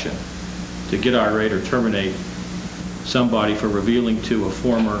overreaction to get irate or terminate somebody for revealing to a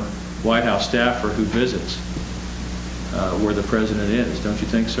former White House staffer who visits where the president is. Don't you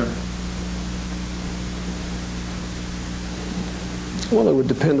think, sir? Well, it would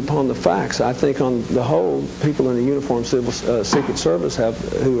depend upon the facts. I think on the whole, people in the uniformed Secret Service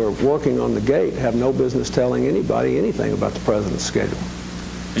who are working on the gate have no business telling anybody anything about the president's schedule.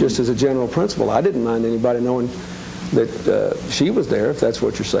 Just as a general principle, I didn't mind anybody knowing that she was there, if that's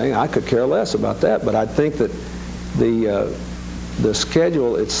what you're saying. I could care less about that, but I think that the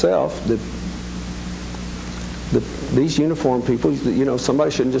schedule itself, these uniformed people,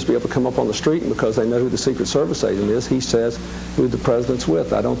 somebody shouldn't just be able to come up on the street, and because they know who the Secret Service agent is, he says who the president's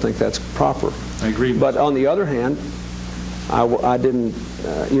with. I don't think that's proper. I agree. But on the other hand, I didn't,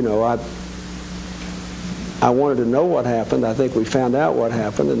 I wanted to know what happened. I think we found out what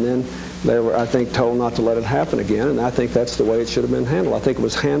happened, and then they were, I think, told not to let it happen again, and I think that's the way it should have been handled. I think it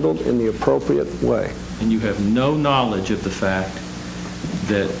was handled in the appropriate way. And you have no knowledge of the fact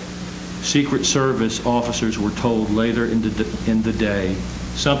that Secret Service officers were told later in the day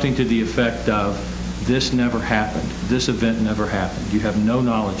something to the effect of, this never happened, this event never happened. You have no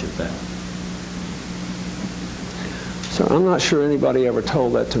knowledge of that. So I'm not sure anybody ever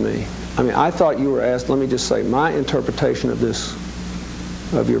told that to me. I mean, I thought you were asked, let me just say, my interpretation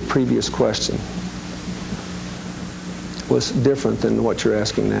of your previous question was different than what you're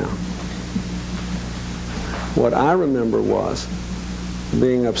asking now. What I remember was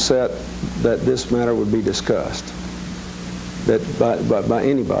being upset that this matter would be discussed, that by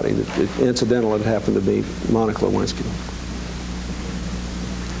anybody, that incidental it happened to be Monica Lewinsky,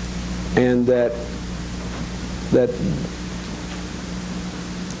 and that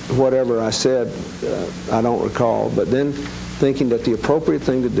whatever I said, I don't recall, but then thinking that the appropriate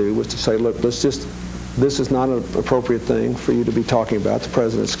thing to do was to say, look, this is not an appropriate thing for you to be talking about, the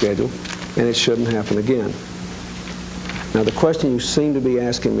President's schedule, and it shouldn't happen again. Now, the question you seem to be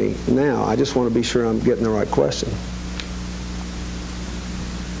asking me now, I just want to be sure I'm getting the right question,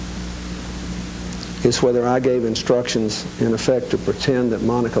 is whether I gave instructions, in effect, to pretend that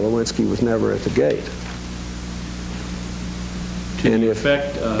Monica Lewinsky was never at the gate. And if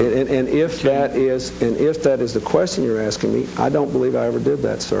that is the question you're asking me, I don't believe I ever did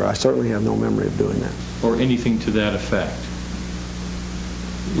that, sir. I certainly have no memory of doing that. Or anything to that effect?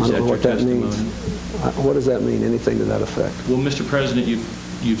 I don't know what that means. What does that mean, anything to that effect? Well, Mr. President,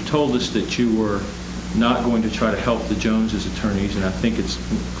 you've told us that you were not going to try to help the Joneses attorneys, and I think it's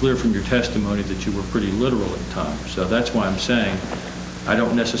clear from your testimony that you were pretty literal at times. So that's why I'm saying I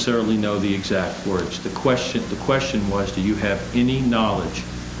don't necessarily know the exact words. The question was, do you have any knowledge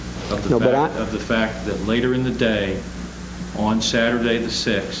of the fact that later in the day, on Saturday the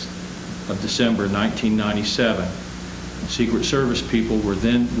 6th of December 1997, Secret Service people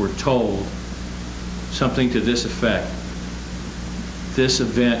were told something to this effect: this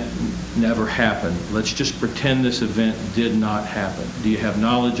event never happened. Let's just pretend this event did not happen. Do you have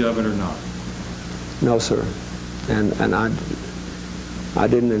knowledge of it or not? No, sir. And I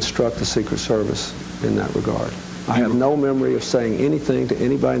didn't instruct the Secret Service in that regard. I have no memory of saying anything to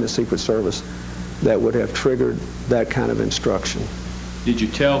anybody in the Secret Service that would have triggered that kind of instruction. Did you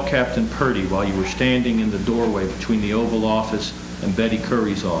tell Captain Purdy while you were standing in the doorway between the Oval Office and Betty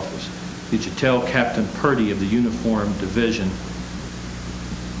Curry's office, did you tell Captain Purdy of the Uniform Division,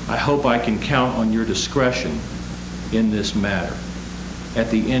 I hope I can count on your discretion in this matter, at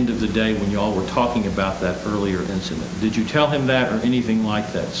the end of the day when you all were talking about that earlier incident? Did you tell him that or anything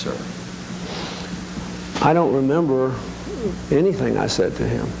like that, sir? I don't remember anything I said to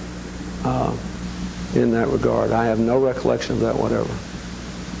him in that regard. I have no recollection of that whatever.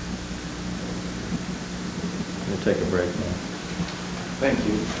 We'll take a break now. Thank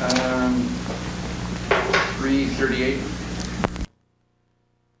you. 3:38.